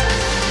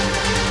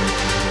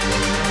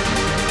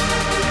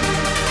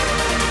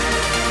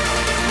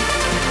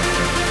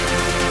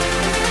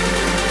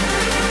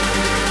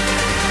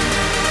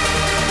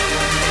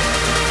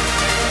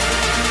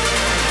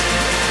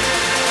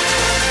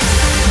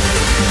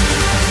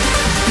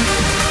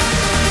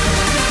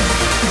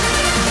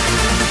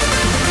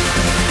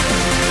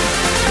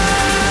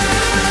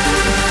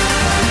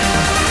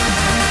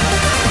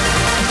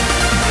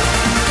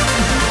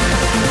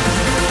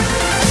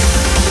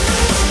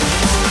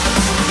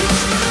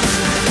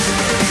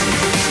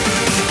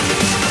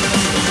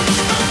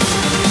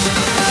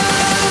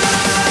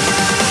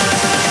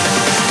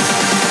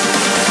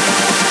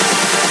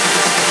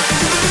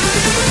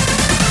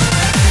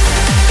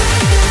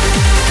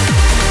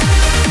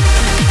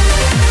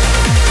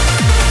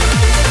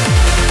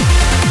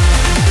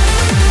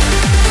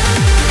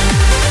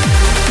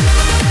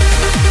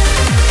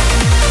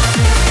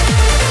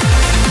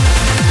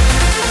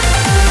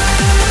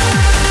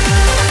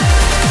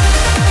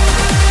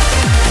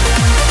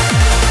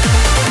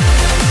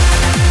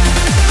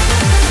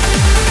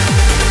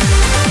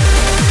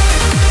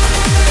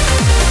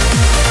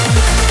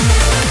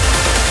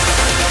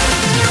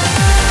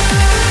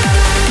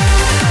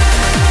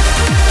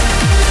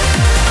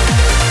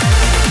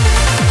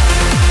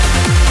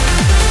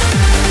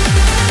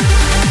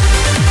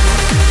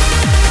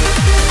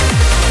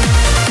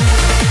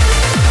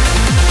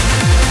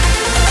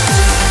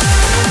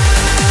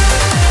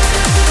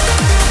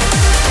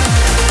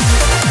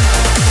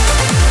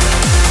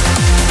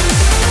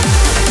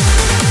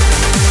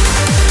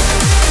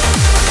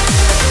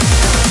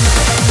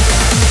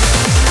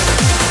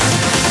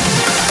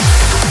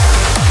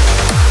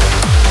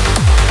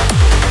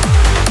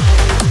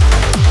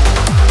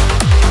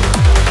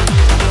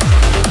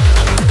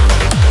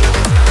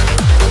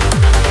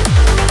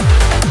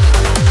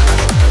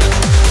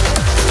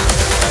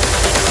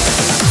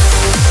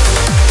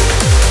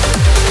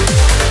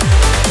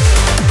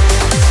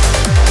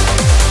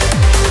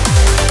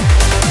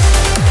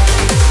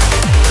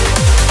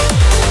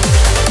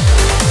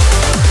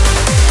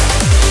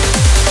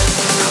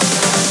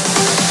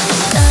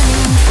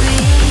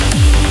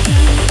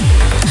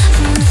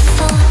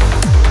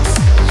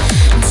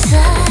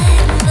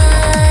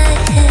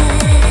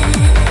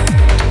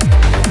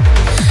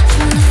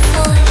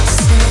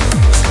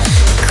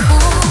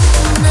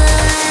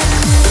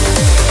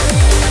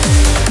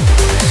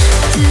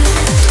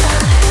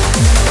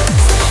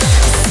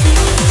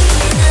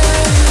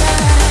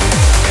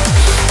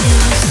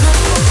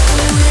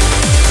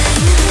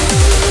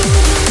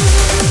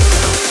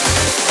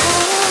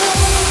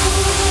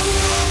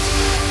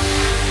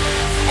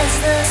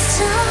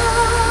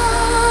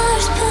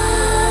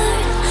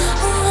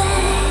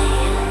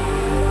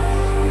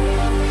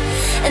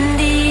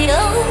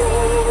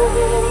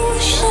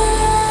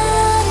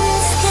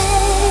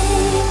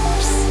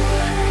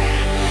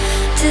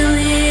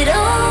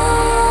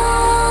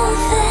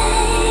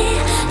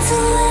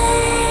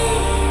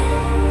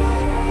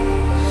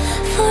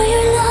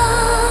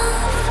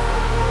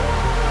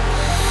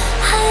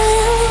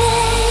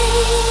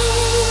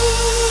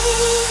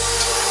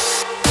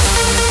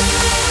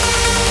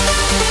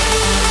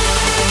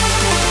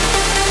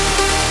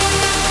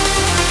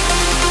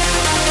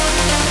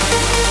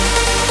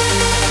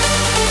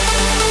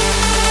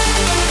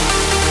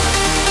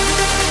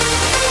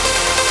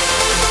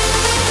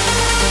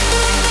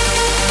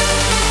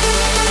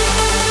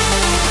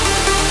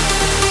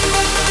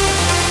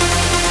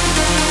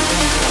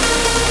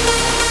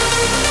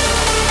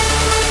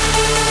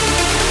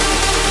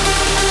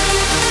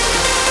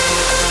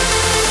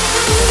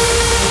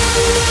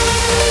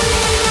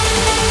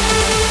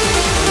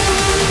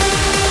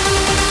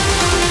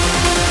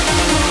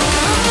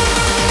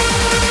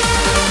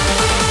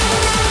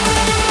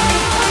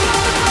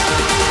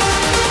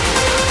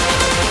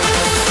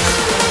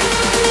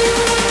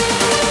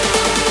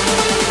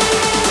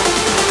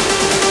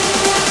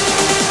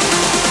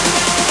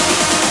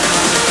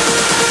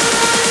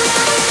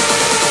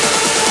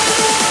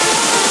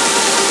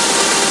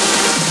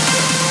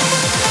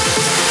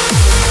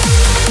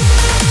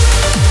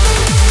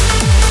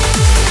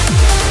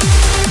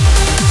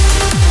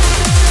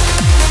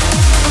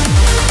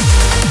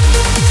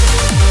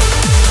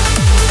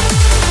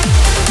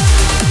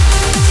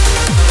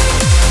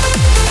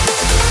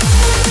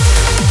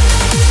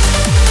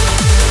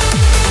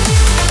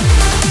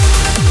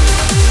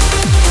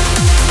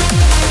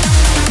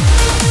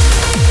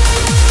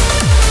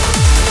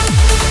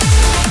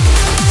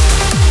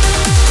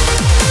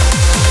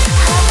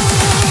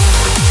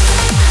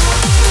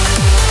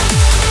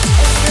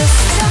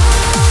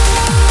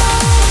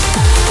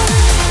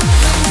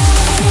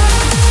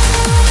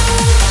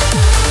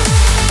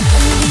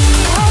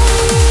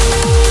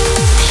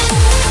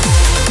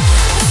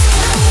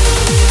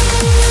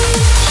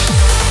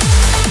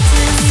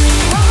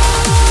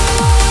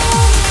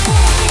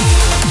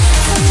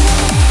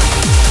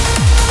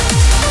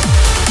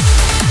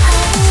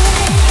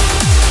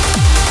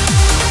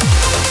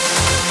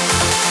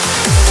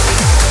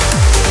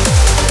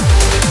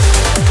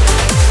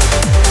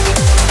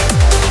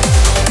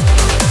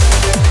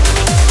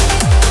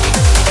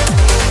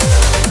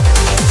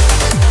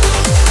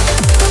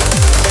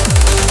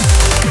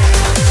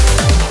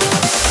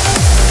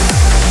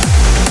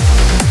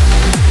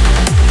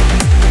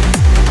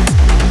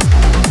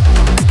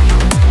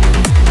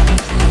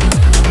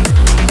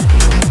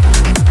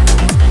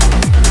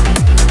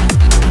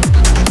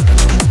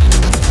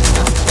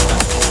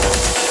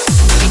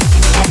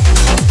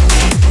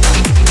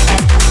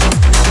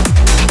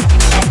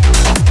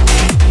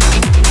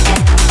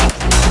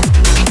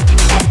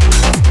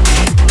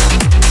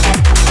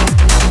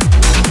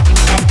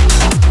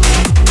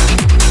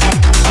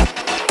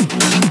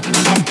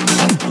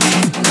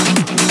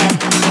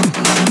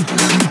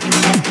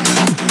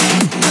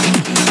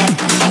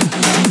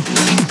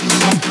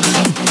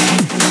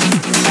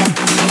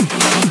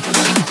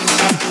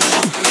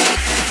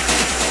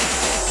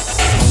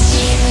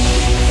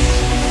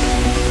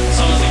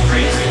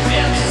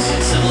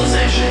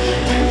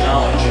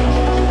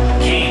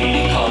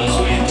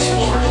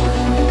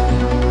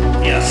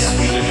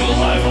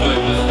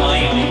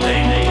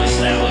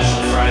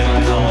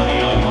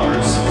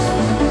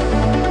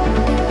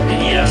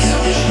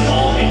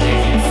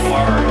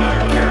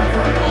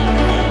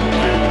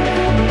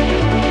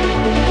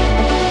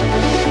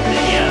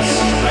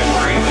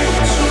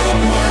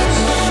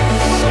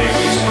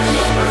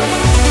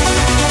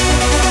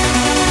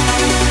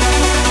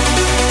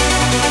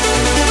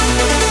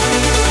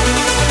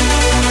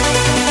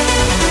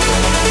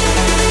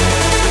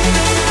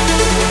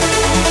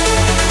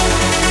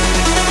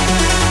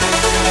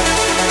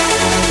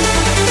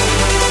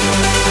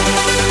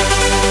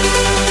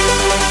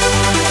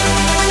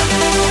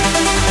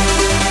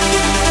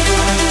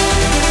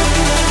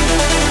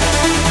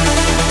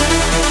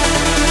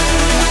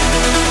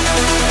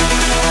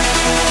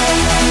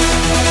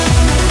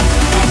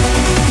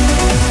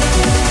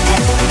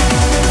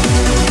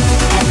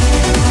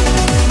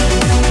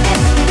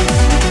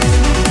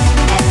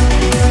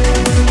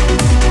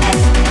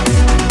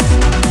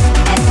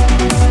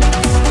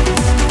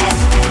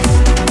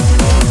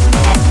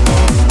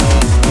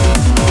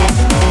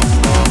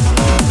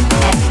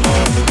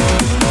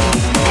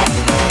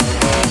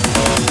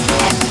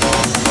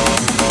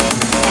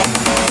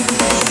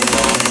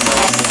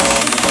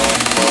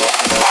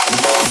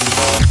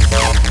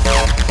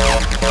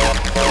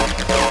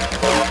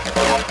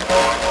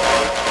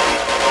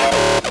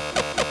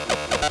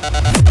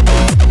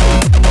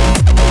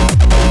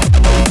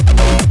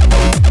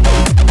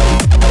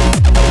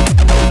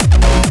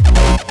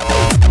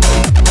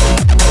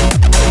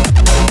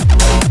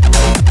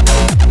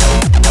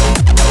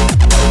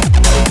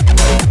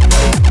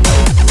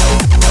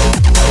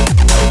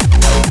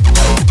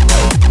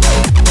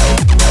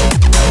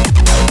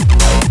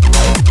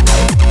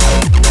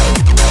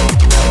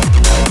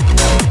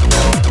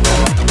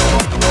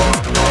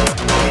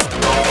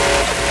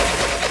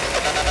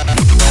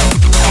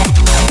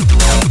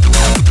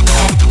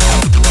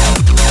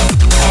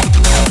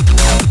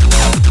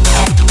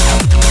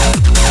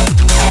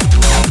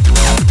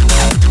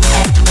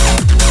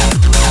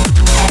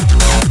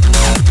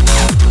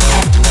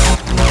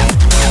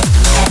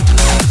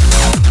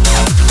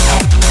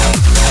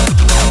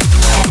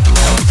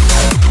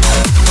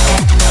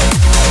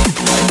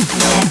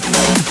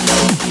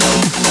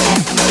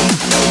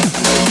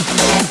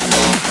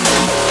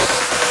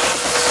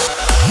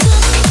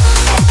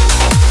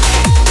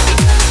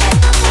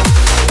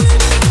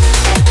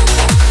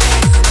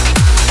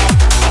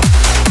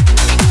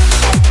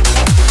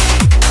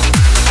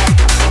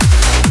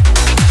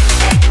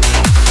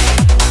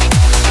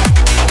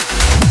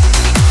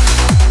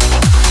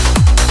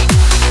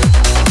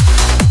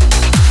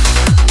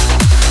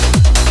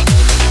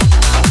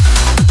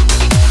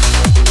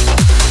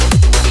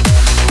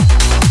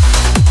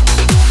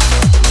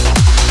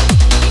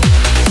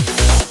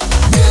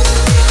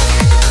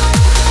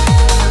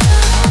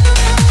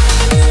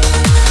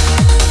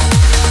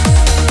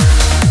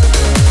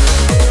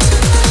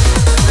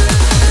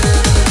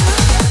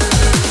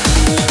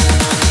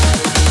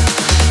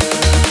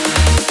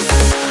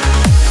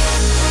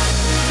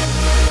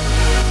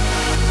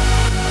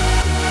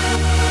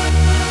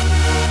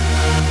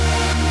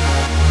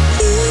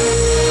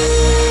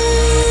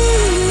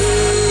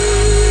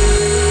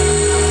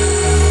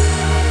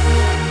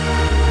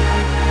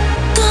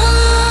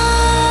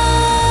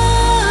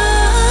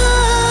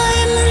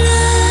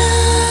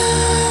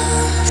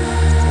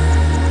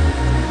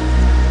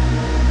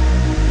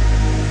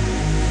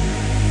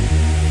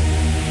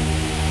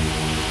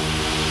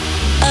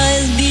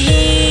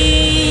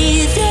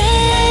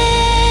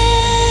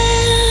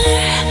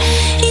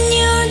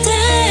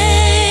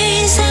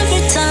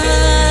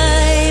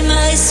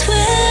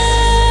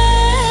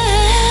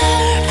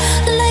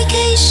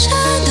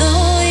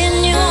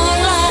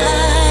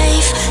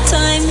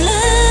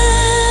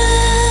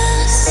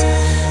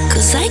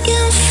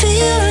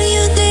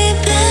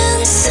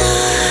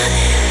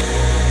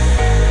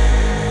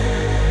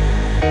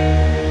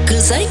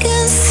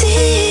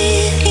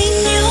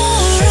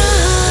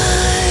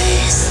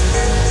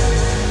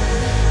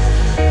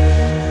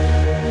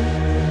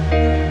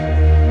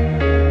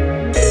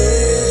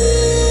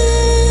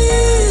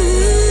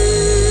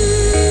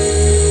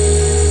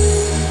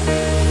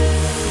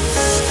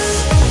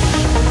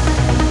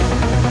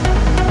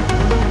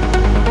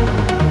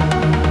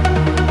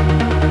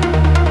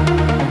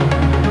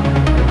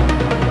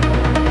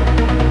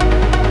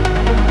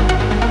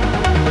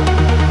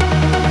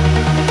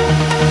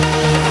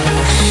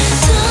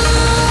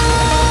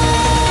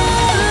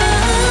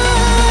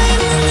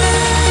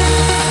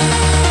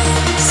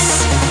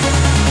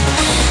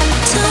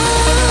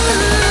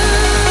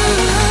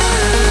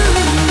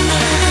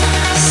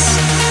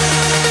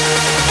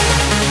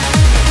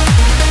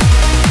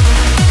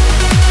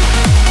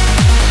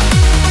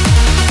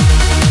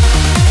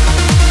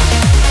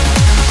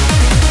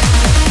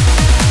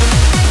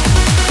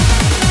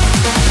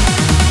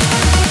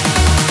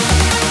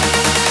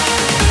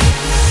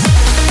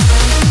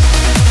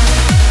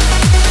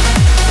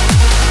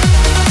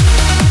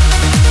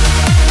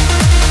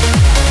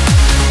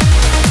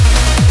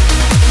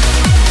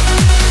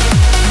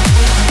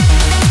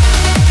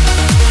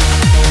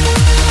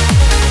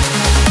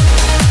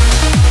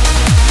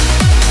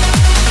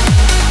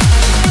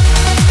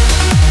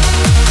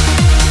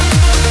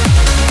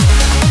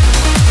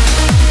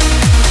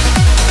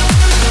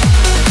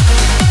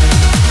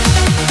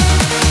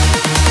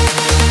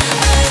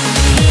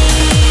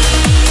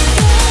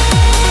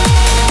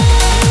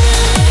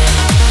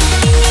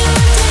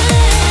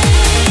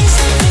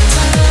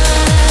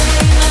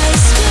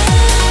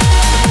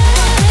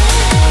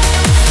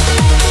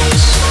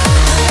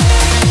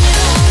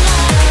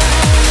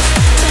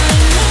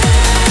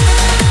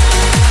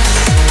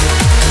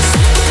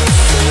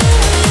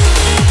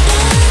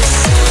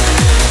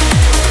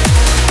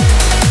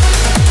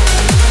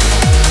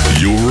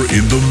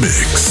 in the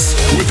mix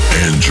with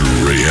Andrew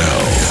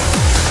Rayel.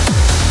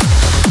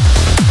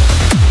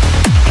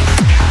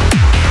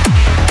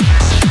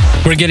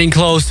 We're getting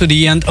close to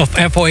the end of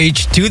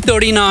FOH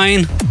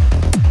 239.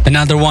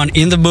 Another one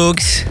in the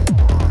books.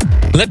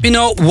 Let me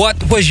know what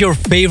was your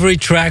favorite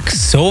track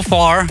so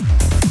far.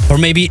 Or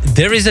maybe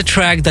there is a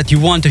track that you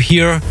want to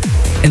hear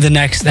in the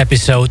next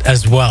episode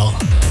as well.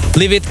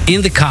 Leave it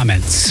in the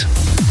comments.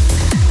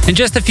 In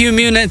just a few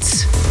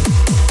minutes,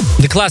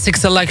 the classic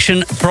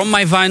selection from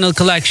my vinyl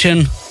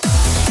collection.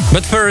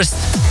 But first,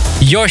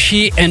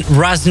 Yoshi and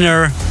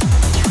Razner,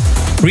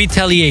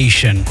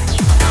 Retaliation.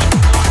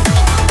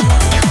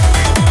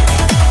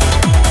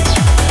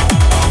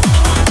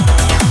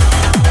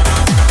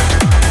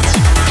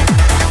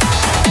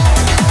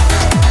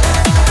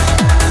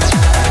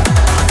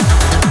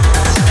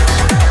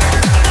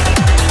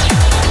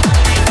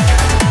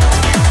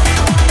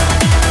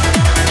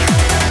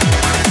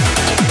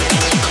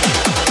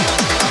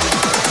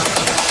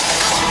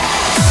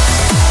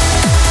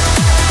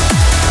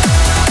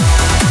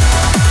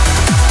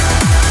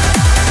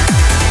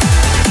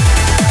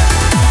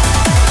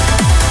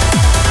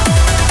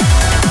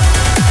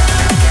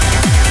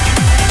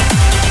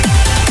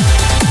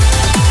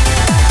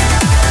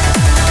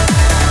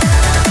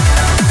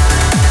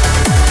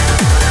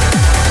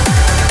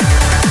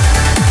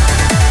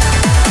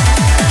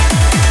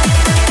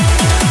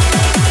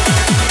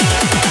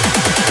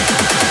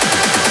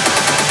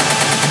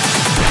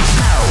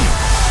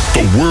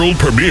 World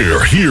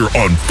premiere here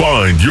on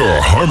Find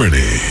Your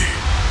Harmony.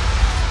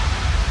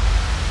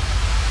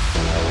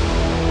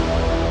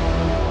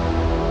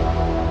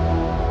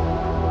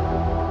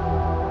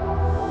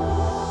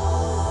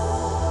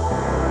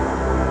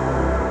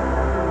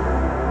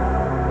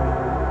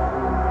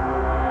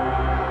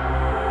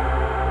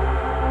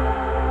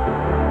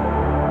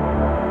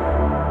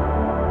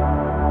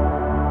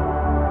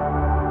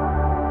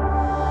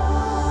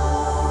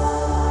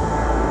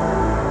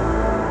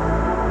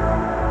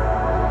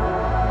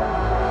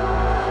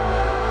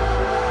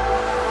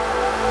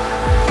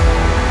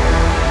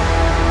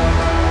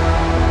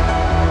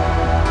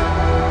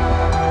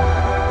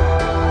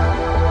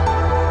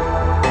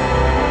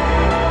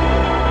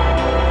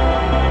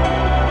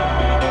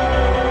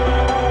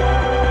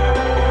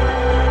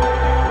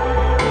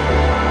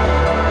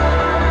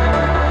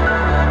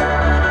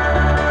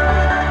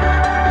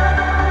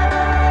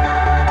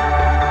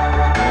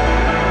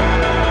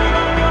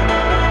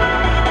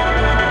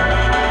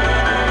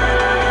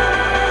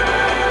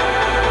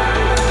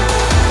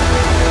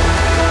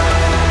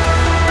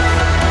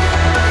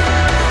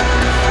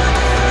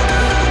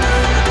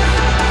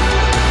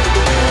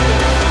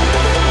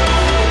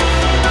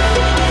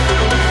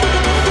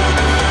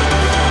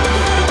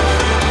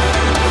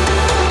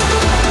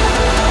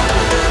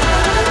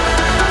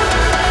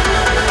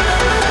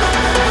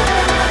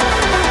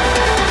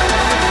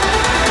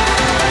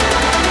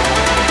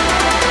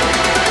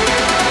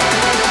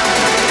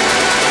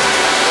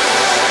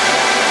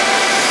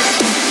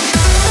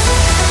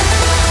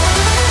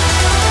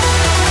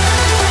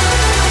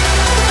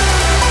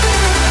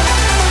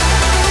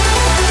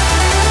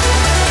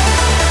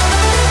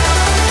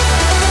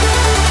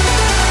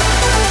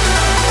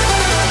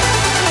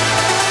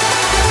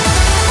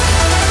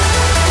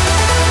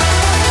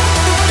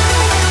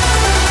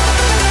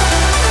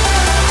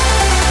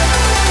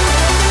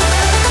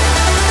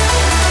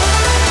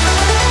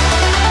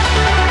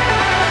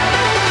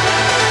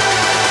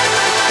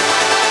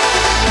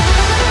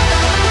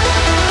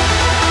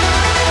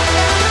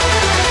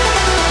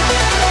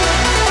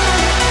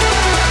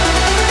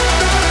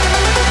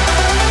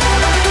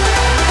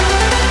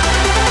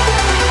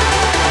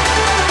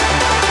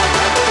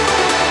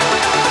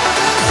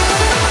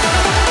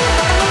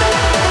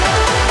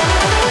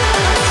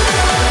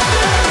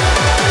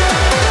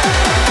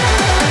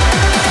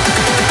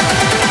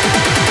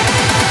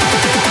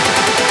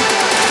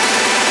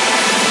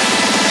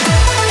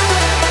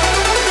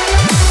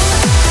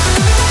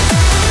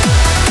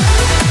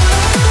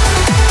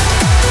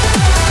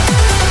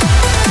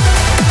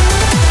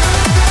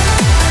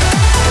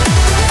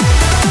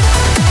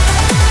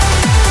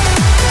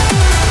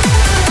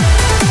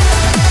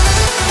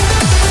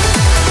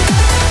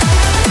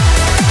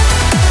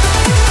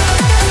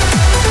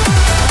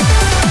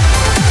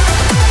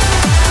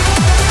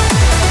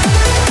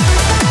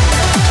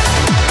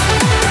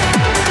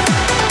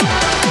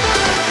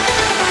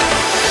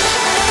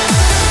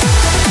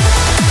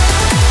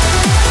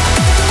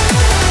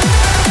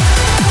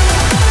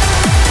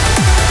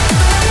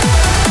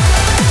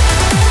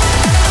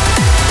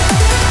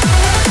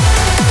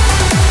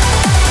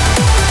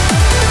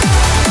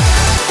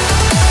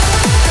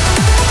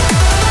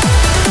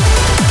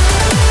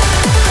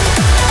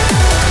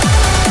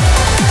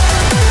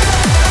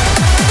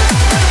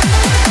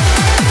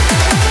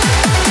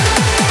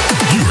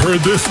 heard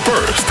this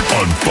first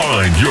on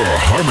Find Your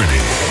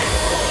Harmony.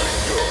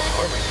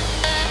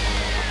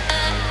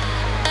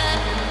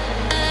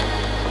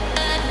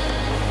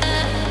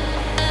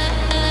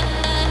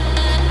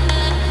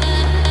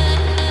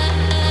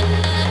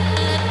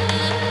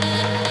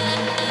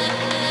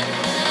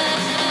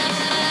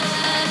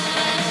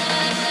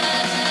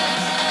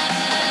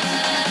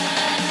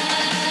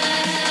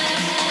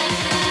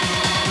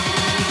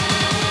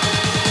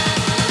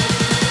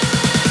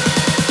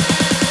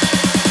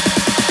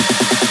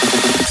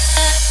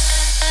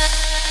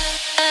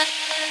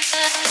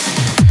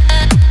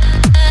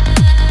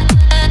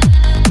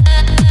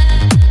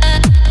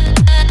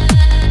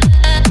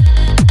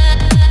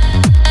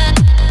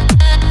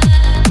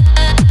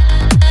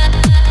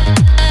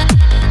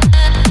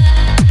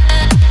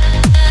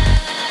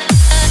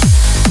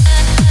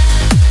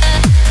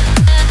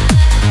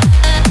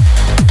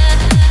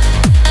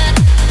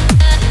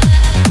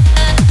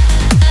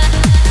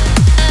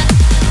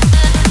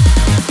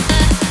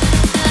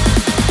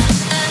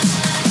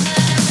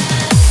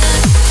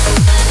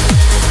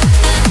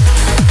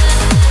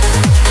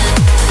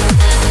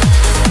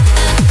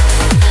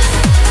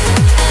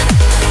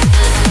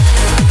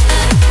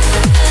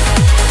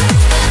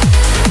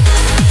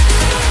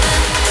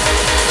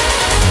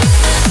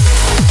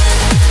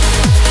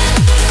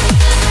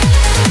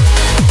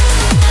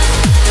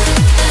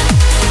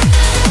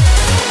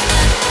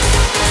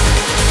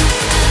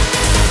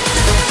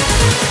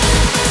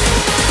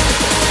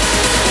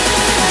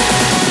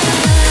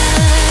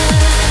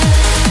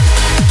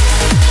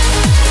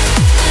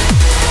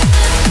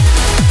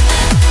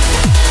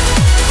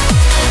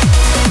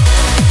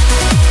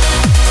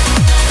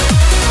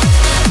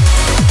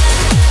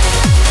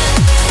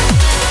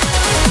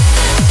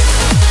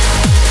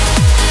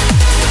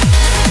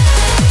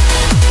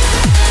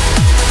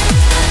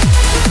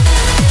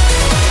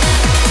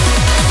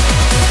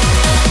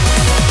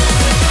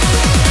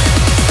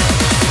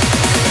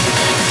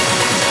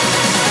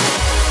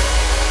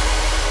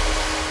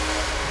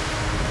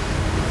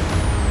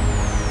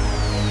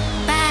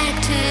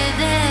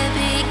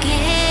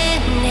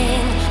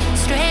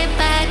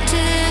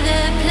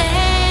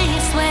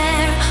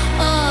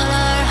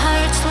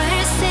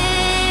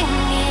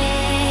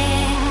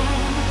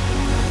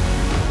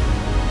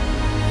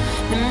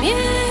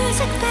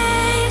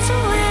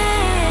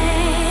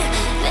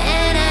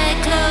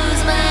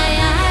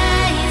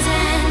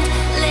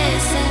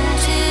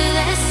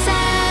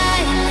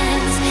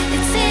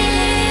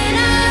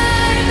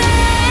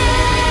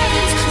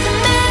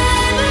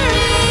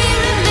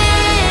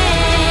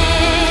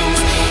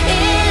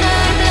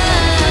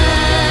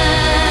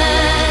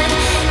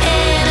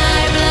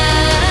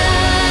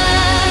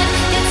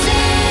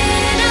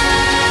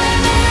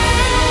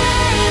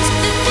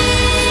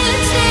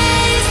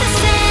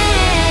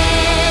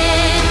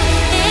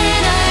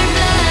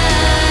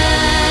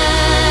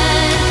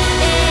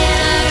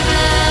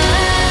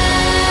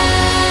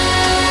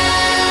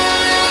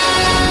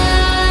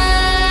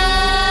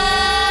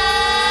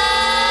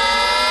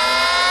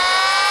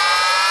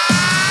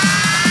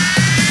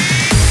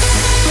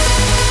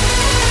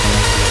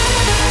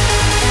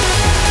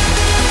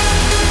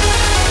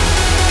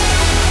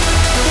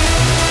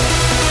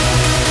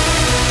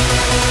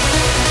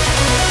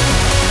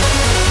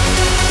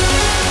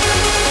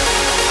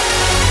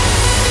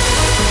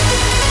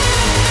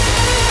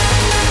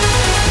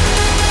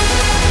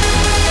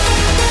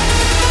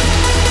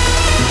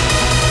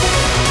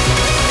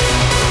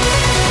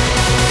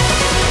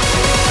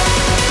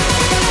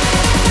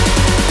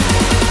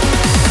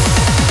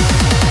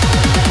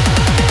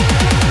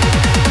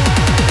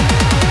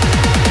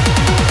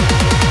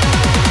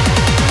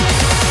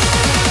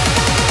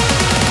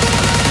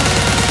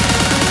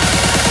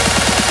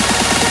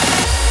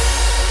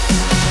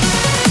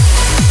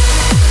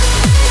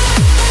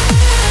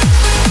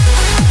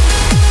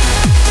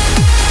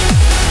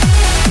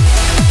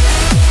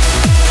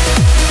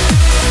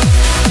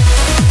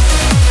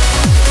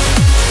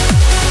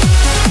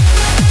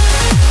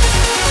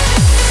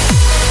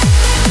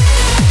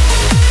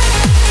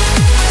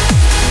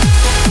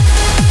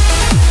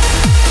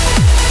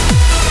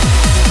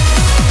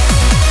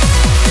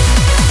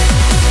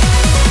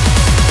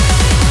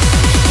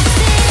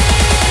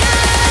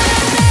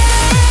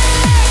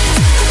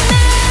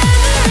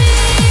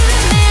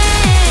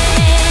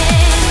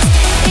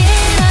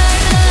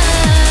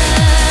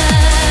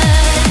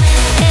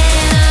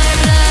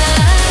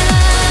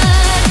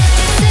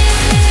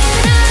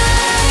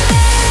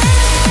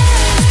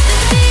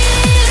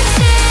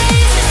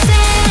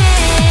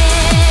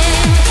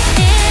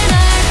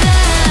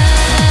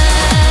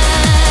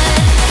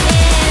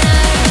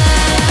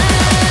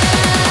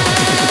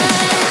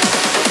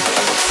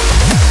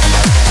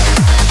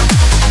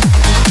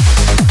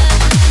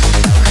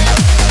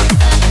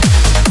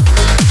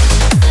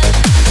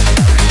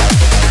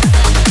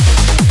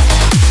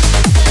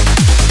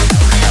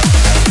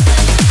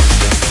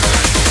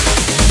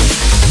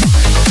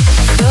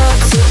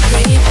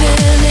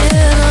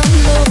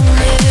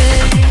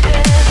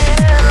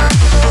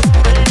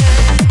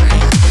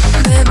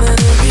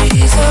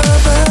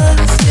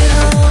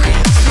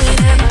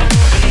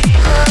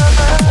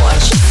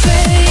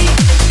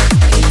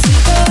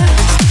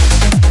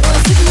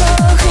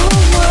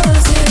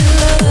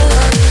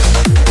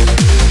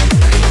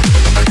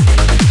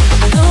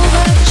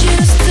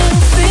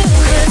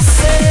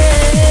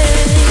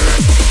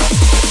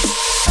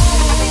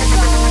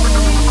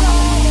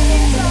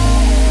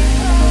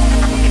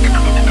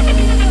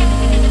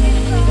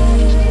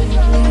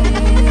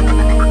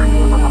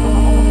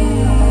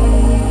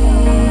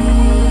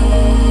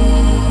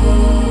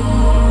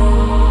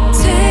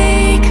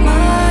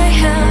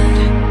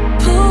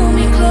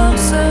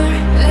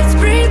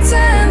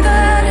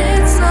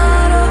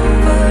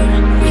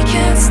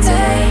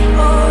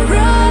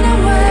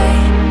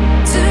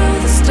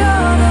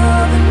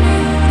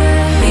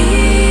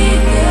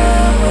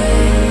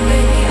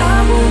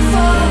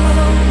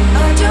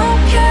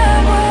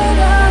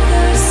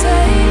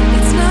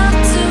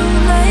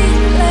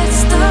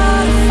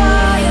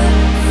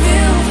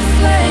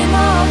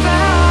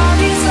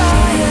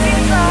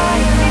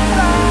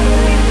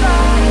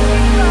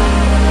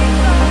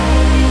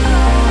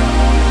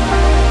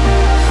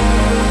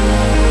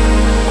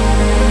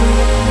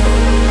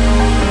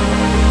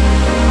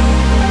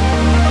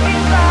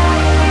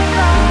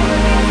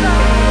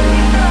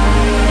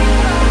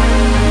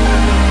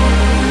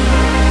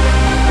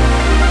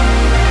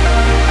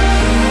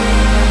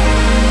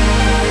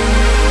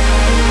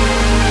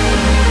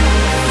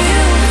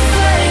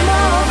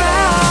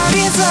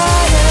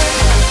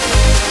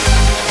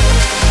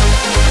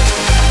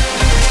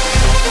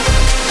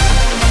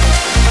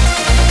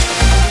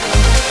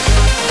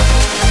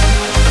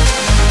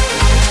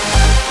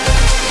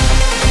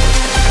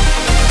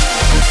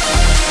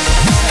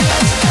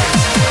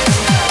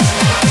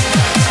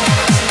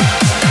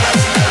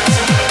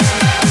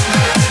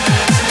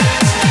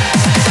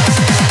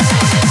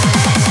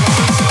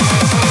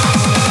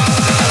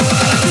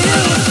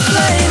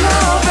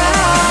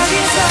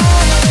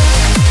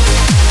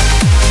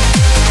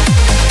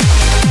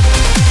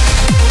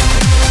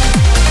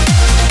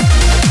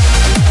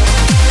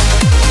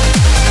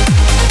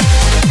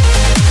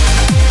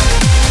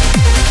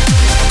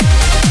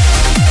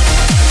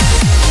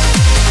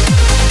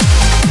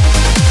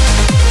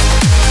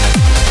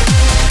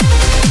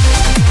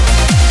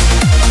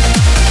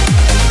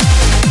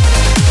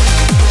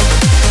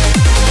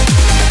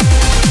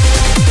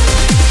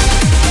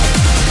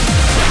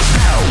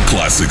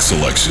 classic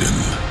selection.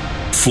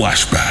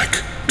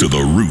 Flashback to the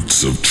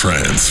roots of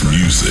trance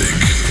music.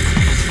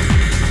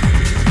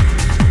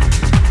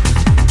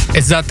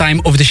 It's that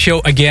time of the show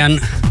again,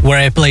 where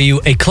I play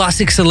you a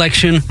classic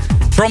selection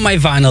from my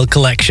vinyl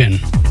collection.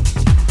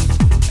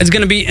 It's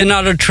gonna be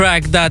another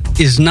track that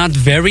is not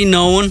very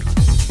known,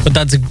 but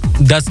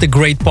that's the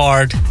great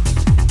part,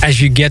 as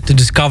you get to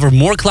discover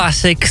more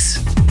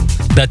classics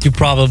that you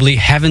probably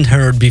haven't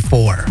heard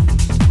before.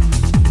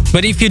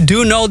 But if you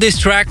do know this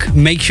track,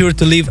 make sure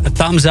to leave a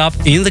thumbs up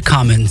in the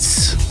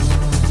comments.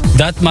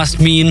 That must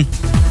mean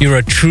you're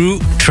a true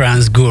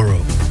trance guru.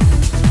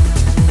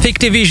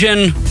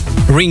 Fictivision,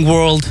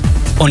 Ringworld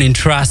on In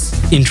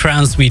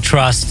Trance We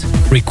Trust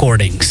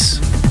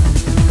recordings.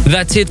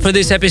 That's it for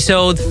this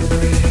episode.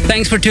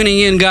 Thanks for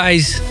tuning in,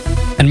 guys,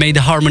 and may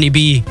the harmony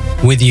be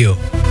with you.